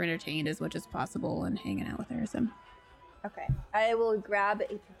trying to keep her entertained as much as possible and hanging out with her. So okay, I will grab a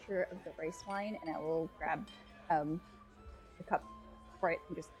pitcher of the rice wine, and I will grab the cup for it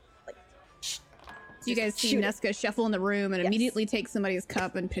and just. So you guys see Nesca shuffle in the room and immediately take somebody's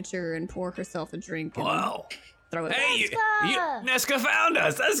cup and pitcher and pour herself a drink. And throw it. Hey, Nesca found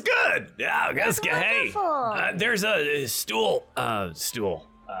us. That's good. Yeah, Nesca. Hey, there's a stool.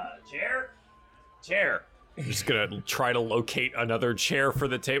 Chair. I'm just gonna try to locate another chair for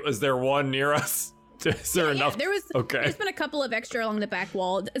the table. Is there one near us? Is there enough? There's been a couple of extra along the back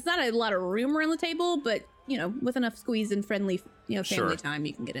wall. It's not a lot of room around the table, but with enough squeeze and friendly, family time,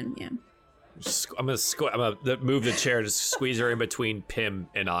 you can get in. Yeah. I'm gonna move the chair, just squeeze her in between Pim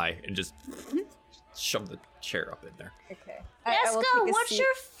and I, and just shove the chair up in there. Okay. Nesca,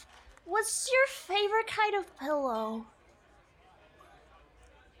 what's your favorite kind of pillow?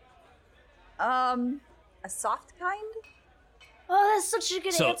 A soft kind? Oh, that's such a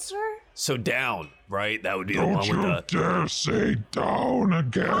good answer. So down, right? That would be the Don't one you with the. dare say down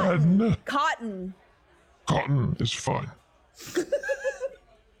again. Cotton. Cotton is fine.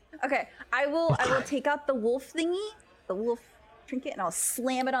 Okay, I will take out the wolf thingy, the wolf trinket, and I'll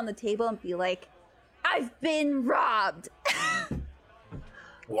slam it on the table and be like, I've been robbed.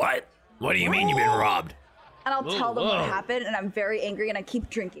 What? What do you mean you've been robbed? And I'll tell them what happened, and I'm very angry, and I keep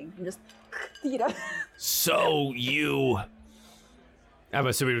drinking. I'm just, So you. I'm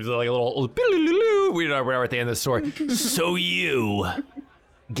assuming it was like a little. We're at the end of the story. So you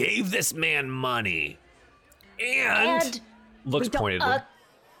gave this man money and looks pointedly.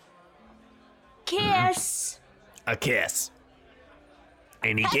 Kiss. A kiss.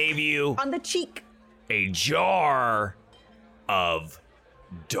 And he gave you on the cheek a jar of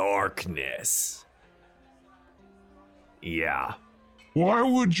darkness. Yeah. Why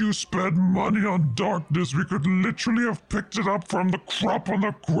would you spend money on darkness? We could literally have picked it up from the crop on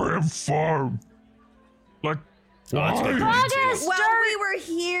the Graham farm. Like, why? While we were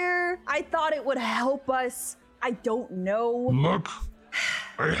here, I thought it would help us. I don't know. Look,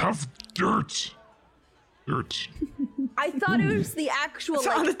 I have dirt. I thought it was the actual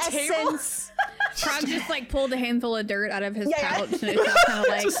essence. Krog just pulled a handful of dirt out of his pouch and it just kind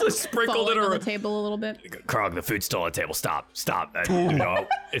of just sprinkled it on the table a little bit. Krog, the food's still on the table. Stop.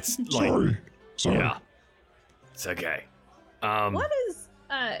 It's Sorry. Yeah. It's okay. What is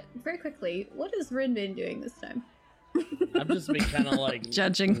very quickly, what has Rin been doing this time? I've just been kind of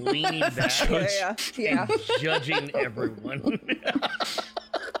judging, leaning back, yeah. and judging everyone.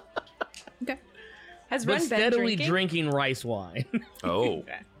 Okay. Has But Ren been steadily drinking? rice wine. Oh.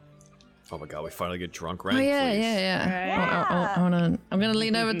 Oh my god, we finally get drunk, Ren. Oh yeah, please. yeah. I'm gonna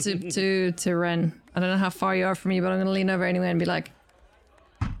lean over to Ren. I don't know how far you are from me, but I'm gonna lean over anyway and be like,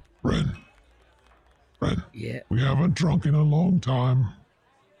 Ren. Yeah. We haven't drunk in a long time.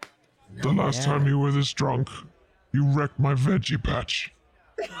 The last time you were this drunk, you wrecked my veggie patch.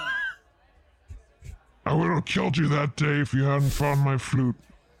 I would have killed you that day if you hadn't found my flute.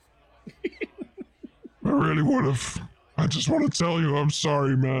 I really would have. I just want to tell you I'm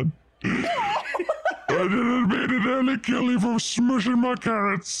sorry, man. I didn't mean to nearly kill you for smushing my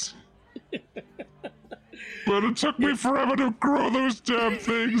carrots. But it took me forever to grow those damn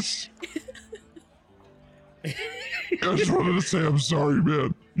things. I just wanted to say I'm sorry,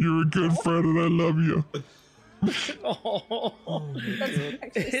 man. You're a good friend and I love you.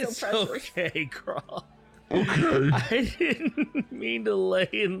 It's okay, Krog. Okay. I didn't mean to lay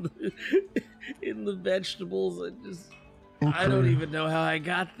in the vegetables. I don't even know how I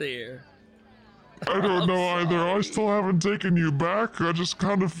got there. I don't know either. I still haven't taken you back. I just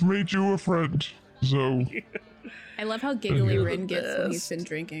kind of made you a friend. So. I love how giggly Rin gets when he's been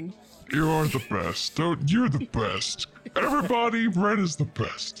drinking. You are the best. You're the best. Everybody, Ren is the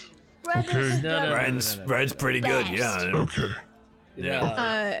best. Okay. Ren's pretty good, yeah. Okay.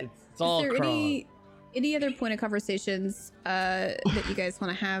 Yeah. It's all is there Krog. any any other point of conversations that you guys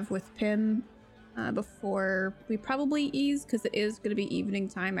want to have with Pim before we probably ease? Because it is going to be evening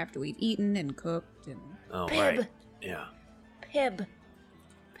time after we've eaten and cooked. And Oh, Pib. right. Yeah. Pib.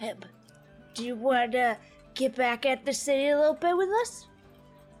 Do you want to get back at the city a little bit with us?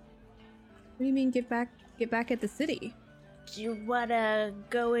 what do you mean get back at the city? Do you want to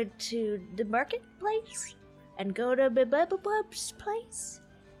go into the marketplace and go to Bub's place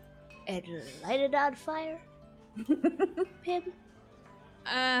and light it on fire? Pib?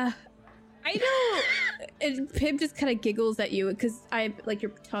 I don't. And Pim just kind of giggles at you because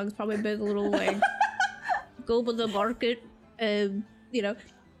your tongue's probably been a little like go to the market, and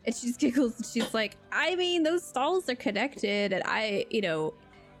and she just giggles and she's like, I mean, those stalls are connected, and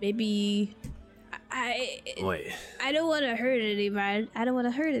maybe Wait. I don't want to hurt anybody.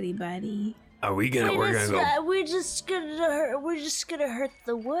 Are we gonna? We're gonna go. We're just gonna hurt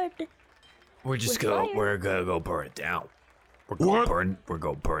the wood. We're gonna go burn it down. We're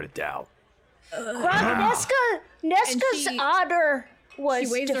gonna burn it down. Neska's honor was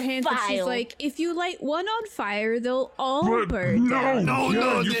She waves her hands and she's defiled. like, if you light one on fire, they'll all burn down. No,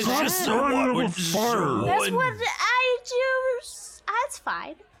 this you is can't just burn one them with with fire. That's what I do. That's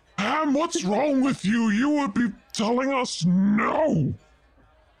fine. Ham, what's wrong with you? You would be telling us no.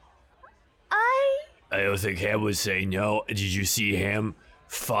 I don't think Ham would say no. Did you see Ham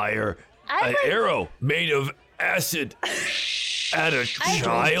fire I an like- arrow made of acid at a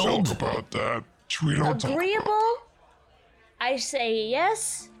child? Talk about that. We don't talk. Agreeable. I say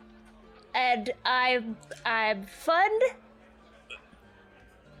yes, and I'm fun,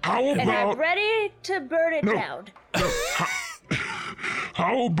 How and I'm about ready to burn it No. down.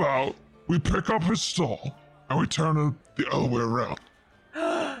 how about we pick up his stall and we turn it the other way around?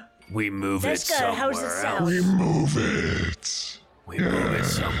 We move it That's good. How's it somewhere sound? else. We move it. We move it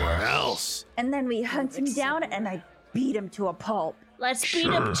somewhere else. And then we hunt him down and I beat him to a pulp. Let's beat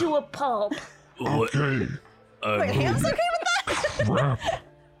him to a pulp. Okay. Wait, Ham's okay with that? Crap.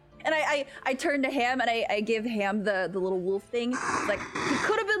 And I turn to Ham and I give Ham the little wolf thing. It's like, he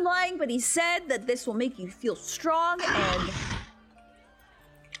could have been lying, but he said that this will make you feel strong, and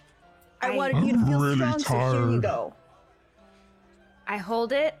I wanted you to feel really strong, so here you tired. go. I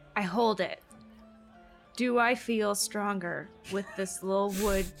hold it. Do I feel stronger with this little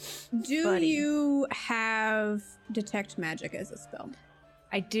wood? Do Buddy. you have detect magic as a spell?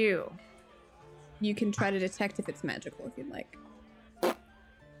 I do. You can try to detect if it's magical if you'd like.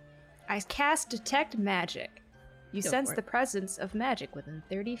 I cast Detect Magic. You Go sense for it. the presence of magic within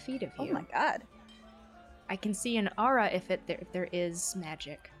 30 feet of you. Oh my god. I can see an aura if there is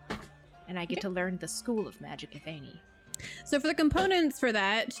magic. And I get to learn the school of magic, if any. So for the components for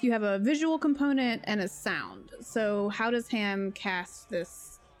that, you have a visual component and a sound. So how does Ham cast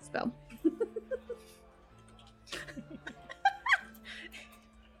this spell?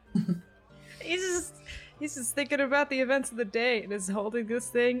 He's just thinking about the events of the day and is holding this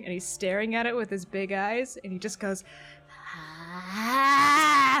thing and he's staring at it with his big eyes and he just goes,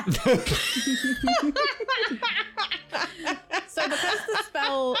 Ah! So because the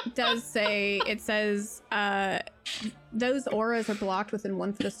spell does say, it says those auras are blocked within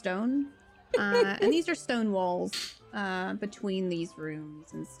 1 foot of stone. And these are stone walls between these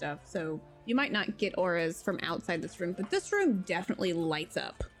rooms and stuff. So you might not get auras from outside this room, but this room definitely lights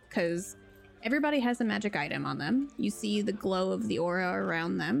up because everybody has a magic item on them. You see the glow of the aura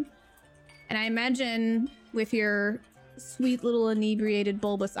around them. And I imagine with your sweet little inebriated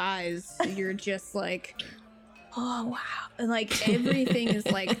bulbous eyes, you're just like, oh wow. And like everything is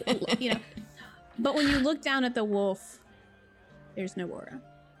like, you know. But when you look down at the wolf, there's no aura.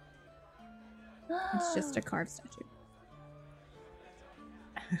 It's just a carved statue.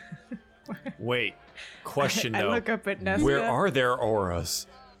 Wait, question I though. look up at Nesca. Where are there auras?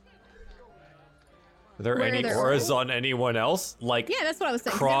 Are there Where any are there auras auras? on anyone else? Like Yeah, that's what I was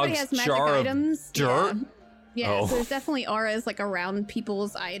saying. 'cause everybody Krog's has magic jar of items. dirt? Yeah, Oh. so there's definitely auras like around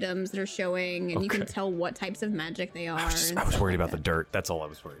people's items that are showing, and you can Okay. tell what types of magic they are. I was and worried stuff about like the that. dirt. That's all I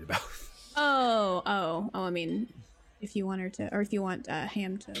was worried about. Oh, I mean, if you want her to, or if you want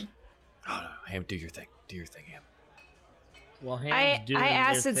Ham to. Oh no, Ham, do your thing. Do your thing, Ham. Well, I Ham's doing their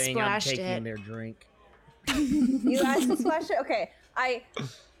acid thing. splashed I'm taking it. their drink. You acid splash it? Okay, I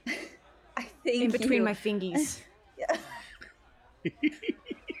think in between you- my fingies. Yeah.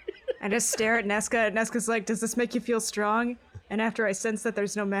 I just stare at Nesca, and Nesca's like, does this make you feel strong? And after I sense that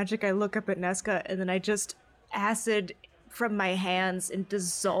there's no magic, I look up at Nesca, and then I just acid from my hands and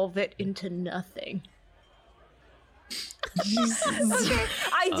dissolve it into nothing. Okay,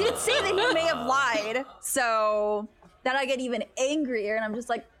 I did say that he may have lied, so then I get even angrier, and I'm just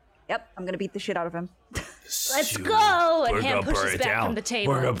like, Yep, I'm gonna beat the shit out of him. Let's go! And We're Ham gonna burn pushes it back down. from the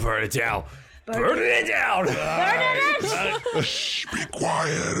table. We're gonna burn it down. Burn it down. Shh, be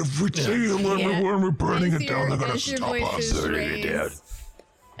quiet. If we see him when we're burning it down, they're gonna as your stop voice us. is Burning it down.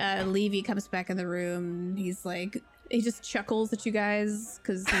 raised, Levy comes back in the room. He's like, he just chuckles at you guys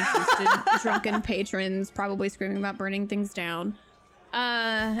because he's used to drunken patrons probably screaming about burning things down.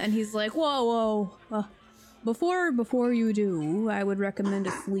 And he's like, whoa. Before you do, I would recommend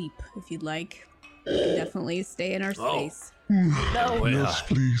a sleep if you'd like. You can definitely stay in our space. No. Yes,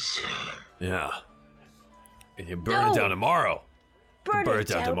 please. Yeah. And you burn it down tomorrow. Burn it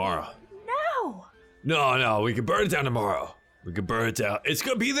down tomorrow. No. No, we can burn it down tomorrow. We can burn it down. It's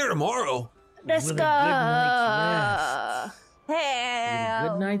gonna be there tomorrow. Let's With go. a good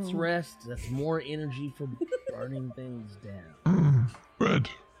Hell. night's rest. That's more energy for burning things down. Bed.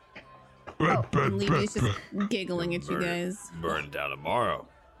 And Levy's just giggling at you guys. Burn it down tomorrow.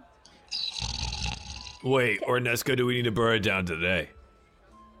 Wait, or Nesca, do we need to burn it down today?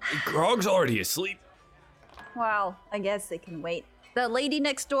 Grog's already asleep. Well, I guess they can wait. The lady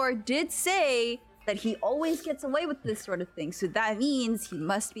next door did say that he always gets away with this sort of thing, so that means he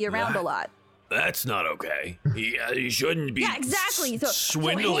must be around a lot. That's not okay. He shouldn't be Yeah, exactly. So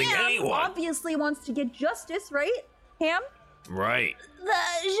swindling Ham anyone. obviously wants to get justice, right? Ham? Right.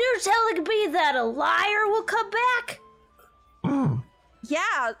 You're telling me that a liar will come back?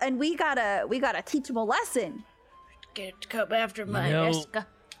 Yeah, and we gotta teach him a lesson. Come after my know, Nesca.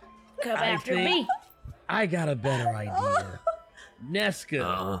 Come I after think- me. I got a better idea. Nesca,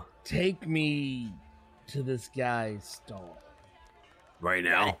 Uh-huh. take me to this guy's stall Right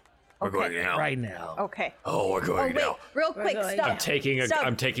now? We're going now. right now. Okay. Oh, we're going wait, now. real quick, going. stop.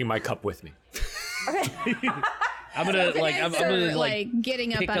 I'm taking my cup with me. Okay. I'm gonna You like guys I'm gonna are, like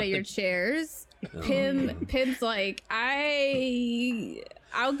getting up pick out up of your the- chairs. Pim's like,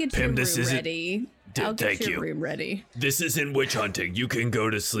 I'll get Pim, your this room isn't- ready. I'll get thank your you. room ready. This isn't witch hunting. You can go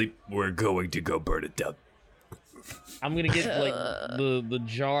to sleep. We're going to go burn it down. I'm gonna get like the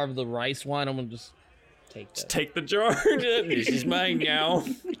jar of the rice wine. I'm gonna just take that. Take the jar. This is mine now.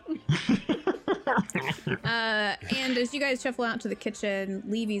 And as you guys shuffle out to the kitchen,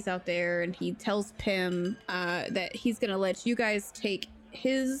 Levy's out there and he tells Pim that he's gonna let you guys take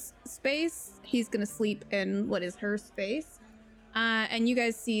his space. He's gonna sleep in what is her space. And you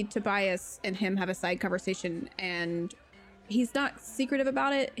guys see Tobias and him have a side conversation, and he's not secretive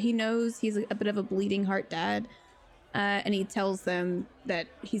about it. He knows he's a bit of a bleeding heart dad. And he tells them that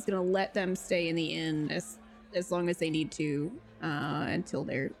he's gonna let them stay in the inn as long as they need to, until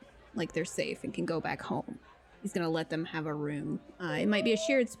they're safe and can go back home. He's gonna let them have a room. It might be a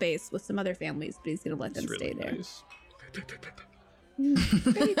shared space with some other families, but he's gonna let them stay there. Nice.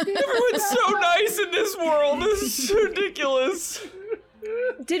 Everyone's so nice in this world. This is ridiculous.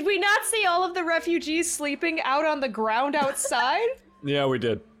 Did we not see all of the refugees sleeping out on the ground outside? Yeah, we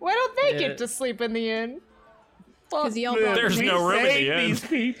did. Why don't they Yeah. get to sleep in the inn? Because y'all brought There's him in. no room in the Save end. these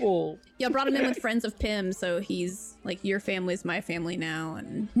people. Y'all brought him in with friends of Pim, so he's like, your family's my family now,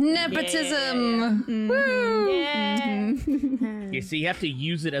 and Nepotism. Woo. Yeah. You see, you have to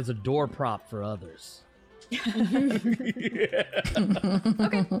use it as a door prop for others.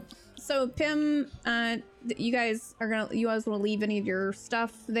 So Pim, you guys want to leave any of your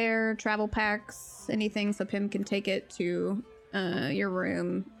stuff there, travel packs, anything, so Pim can take it to your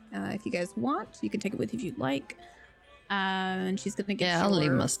room if you guys want. You can take it with you if you'd like. And she's gonna get Yeah, I'll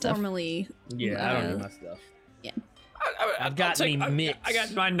leave my stuff. formally. Yeah, I don't need my stuff. Yeah. I've got me mitts. I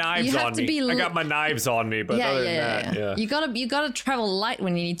got my knives You have on to me. be I got my knives on me, but other than that, yeah. You gotta travel light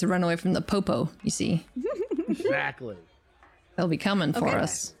when you need to run away from the popo. You see, Exactly. they'll be coming for Okay.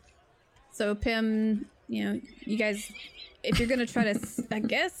 us. So Pim, you guys, if you're gonna try to, I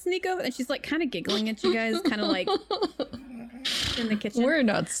guess, sneak over, and she's like kind of giggling at you guys, kind of like in the kitchen. We're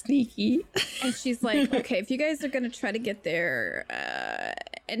not sneaky. And she's like, okay, if you guys are going to try to get there,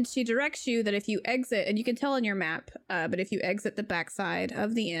 and she directs you that if you exit, and you can tell on your map, but if you exit the backside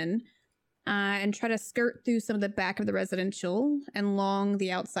of the inn and try to skirt through some of the back of the residential and along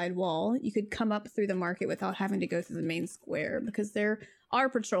the outside wall, you could come up through the market without having to go through the main square, because there are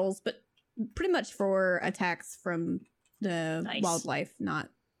patrols, but pretty much for attacks from the Nice. wildlife, not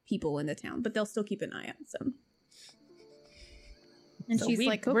people in the town, but they'll still keep an eye out. And So she's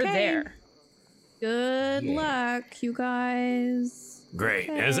like, okay. we're there. Good Yeah. luck, you guys. Great.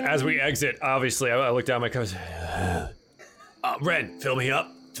 As we exit, obviously, I look down at my coat. Ren, fill me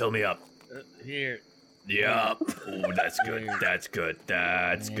up. Fill me up. Here. Yup. Oh, that's good. That's good.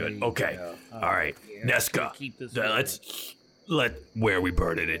 That's good. you Okay. go. All right. Here, Nesca, keep this let where we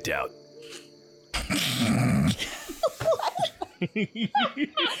burning it down.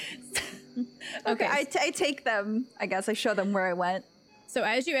 Okay, I take them. I guess I show them where I went. So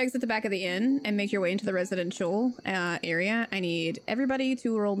as you exit the back of the inn and make your way into the residential area, I need everybody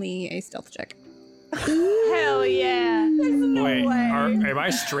to roll me a stealth check. Hell yeah. Wait, am I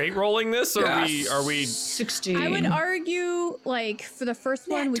straight rolling this, or are we 16? I would argue, like, for the first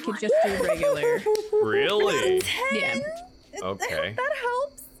one, we could just do regular. really? Yeah. Okay. That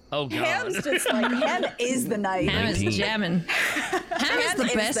helps. Oh god. Ham's just like, Ham is the night. Ham is 19. jamming. Ham is the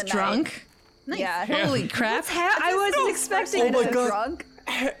is best the night. drunk. Yeah. Holy crap. I wasn't expecting Oh my the God. drunk.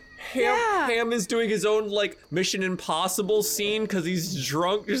 Ham is doing his own like Mission Impossible scene because he's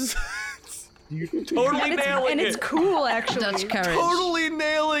drunk. Just totally nailing And it. it's cool, actually. Dutch courage. Totally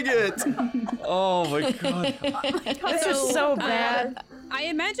nailing it. Oh my god. This is so bad. I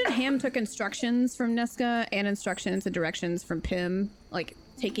imagine Ham took instructions from Nesca and instructions and directions from Pim, like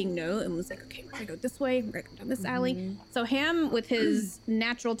taking note, and was like, okay, we're gonna go this way, we're gonna go down this alley. So Ham, with his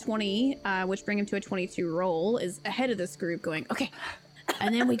natural 20, which bring him to a 22 roll, is ahead of this group going, okay,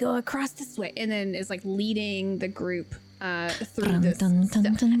 and then we go across this way, and then is like leading the group through this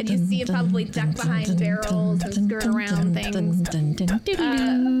stuff. And you see him probably duck behind barrels and skirt around things.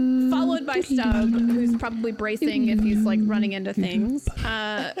 Followed by Stub, who's probably bracing if he's like running into things.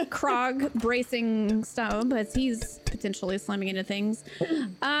 Krog bracing Stub as he's potentially slamming into things.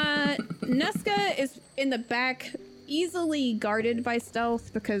 Nesca is in the back, easily guarded by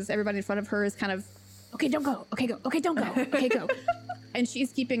Stealth because everybody in front of her is kind of, okay, don't go, okay, go, okay, don't go, okay, go. And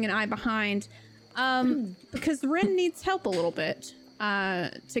she's keeping an eye behind because Rin needs help a little bit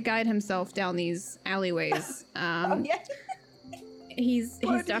to guide himself down these alleyways. He's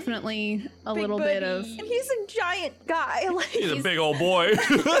definitely a little bit of. And he's a giant guy. Like, He's a big old boy.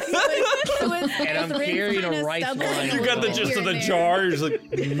 And I'm carrying a rifle. You got the gist of the jar. You're just like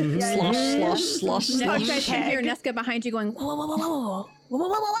Slosh. You guys can hear Nesca behind you going, whoa, whoa, whoa, whoa, whoa, whoa, whoa,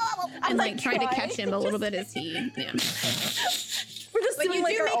 whoa, whoa, and like trying to catch him a little bit as he. Yeah. we're just But doing you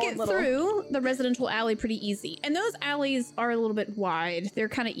like do our make own it little... through the residential alley pretty easy. And those alleys are a little bit wide. They're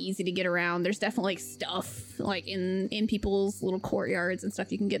kind of easy to get around. There's definitely stuff like in people's little courtyards and stuff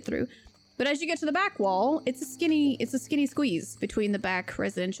you can get through. But as you get to the back wall, it's a skinny squeeze between the back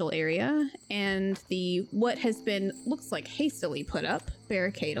residential area and the what has been looks like hastily put up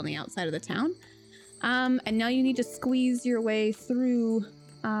barricade on the outside of the town. And now you need to squeeze your way through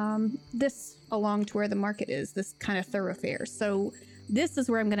this along to where the market is, this kind of thoroughfare. So this is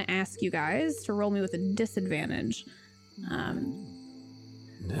where I'm going to ask you guys to roll me with a disadvantage. no.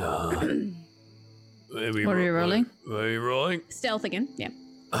 What are you rolling? What are you rolling? Stealth again, yeah.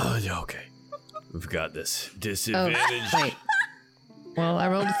 Oh, yeah, okay. We've got this disadvantage. Oh, wait. Well, I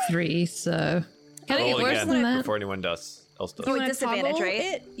rolled a 3, so... Can I Roll get worse again than that? before anyone else does. You wanna disadvantage, toggle right?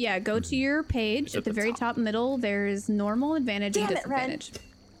 it? Yeah, go to your page It's at the very top middle. There's normal, advantage, and Damn it, Ren. disadvantage.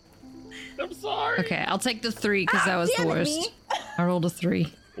 I'm sorry. Okay, I'll take the 3 because that was the damn it, worst. me. I rolled a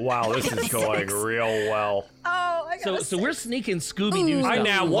 3. Wow, this is going real well. Oh, I got So we're sneaking Scooby-Doo stuff. I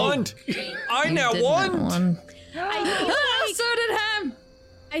now won. I now Did won. that one. I feel like, So did Ham!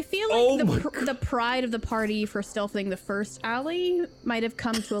 I feel Oh like my the pride of the party for stealthing the first alley might have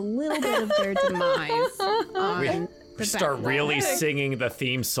come to a little bit of their demise on the Start back really wall. singing the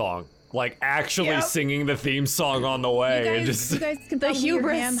theme song. Like actually singing the theme song on the way. You and guys can probably hear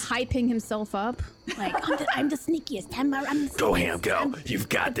hubris. Ham hyping himself up. Like, I'm the sneakiest. I'm the Go, sneakiest. Ham, go. You've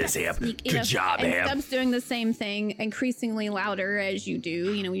got this, Ham. Sneak, Good job, and Ham. Stubbs doing the same thing, increasingly louder as you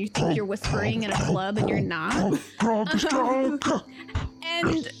do. You know, you think you're whispering in a club and you're not. Grog's drunk.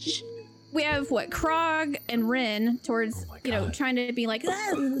 And we have Krog and Rin towards, trying to be like,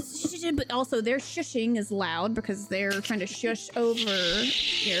 but also their shushing is loud because they're trying to shush over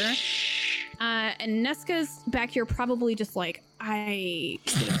here. And Nesca's back here probably just like, I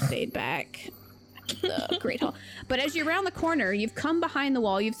should have stayed back at the Great Hall. But as you round the corner, you've come behind the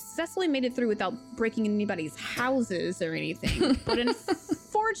wall. You've successfully made it through without breaking anybody's houses or anything. But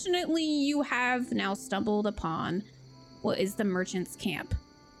unfortunately, you have now stumbled upon what is the merchant's camp.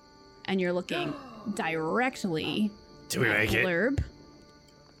 And you're looking directly Do we make it? Blurb.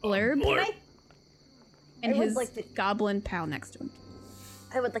 Can I And I would his like to- goblin pal next to him.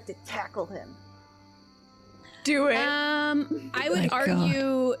 I would like to tackle him. Do it. I would my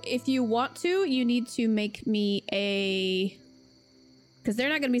argue if you want to, you need to make me a. Because they're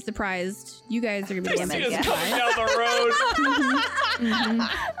not going to be surprised. You guys are going to be See surprised. us coming down the road.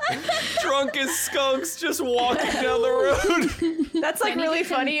 Drunk as skunks just walking down the road. That's like really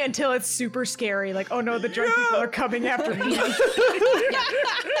funny until it's super scary. Like, oh no, the drunk people are coming after me.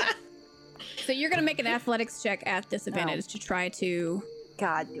 So you're going to make an athletics check at disadvantage to try to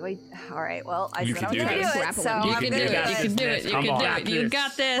God, do I? All right, well, I You said I can was do gonna this. do it, so You I'm can gonna do do this. it. You can do it. You Come can on. do it. You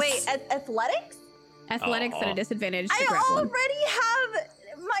got this. Wait, athletics? Athletics at a disadvantage to I grappling. already have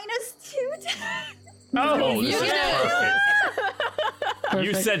 -2. Oh, You this is can do perfect.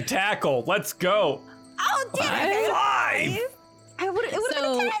 You said tackle. Let's go. Oh, damn it. 5. It would have been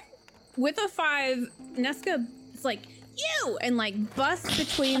So, a 10. with a 5, Nesca is like, you! And like busts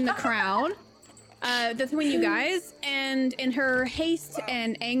between the crowd, between you guys, and in her haste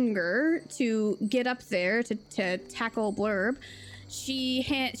and anger to get up there to tackle Blurb, she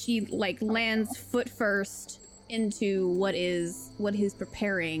like lands foot first into what he's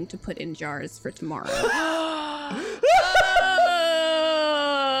preparing to put in jars for tomorrow.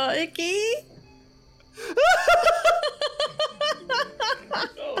 Icky.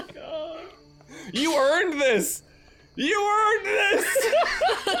 Oh god. You earned this. You earned this.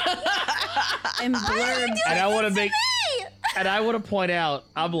 And Blurb. And I want to make. And I want to point out,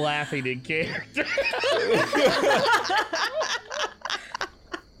 I'm laughing in character.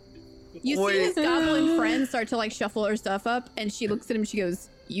 You see his goblin friend start to like shuffle her stuff up, and she looks at him. She goes,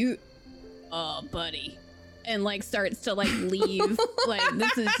 "You, buddy," and like starts to like leave. Like,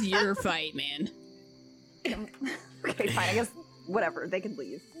 this is your fight, man. Okay, fine. I guess whatever. They can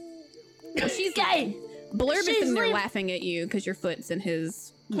leave. She's like, Blurb is sitting there leaving. laughing at you because your foot's in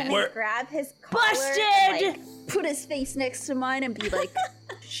his mess. Can I grab his collar Busted! and like put his face next to mine and be like,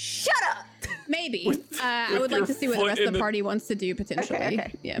 "Shut up." Maybe. I would like your to see what the foot rest in of the the- party wants to do potentially.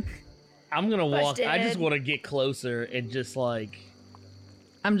 Okay. Yeah. I'm gonna walk. I just Busted. want to get closer and just like.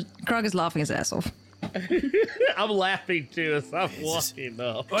 Krog is laughing his ass off. I'm laughing too as I'm walking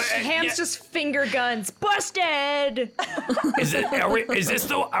up. Ham's just finger guns. Busted!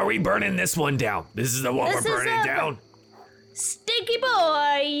 Are we burning this one down? This is the one This we're is burning a- down? Stinky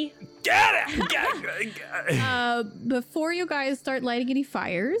boy! Get it! Before you guys start lighting any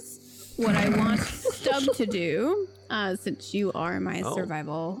fires, what I want Stub to do, since you are my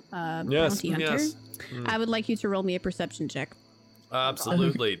survival bounty hunter, I would like you to roll me a perception check.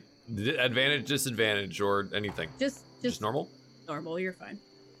 Absolutely. Advantage, disadvantage, or anything. Just normal? normal, you're fine.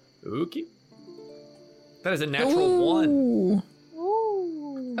 Okay. That is a natural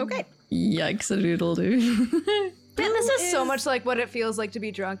 1. Okay. Yikes a doodle doo. Man, this is so much like what it feels like to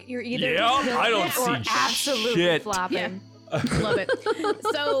be drunk. You're either Yeah, I don't killing it or see absolutely shit. flopping. Love it.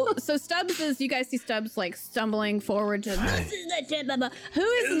 So Stubbs you guys see Stubbs like stumbling forward to who is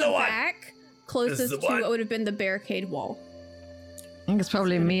in the back closest to what would have been the barricade wall. I think it's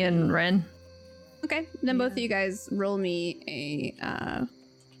probably me and Ren. Okay, then both of you guys roll me a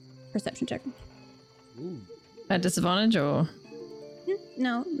perception check. At disadvantage or?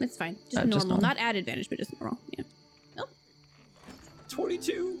 No, it's fine. Just Just normal, normal. not at advantage, but just normal. Yeah.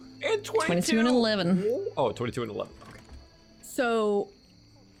 22 and 22. 22 and 11. Oh, 22 and 11. Okay. So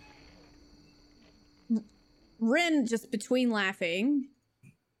Rin, just between laughing,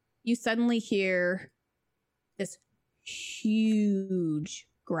 you suddenly hear this huge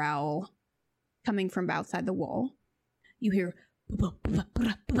growl coming from outside the wall. You hear and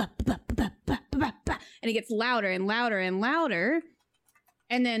it gets louder and louder and louder.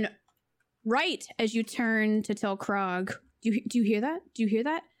 And then right as you turn to tell Krog, do you hear that? Do you hear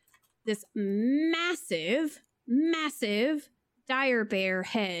that? This massive dire bear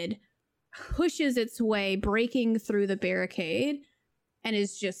head pushes its way, breaking through the barricade, and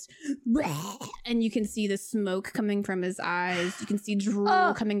is just, and you can see the smoke coming from his eyes. You can see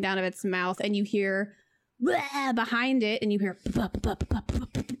drool coming down of its mouth, and you hear behind it, and you hear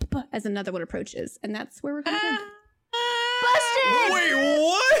as another one approaches, and that's where we're going to end. Busted! Wait,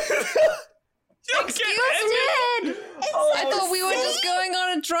 what? Busted! I thought we were just going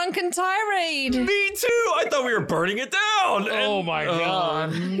on a drunken tirade. Me too. I thought we were burning it down. Oh my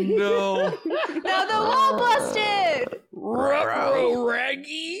god. No. Now the wall busted! Ruh-roh,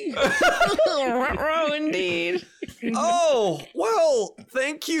 Raggy. Ruh-roh, indeed. Oh, well,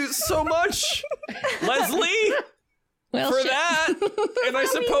 thank you so much, Leslie, Well, for shit. that. And I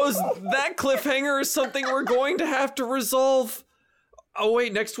suppose that cliffhanger is something we're going to have to resolve. Oh,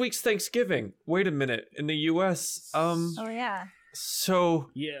 wait, next week's Thanksgiving. Wait a minute. In the U.S., Oh yeah. so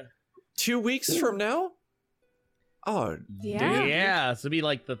Yeah. 2 weeks from now? Oh, damn. Yeah, so it'll be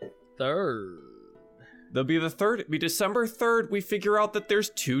like the 3rd. There'll be the 3rd. It'll be December 3rd. We figure out that there's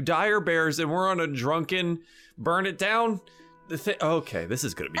 2 dire bears and we're on a drunken burn it down. Okay, this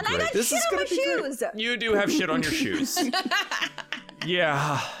is gonna be And I great. got This shit is on gonna my be shoes. great. You do have shit on your shoes.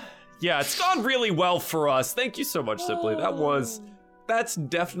 Yeah, it's gone really well for us. Thank you so much, Simply. That's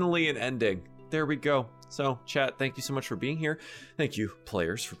definitely an ending. there we go. So, chat, thank you so much for being here. Thank you,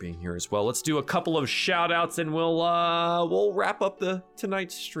 players, for being here as well. Let's do a couple of shout-outs and we'll wrap up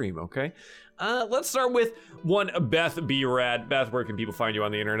tonight's stream, okay? Let's start with one Beth B. Rad. Beth, where can people find you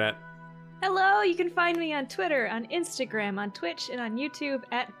on the internet? Hello, you can find me on Twitter, on Instagram, on Twitch, and on YouTube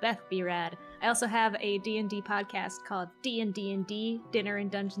at BethBrad. I also have a D&D podcast called D&D, Dinner and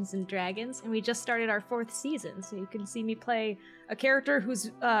Dungeons and Dragons, and we just started our 4th season, so you can see me play a character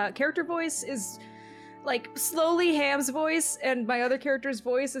whose character voice is like slowly Ham's voice, and my other character's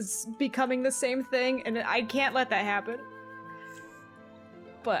voice is becoming the same thing, and I can't let that happen.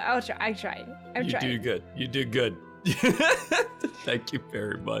 But I'll try. I'm trying. You do good. You do good. Thank you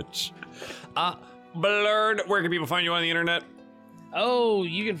very much. Blurred, where can people find you on the internet? Oh,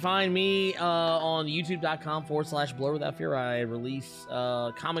 you can find me on youtube.com/Blur Without Fear. I release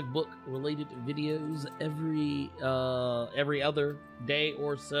comic book related videos every other day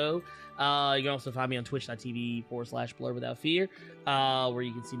or so. You can also find me on twitch.tv/Blur Without Fear, where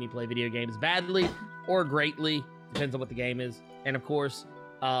you can see me play video games badly or greatly, depends on what the game is. And of course,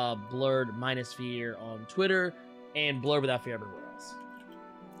 Blurred-Fear on Twitter and Blur Without Fear everywhere else.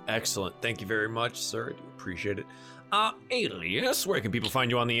 Excellent. Thank you very much, sir. I do appreciate it. Alias, where can people find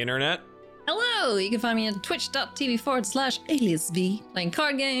you on the internet? Hello! You can find me at twitch.tv/AliasV, playing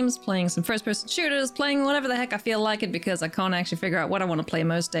card games, playing some first-person shooters, playing whatever the heck I feel like it because I can't actually figure out what I want to play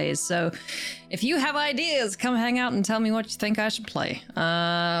most days. So if you have ideas, come hang out and tell me what you think I should play.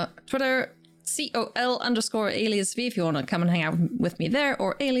 Twitter, COL_AliasV if you want to come and hang out with me there,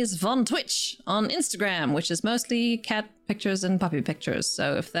 or Alias Von Twitch on Instagram, which is mostly cat pictures and puppy pictures.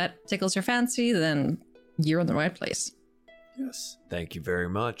 So if that tickles your fancy, then you're in the right place. Yes, thank you very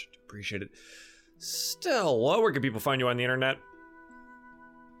much. Appreciate it. Stella, where can people find you on the internet?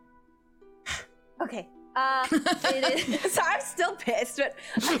 Okay. It is. So I'm still pissed, but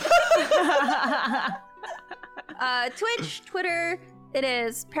Twitch, Twitter, it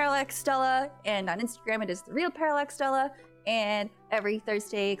is Parallax Stella, and on Instagram it is The Real Parallax Stella. And every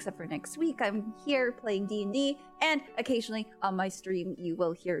Thursday, except for next week, I'm here playing D&D, and occasionally on my stream you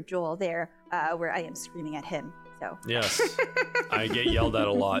will hear Joel there, where I am screaming at him. So yes, I get yelled at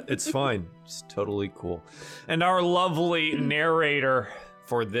a lot. It's fine. It's totally cool. And our lovely narrator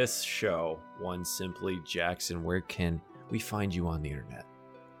for this show, one Simply Jackson, where can we find you on the internet?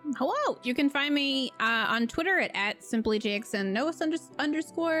 Hello, you can find me on Twitter at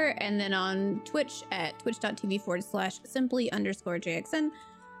simplyjxn_, and then on Twitch at twitch.tv/simply_jxn.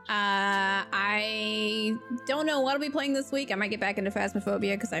 I don't know what I'll be playing this week. I might get back into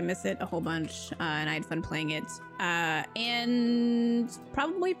Phasmophobia because I miss it a whole bunch, and I had fun playing it. And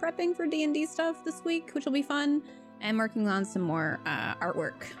probably prepping for D&D stuff this week, which will be fun. I'm working on some more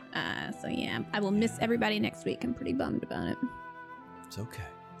artwork. So yeah, I will miss everybody next week. I'm pretty bummed about it. It's okay.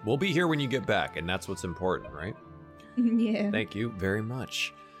 We'll be here when you get back, and that's what's important, right? Yeah. Thank you very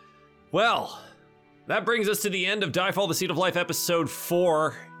much. Well, that brings us to the end of Diefall, The Seed of Life, episode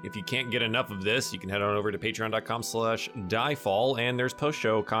 4. If you can't get enough of this, you can head on over to patreon.com/Diefall, and there's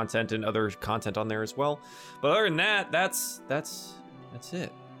post-show content and other content on there as well. But other than that, that's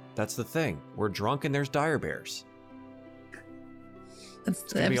it. That's the thing. We're drunk and there's dire bears. That's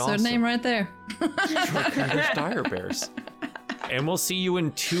the episode name right there. Drunk and there's dire bears. And we'll see you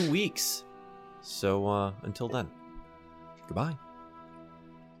in 2 weeks. So until then, goodbye.